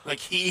 Like,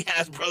 he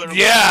has brother-in-law.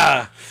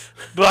 Yeah.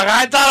 But like,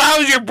 I thought I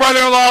was your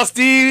brother-in-law,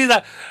 Steve. He's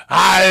like,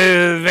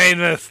 I made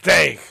a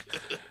mistake.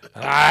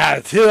 I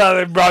had 2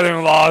 other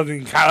brother-in-laws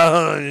in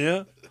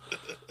California.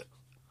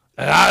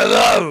 And I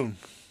love them.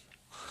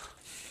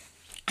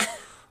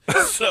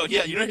 So,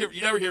 yeah, you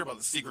never hear about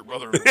the secret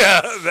brother-in-law.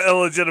 Yeah, the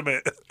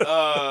illegitimate.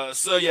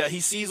 So, yeah,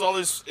 he sees all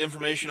this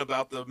information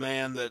about the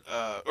man that,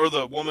 or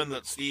the woman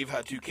that Steve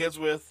had 2 kids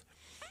with.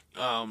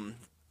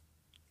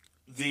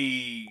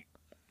 The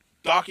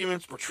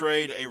documents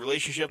portrayed a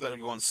relationship that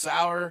had gone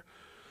sour.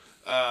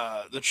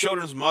 The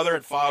children's mother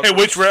had filed. Hey,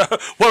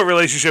 what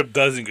relationship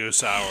doesn't go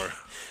sour?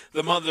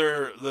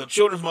 The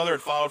children's mother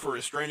had filed for a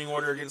restraining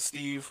order against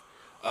Steve.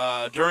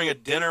 During a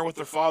dinner with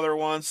their father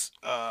once,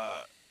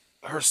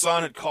 her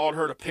son had called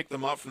her to pick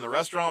them up from the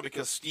restaurant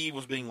because Steve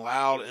was being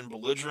loud and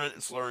belligerent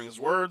and slurring his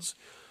words.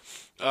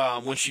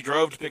 When she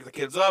drove to pick the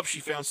kids up,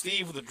 she found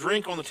Steve with a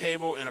drink on the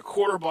table and a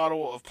quarter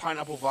bottle of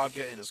pineapple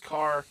vodka in his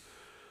car.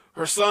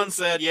 Her son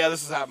said, yeah,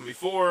 this has happened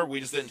before. We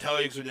just didn't tell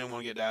you because we didn't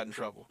want to get Dad in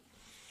trouble.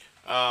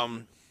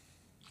 On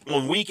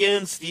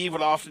weekends, Steve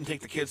would often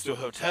take the kids to a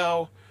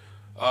hotel.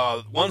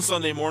 One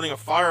Sunday morning, a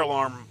fire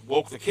alarm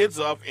woke the kids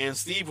up, and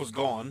Steve was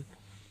gone.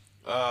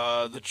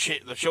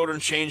 The children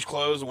changed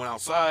clothes and went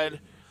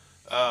outside.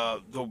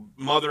 The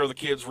mother of the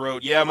kids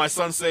wrote, yeah, my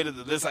son stated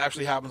that this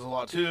actually happens a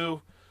lot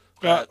too.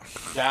 Dad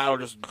will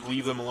just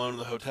leave them alone in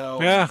the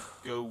hotel. Yeah.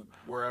 Go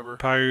wherever.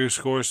 Probably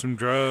score some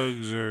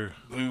drugs or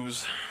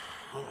Booze.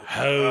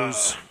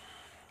 hose.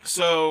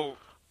 So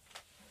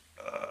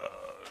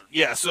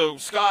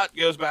Scott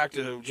goes back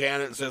to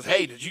Janet and says,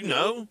 hey, did you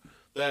know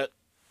that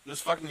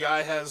this fucking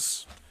guy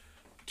has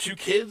 2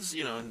 kids?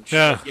 You know, and she's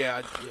Yeah. like,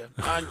 yeah,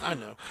 I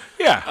know.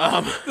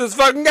 Yeah. This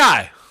fucking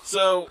guy.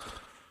 So,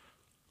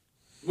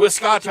 with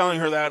Scott telling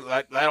her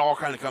that all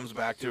kind of comes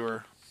back to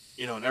her,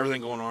 you know, and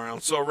everything going on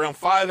around. So, around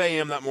 5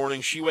 a.m. that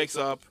morning, she wakes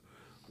up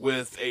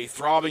with a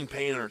throbbing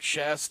pain in her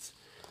chest.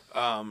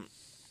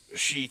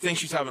 She thinks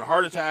she's having a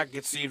heart attack,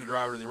 gets Steve to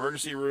drive her to the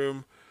emergency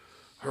room.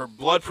 Her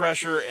blood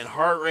pressure and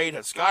heart rate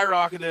had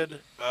skyrocketed.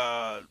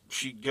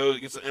 She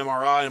gets an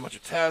MRI and a bunch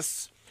of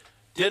tests.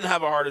 Didn't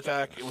have a heart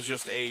attack. It was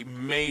just a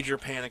major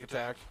panic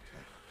attack.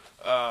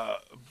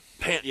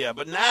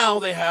 But now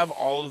they have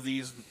all of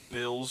these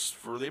bills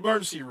for the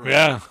emergency room.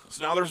 Yeah.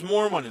 So now there's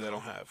more money they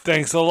don't have.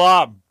 Thanks a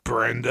lot,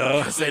 Brenda.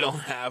 Because they don't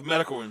have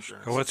medical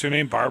insurance. What's her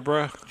name?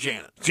 Barbara?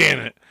 Janet.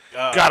 Janet.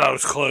 God, I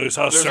was close.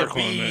 I was There's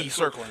circling a B it.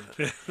 circling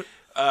it.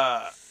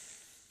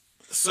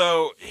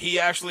 So he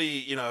actually,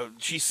 you know,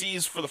 she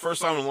sees for the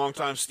first time in a long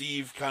time,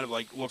 Steve kind of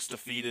like looks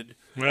defeated.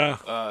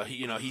 Yeah.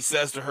 He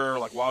says to her,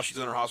 like, while she's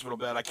in her hospital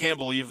bed, I can't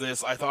believe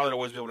this. I thought I'd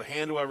always be able to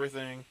handle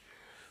everything.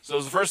 So it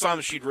was the first time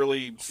that she'd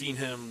really seen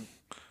him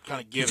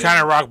kind of give He's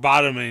kind of rock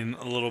bottoming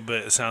a little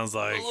bit, it sounds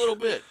like. a little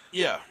bit,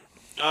 yeah.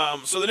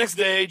 So the next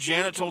day,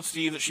 Janet told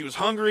Steve that she was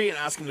hungry and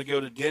asked him to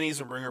go to Denny's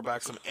and bring her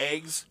back some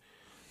eggs.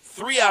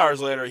 3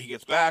 hours later, he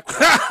gets back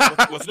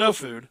with no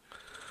food.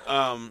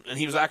 And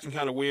he was acting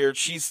kind of weird.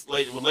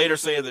 Would later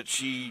say that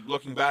she,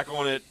 looking back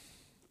on it,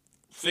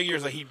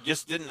 figures that he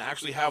just didn't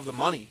actually have the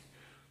money,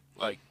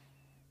 like,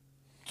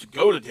 to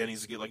go to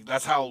Denny's to get, like,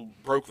 that's how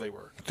broke they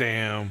were.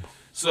 Damn.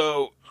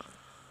 So,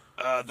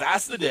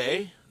 that's the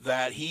day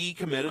that he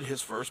committed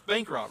his first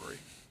bank robbery.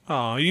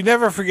 Oh, you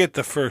never forget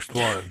the first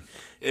one.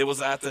 It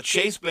was at the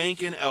Chase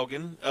Bank in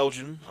Elgin, I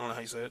don't know how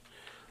you say it,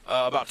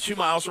 about 2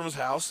 miles from his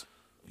house.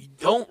 You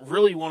don't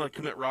really want to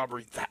commit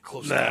robbery that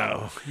close to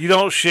home. No. You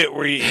don't shit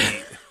where you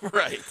eat.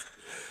 Right.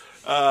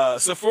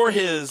 So for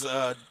his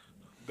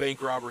bank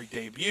robbery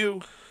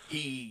debut,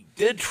 he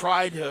did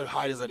try to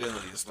hide his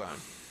identity this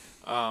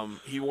time.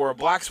 He wore a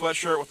black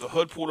sweatshirt with the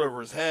hood pulled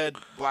over his head,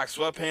 black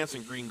sweatpants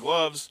and green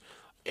gloves,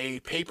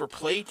 a paper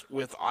plate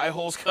with eye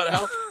holes cut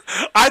out.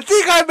 I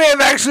think I may have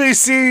actually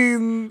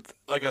seen...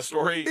 Like a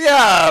story.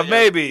 Yeah,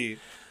 maybe.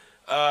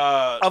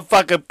 A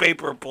fucking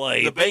paper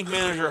plate. The bank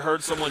manager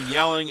heard someone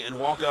yelling and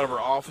walked out of her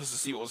office to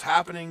see what was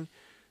happening.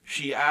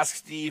 She asked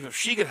Steve if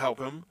she could help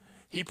him.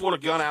 He pulled a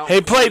gun out.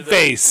 Hey, plate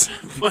face.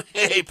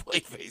 Hey,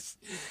 plate face.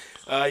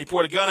 He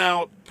pulled a gun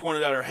out,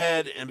 pointed at her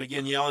head, and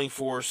began yelling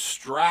for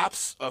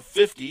straps of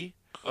 50s.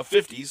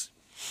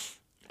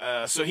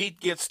 So he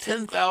gets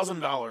 $10,000,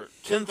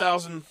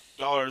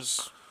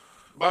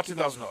 about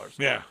 $10,000.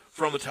 Yeah.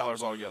 From the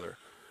tellers altogether.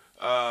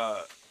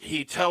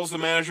 He tells the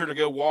manager to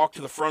go walk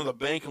to the front of the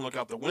bank and look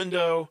out the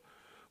window,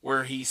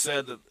 where he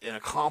said that an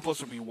accomplice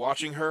would be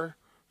watching her,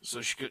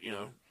 so she could,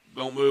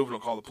 don't move,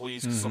 don't call the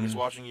police because somebody's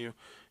watching you.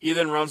 He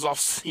then runs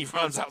off. He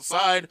runs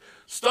outside,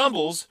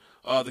 stumbles.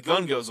 The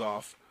gun goes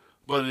off,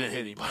 but it didn't hit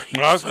anybody.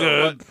 That's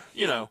good.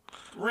 But,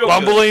 real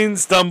Bumbling, good.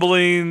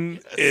 stumbling,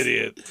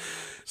 idiot.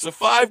 So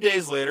 5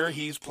 days later,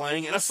 he's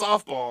playing in a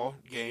softball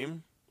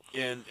game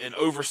in an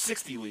over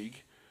 60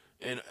 league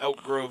in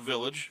Elk Grove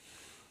Village.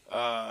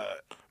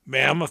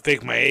 Man, I'm gonna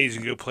fake my age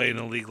and go play in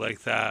a league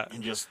like that.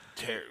 and just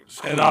tear.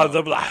 And I'll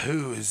be like,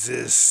 who is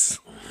this?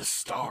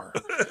 Star.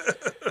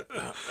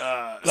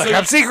 Like,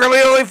 I'm secretly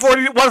only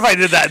 40. What if I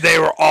did that? They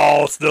were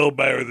all still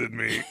better than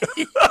me.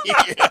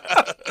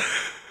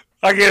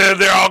 I get in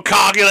there all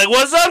cocky, like,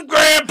 what's up,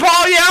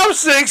 Grandpa? Yeah, I'm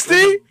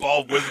 60.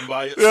 Ball whizzing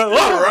by you. Yeah, All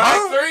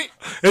right,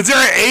 3. Is there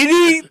an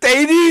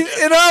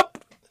 80 and up?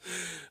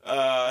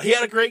 He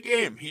had a great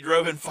game. He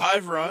drove in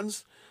 5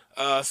 runs.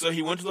 So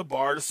he went to the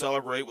bar to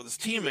celebrate with his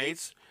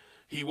teammates.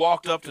 He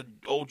walked up to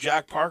old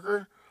Jack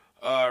Parker,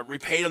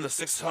 repaid him the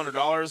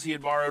 $600 he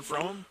had borrowed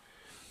from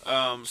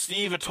him.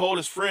 Steve had told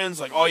his friends,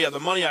 like, oh, yeah,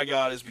 the money I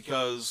got is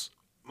because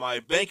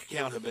my bank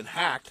account had been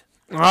hacked.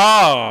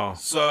 Oh.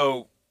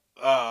 So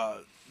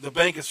the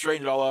bank has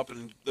straightened it all up,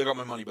 and they got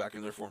my money back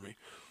in there for me.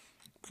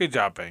 Good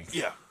job, Bank.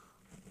 Yeah.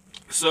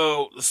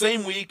 So the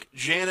same week,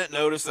 Janet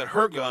noticed that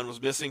her gun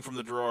was missing from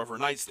the drawer of her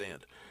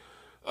nightstand.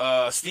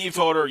 Steve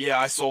told her, yeah,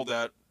 I sold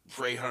that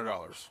for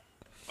 $800.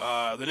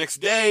 The next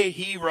day,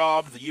 he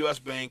robbed the U.S.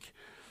 Bank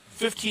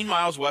 15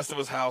 miles west of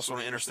his house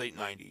on Interstate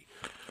 90.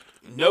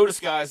 No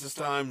disguise this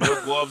time,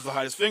 no gloves to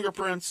hide his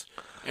fingerprints,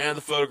 and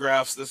the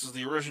photographs. This is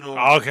the original.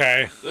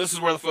 Okay. This is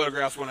where the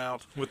photographs went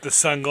out. With the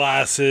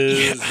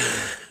sunglasses.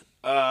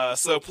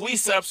 So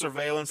police set up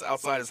surveillance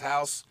outside his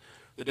house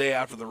the day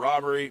after the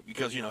robbery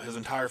because, his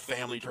entire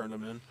family turned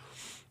him in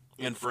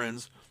and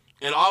friends.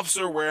 An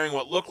officer wearing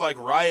what looked like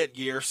riot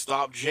gear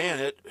stopped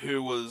Janet,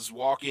 who was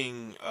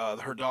walking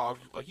her dog.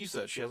 Like you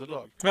said, she has a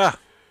dog. Yeah.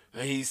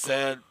 And he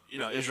said,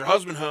 is your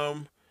husband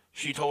home?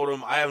 She told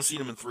him, I haven't seen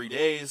him in 3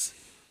 days.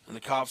 And the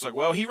cop's like,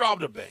 well, he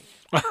robbed a bank.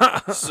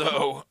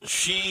 So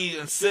she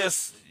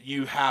insists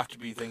you have to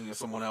be thinking of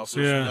someone else.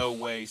 There's no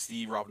way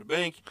Steve robbed a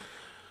bank.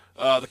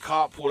 The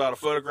cop pulled out a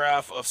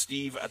photograph of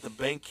Steve at the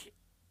bank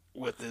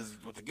with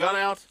the gun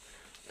out.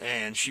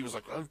 And she was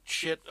like, oh,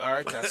 shit, all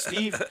right, that's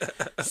Steve.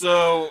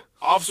 So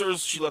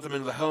officers, she let them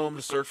into the home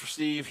to search for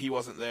Steve. He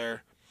wasn't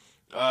there.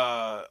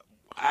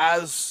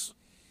 As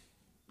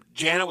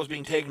Janet was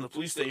being taken to the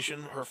police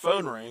station, her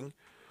phone rang.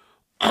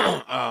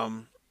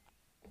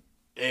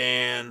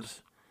 And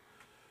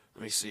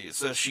let me see. It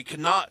says she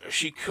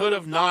could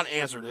have not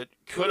answered it,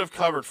 could have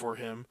covered for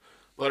him,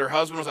 but her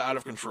husband was out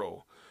of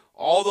control.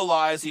 All the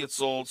lies he had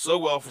sold so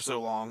well for so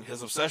long,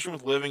 his obsession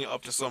with living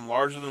up to some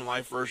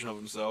larger-than-life version of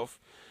himself,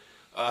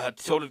 had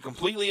tilted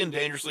completely and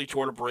dangerously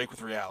toward a break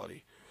with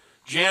reality.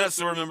 Janet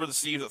still remembered the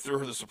Steve that threw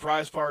her the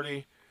surprise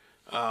party.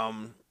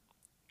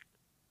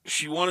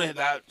 She wanted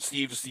that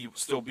Steve to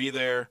still be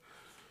there.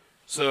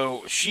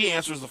 So she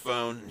answers the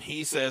phone, and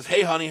he says,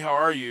 hey, honey, how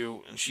are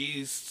you? And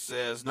she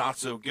says, not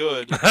so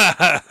good.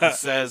 He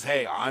says,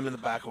 hey, I'm in the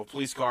back of a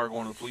police car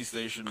going to the police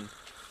station.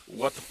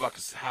 What the fuck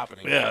is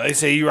happening? Yeah, they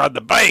say you robbed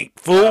the bank,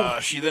 fool.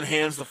 She then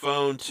hands the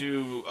phone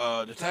to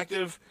a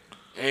detective,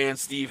 and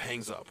Steve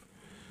hangs up.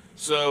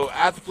 So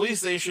at the police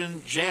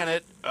station,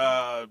 Janet,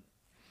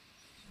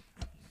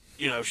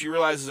 she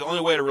realizes the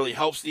only way to really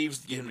help Steve is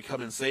to get him to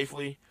come in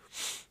safely.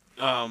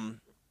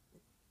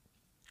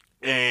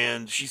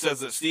 And she says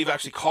that Steve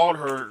actually called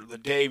her the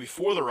day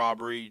before the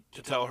robbery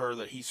to tell her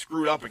that he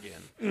screwed up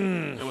again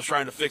and was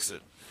trying to fix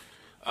it.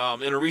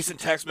 In a recent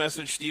text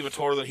message, Steve had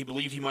told her that he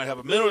believed he might have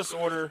a mental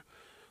disorder,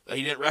 that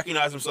he didn't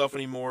recognize himself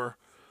anymore.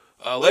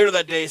 Later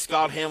that day,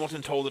 Scott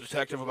Hamilton told the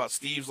detective about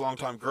Steve's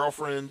longtime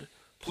girlfriend.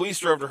 Police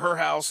drove to her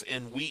house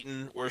in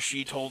Wheaton, where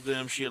she told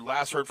them she had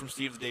last heard from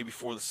Steve the day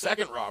before the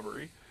second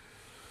robbery.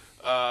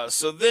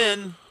 So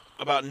then,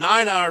 about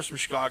 9 hours from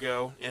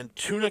Chicago, in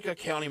Tunica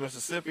County,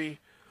 Mississippi,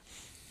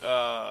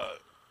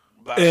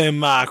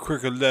 M-I,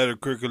 crooked letter,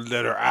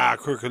 I,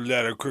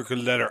 crooked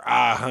letter,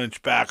 I,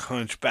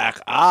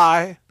 hunchback,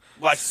 I.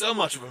 like so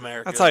much of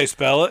America. That's how you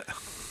spell it.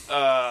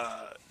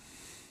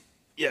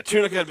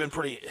 Tunica had been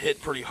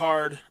hit pretty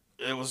hard.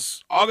 It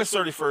was August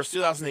 31st,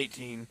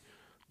 2018.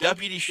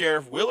 Deputy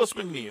Sheriff Willis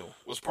McNeil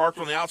was parked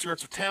on the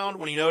outskirts of town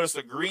when he noticed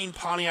a green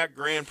Pontiac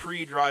Grand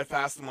Prix drive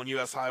past him on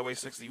U.S. Highway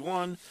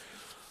 61.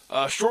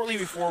 Shortly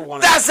before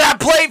 1 That's that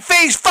plate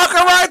face fucker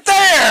right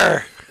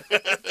there!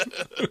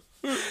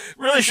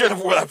 Really should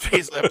have wore that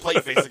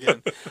plate face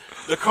again.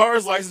 The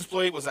car's license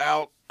plate was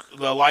out.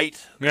 The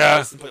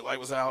license plate light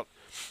was out.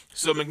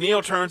 So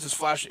McNeil turns his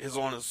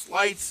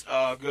lights,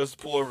 goes to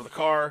pull over the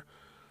car.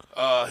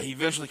 He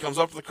eventually comes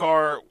up to the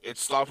car.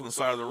 It's stopped on the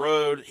side of the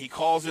road. He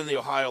calls in the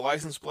Ohio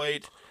license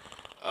plate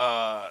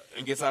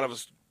and gets out of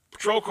his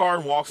patrol car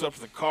and walks up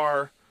to the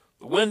car.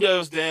 The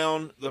window's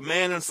down. The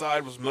man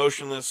inside was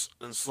motionless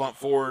and slumped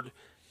forward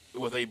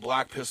with a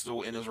black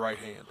pistol in his right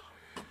hand.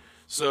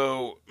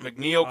 So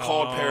McNeil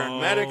called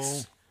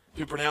paramedics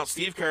who pronounced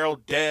Steve Carroll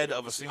dead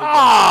of a single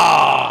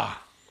gunshot.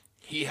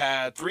 He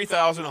had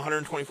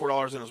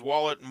 $3,124 in his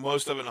wallet,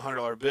 most of it in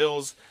 $100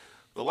 bills.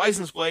 The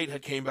license plate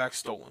had came back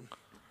stolen.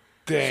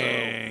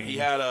 Dang. So he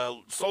had a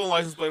stolen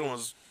license plate on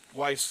his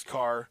wife's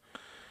car.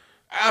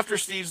 After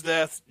Steve's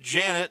death,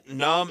 Janet,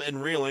 numb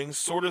and reeling,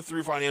 sorted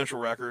through financial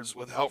records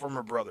with help from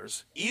her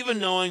brothers. Even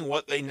knowing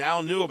what they now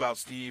knew about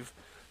Steve,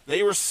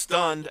 they were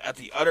stunned at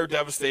the utter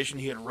devastation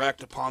he had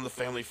wreaked upon the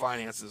family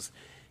finances.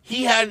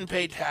 He hadn't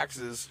paid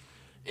taxes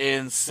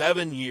in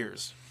 7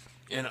 years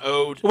and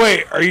owed.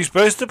 Wait, are you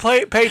supposed to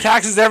pay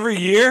taxes every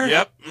year?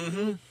 Yep.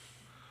 Mm-hmm.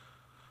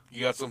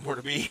 You got somewhere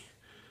to be.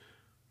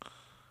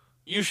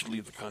 You should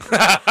leave the country.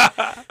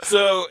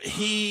 So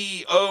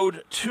he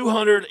owed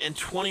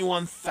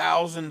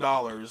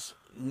 $221,000,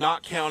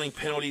 not counting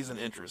penalties and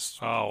interest.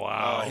 Oh,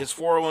 wow. His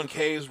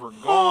 401ks were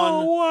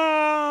gone. Oh,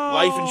 wow.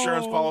 Life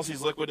insurance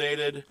policies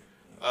liquidated.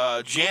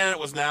 Janet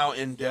was now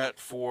in debt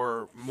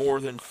for more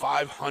than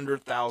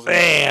 $500,000.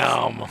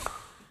 Damn.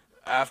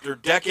 After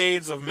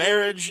decades of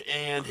marriage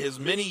and his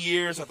many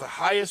years at the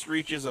highest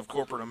reaches of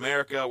corporate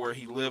America, where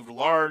he lived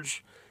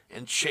large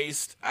and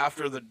chased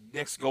after the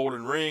next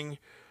golden ring,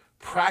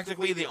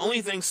 practically the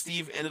only thing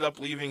Steve ended up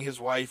leaving his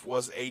wife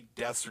was a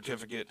death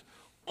certificate.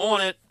 On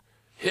it,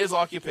 his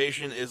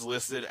occupation is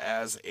listed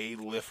as a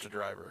Lyft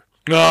driver.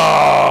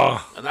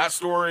 Oh. And that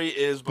story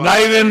is by...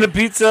 Not even the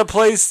pizza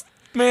place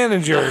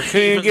manager. Not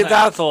Couldn't even even get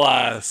that to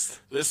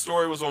last. This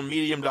story was on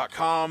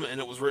Medium.com,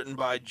 and it was written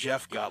by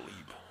Jeff Gottlieb.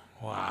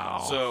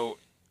 Wow. So,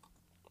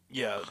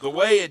 yeah, the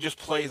way it just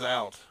plays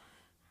out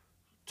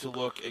to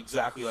look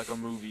exactly like a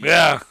movie.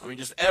 Yeah. I mean,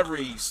 just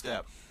every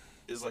step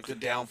is like the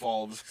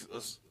downfall of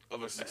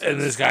a success. And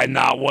this guy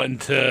not wanting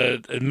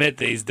to admit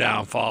that he's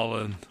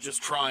downfallen.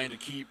 Just trying to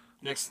keep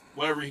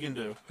whatever he can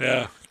do.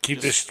 Yeah.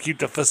 Keep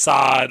the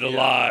facade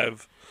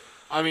alive.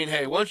 I mean,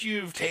 hey, once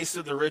you've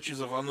tasted the riches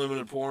of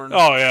unlimited porn,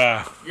 Oh,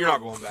 yeah. you're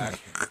not going back.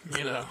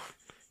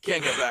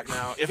 Can't get back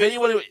now. If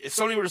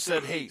somebody would have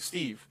said, "Hey,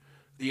 Steve,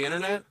 the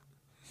internet,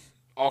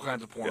 all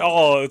kinds of porn,"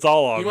 Oh, it's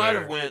all on you might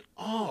there. have went,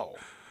 "Oh."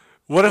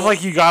 What if,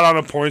 like, you got on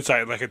a porn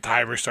site and, like, a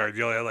timer started?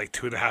 You only had, like,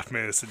 2.5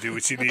 minutes to do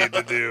what you needed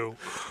to do.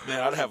 Man,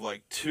 I'd have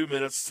like 2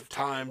 minutes of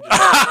time.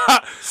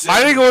 I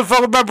think it would fuck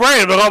with my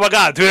brain. I'm like, oh, my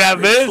God, 2.5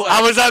 minutes?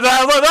 How much time do I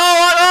have left? Oh,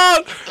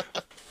 my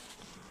God!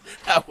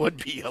 That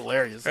would be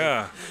hilarious.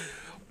 Yeah.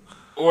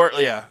 Or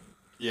yeah.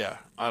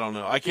 I don't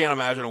know. I can't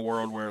imagine a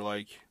world where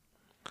like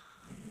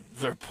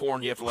their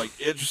porn you have to like.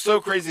 It's just so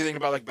crazy to think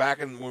about like back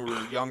when we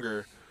were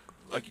younger,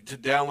 like to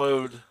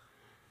download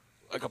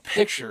like a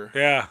picture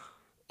Yeah.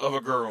 of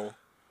a girl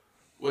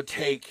would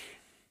take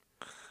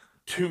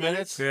 2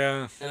 minutes.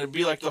 Yeah. And it'd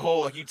be like the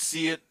whole like you'd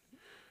see it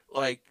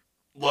like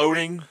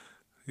loading.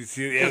 You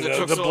see Because it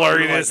took the so long,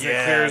 you're blurriness like,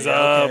 that clears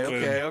up.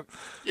 Okay.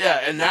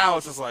 Yeah, and now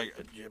it's just like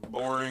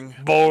boring.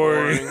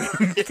 Boring.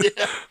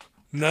 Yeah.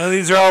 None of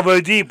these are elbow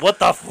deep. What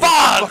the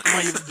fuck? What am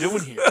I even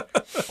doing here?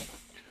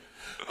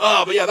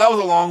 But yeah, that was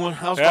a long one.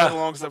 That was probably the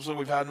longest episode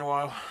we've had in a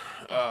while.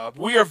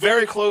 We are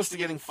very close to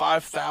getting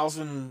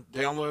 5,000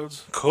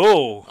 downloads.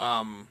 Cool.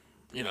 I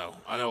know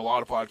a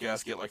lot of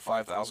podcasts get like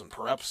 5,000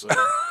 per episode.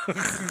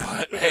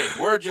 But hey,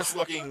 we're just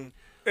looking.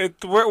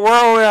 We're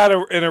only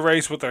in a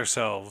race with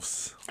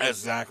ourselves.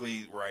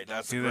 Exactly right.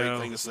 That's a great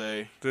thing to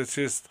say. That's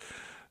just.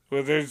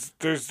 Well,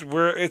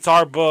 it's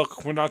our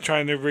book. We're not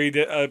trying to read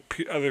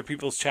other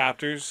people's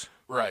chapters.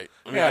 Right.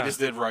 I mean, I just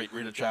did read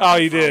a chapter. Oh,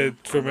 you did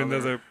from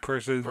another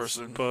person's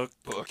book.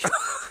 So,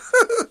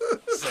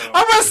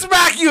 I'm gonna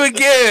smack you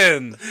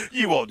again.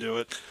 You won't do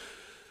it.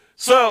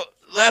 So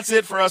that's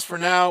it for us for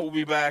now. We'll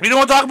be back. You don't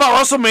want to talk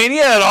about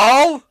WrestleMania at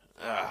all?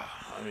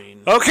 I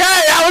mean, Okay,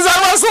 that was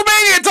our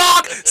WrestleMania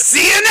talk.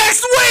 See you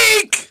next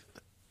week.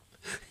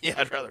 yeah,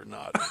 I'd rather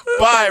not.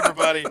 Bye,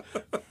 everybody.